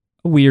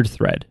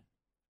thread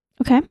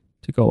okay,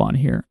 to go on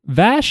here.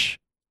 Vash,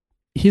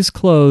 his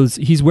clothes,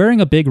 he's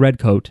wearing a big red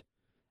coat,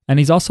 and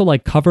he's also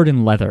like covered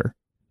in leather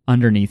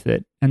underneath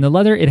it. And the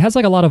leather, it has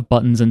like a lot of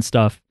buttons and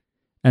stuff,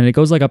 and it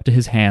goes like up to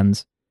his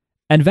hands.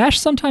 And Vash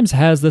sometimes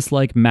has this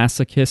like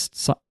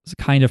masochist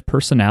kind of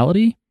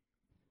personality.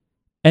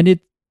 And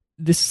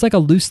this is like a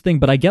loose thing,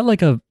 but I get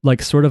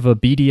like sort of a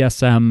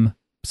BDSM,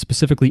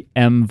 specifically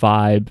M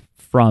vibe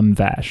from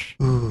Vash.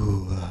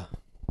 Ooh.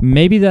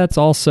 Maybe that's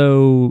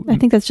also I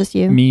think that's just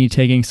you. me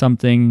taking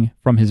something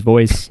from his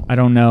voice. I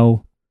don't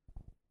know.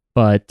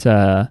 But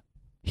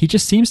he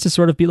just seems to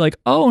sort of be like,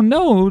 oh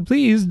no,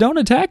 please don't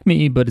attack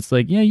me. But it's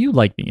like, yeah, you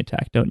like being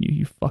attacked, don't you?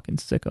 You fucking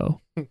sicko.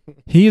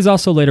 He is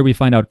also, later we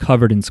find out,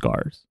 covered in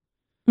scars.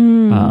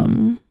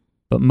 Mm.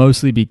 But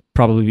mostly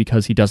probably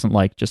because he doesn't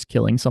like just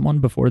killing someone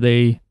before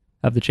they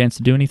have the chance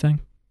to do anything.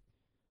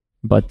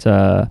 But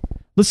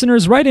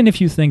listeners, write in if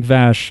you think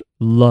Vash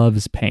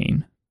loves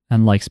pain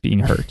and likes being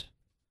hurt.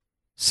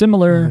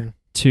 Similar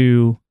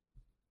to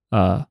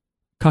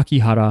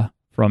Kakihara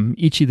from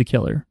Ichi the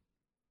Killer.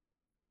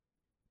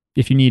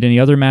 If you need any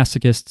other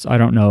masochists, I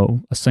don't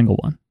know a single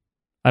one.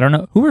 I don't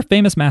know. Who are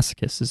famous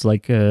masochists? Is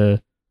like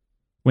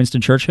Winston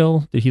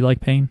Churchill? Did he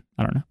like pain?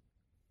 I don't know.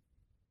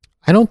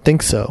 I don't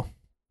think so.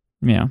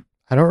 Yeah.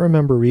 I don't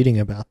remember reading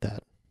about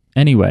that.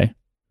 Anyway.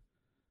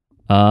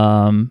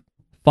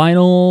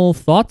 Final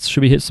thoughts?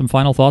 Should we hit some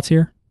final thoughts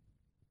here?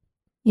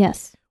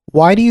 Yes.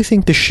 Why do you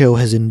think the show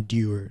has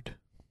endured?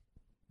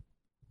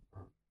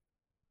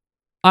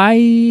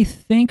 I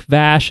think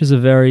Vash is a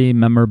very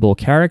memorable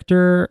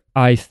character.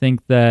 I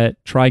think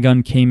that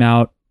Trigun came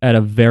out at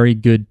a very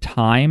good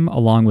time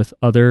along with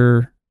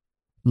other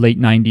late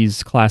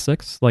 90s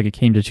classics, like it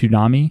came to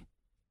Toonami.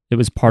 It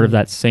was part of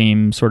that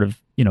same sort of,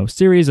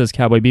 series as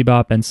Cowboy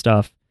Bebop and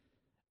stuff.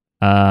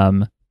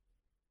 But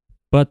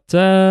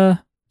I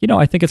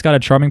think it's got a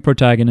charming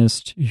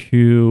protagonist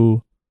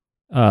who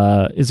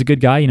is a good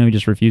guy. He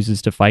just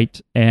refuses to fight.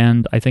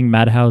 And I think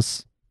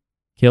Madhouse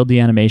killed the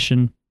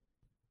animation.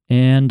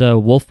 And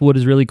Wolfwood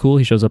is really cool.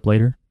 He shows up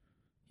later.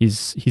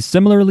 He's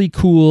similarly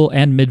cool,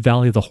 and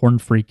Mid-Valley the Horn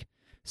Freak,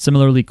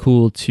 similarly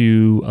cool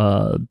to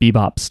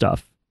Bebop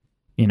stuff.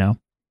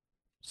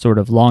 Sort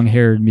of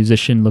long-haired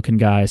musician-looking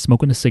guy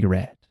smoking a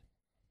cigarette.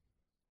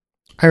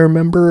 I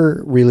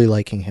remember really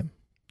liking him.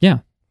 Yeah,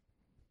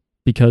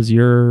 because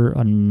you're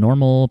a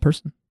normal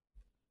person.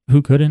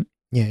 Who couldn't?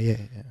 Yeah.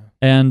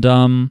 And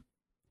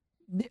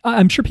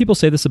I'm sure people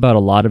say this about a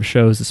lot of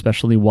shows,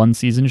 especially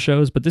one-season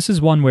shows, but this is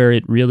one where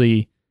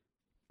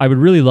I would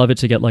really love it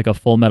to get like a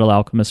Full Metal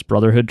Alchemist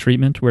Brotherhood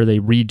treatment where they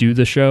redo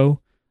the show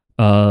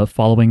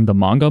following the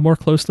manga more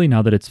closely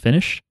now that it's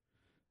finished.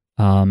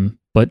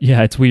 But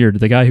yeah, it's weird.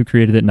 The guy who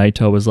created it,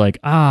 Naito, was like,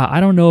 I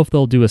don't know if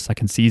they'll do a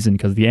second season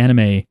because the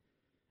anime,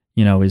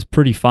 is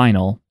pretty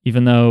final,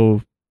 even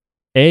though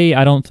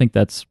I don't think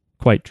that's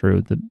quite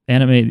true. The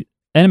anime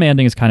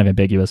ending is kind of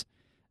ambiguous.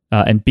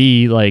 And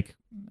B, like,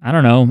 I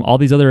don't know, all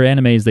these other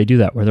animes, they do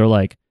that where they're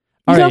like,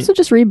 You all can right, also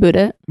just reboot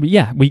it.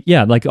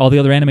 yeah, like all the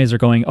other animes are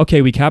going,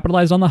 okay, we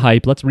capitalized on the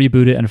hype, let's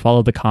reboot it and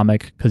follow the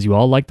comic because you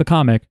all like the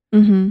comic.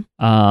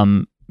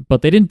 Mm-hmm.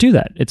 But they didn't do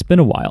that. It's been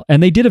a while.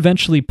 And they did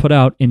eventually put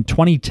out, in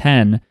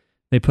 2010,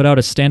 they put out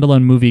a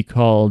standalone movie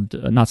called,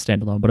 not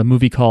standalone, but a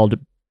movie called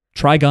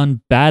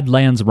Trigun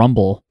Badlands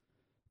Rumble,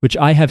 which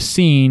I have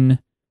seen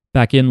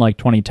back in like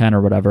 2010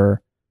 or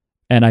whatever,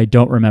 and I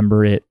don't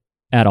remember it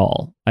at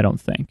all, I don't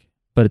think.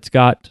 But it's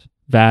got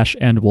Vash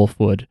and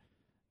Wolfwood,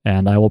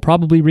 and I will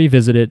probably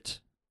revisit it.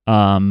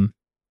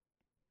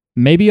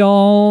 Maybe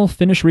I'll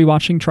finish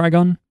rewatching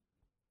Trigun.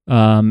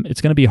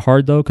 It's going to be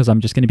hard, though, because I'm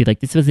just going to be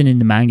like, this wasn't in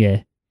the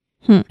manga.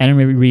 I don't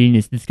remember reading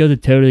this. This goes a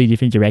totally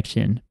different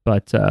direction.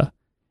 But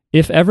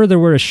if ever there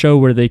were a show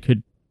where they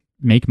could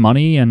make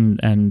money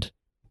and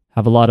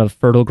have a lot of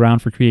fertile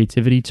ground for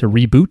creativity to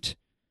reboot,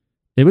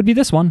 it would be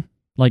this one.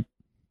 Like,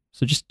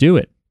 so just do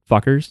it,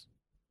 fuckers.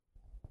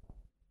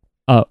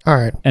 All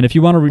right. And if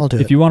you want to, I'll do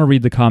if it. you want to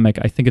read the comic,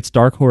 I think it's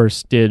Dark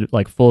Horse did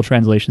like full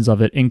translations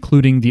of it,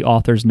 including the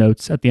author's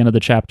notes at the end of the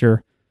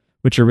chapter,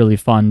 which are really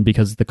fun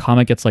because the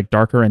comic gets like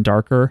darker and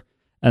darker,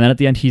 and then at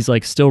the end he's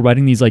like still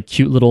writing these like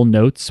cute little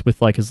notes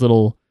with like his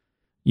little,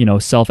 you know,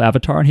 self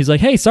avatar, and he's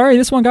like, "Hey, sorry,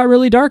 this one got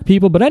really dark,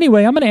 people, but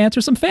anyway, I'm going to answer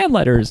some fan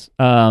letters."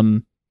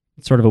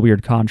 It's sort of a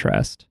weird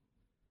contrast.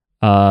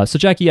 So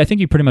Jackie, I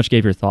think you pretty much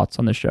gave your thoughts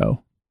on the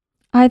show.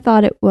 I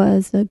thought it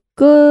was a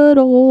good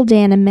old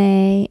anime,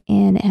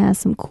 and it has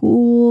some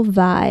cool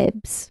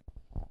vibes,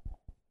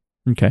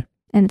 Okay,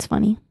 and it's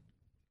funny,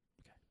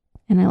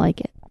 and I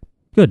like it.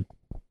 good.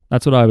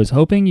 That's what I was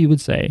hoping you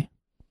would say.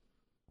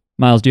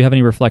 Miles, do you have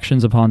any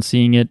reflections upon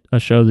seeing it, a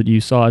show that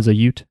you saw as a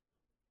youth?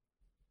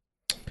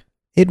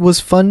 It was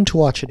fun to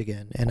watch it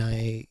again, and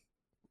I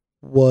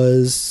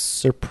was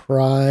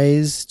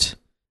surprised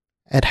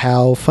at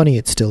how funny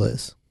it still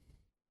is.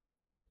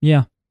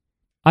 Yeah.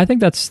 I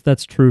think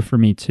that's true for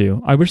me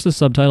too. I wish the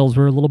subtitles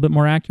were a little bit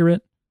more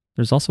accurate.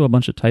 There's also a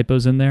bunch of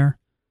typos in there,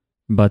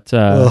 but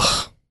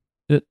Ugh.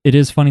 it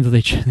is funny that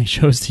they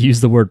chose to use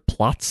the word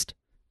plotst.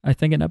 I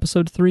think in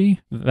episode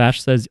 3,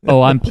 Vash says,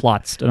 "Oh, I'm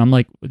plotst," and I'm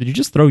like, "Did you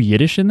just throw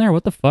Yiddish in there?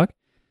 What the fuck?"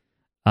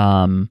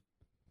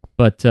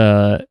 But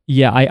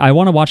yeah, I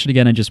want to watch it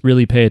again and just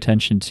really pay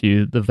attention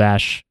to the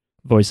Vash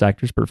voice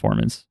actor's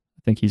performance.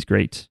 I think he's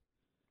great,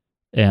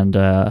 and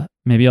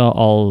maybe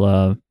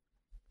I'll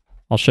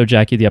show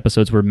Jackie the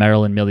episodes where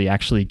Meryl and Millie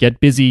actually get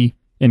busy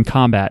in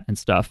combat and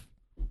stuff.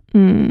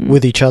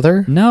 With each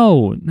other?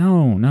 No.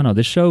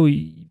 This show,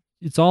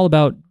 it's all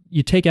about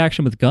you take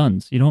action with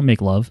guns. You don't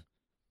make love.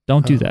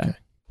 Don't do that. Okay.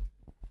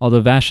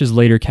 Although Vash's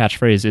later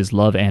catchphrase is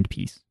love and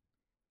peace.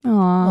 Aw.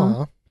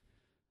 Aw.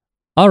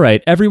 All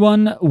right,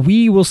 everyone.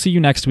 We will see you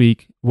next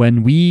week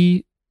when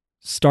we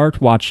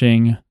start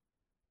watching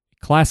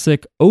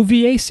classic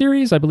OVA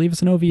series. I believe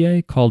it's an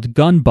OVA called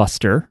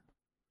Gunbuster.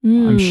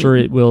 I'm sure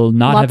it will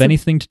not have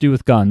anything to do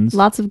with guns.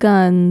 Lots of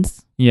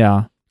guns.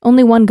 Yeah,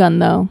 Only one gun,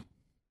 though.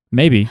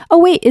 maybe. Oh,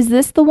 wait. Is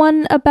this the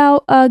one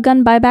about a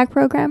gun buyback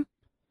program?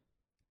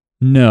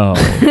 No,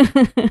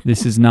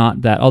 this is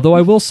not that. Although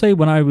I will say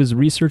when I was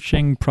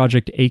researching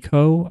Project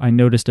ACO, I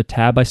noticed a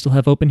tab I still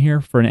have open here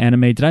for an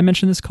anime. Did I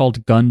mention this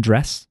called Gun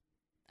Dress?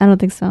 I don't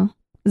think so.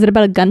 Is it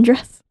about a gun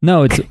dress?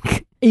 No,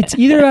 it's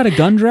either about a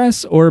gun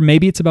dress or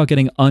maybe it's about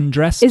getting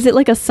undressed. Is it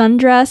like a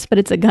sundress, but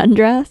it's a gun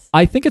dress?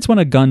 I think it's when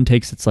a gun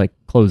takes its like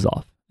clothes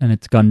off and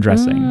it's gun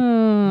dressing.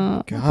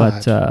 Oh.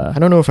 God. But I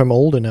don't know if I'm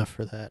old enough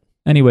for that.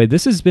 anyway,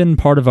 this has been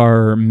part of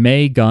our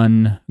May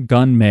Gun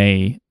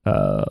May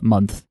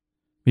month.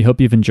 We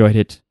hope you've enjoyed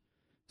it.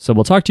 So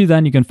we'll talk to you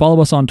then. You can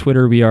follow us on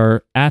Twitter. We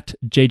are at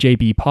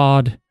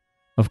JJBpod,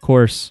 of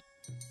course.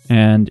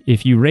 And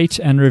if you rate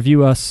and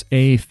review us,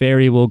 a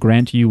fairy will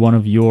grant you one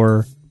of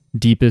your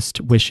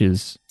deepest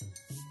wishes.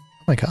 Oh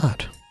my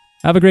God.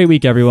 Have a great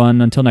week,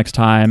 everyone. Until next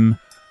time.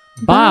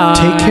 Bye.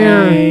 Take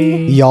care,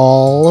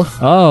 y'all.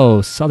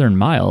 Oh, Southern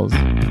Miles.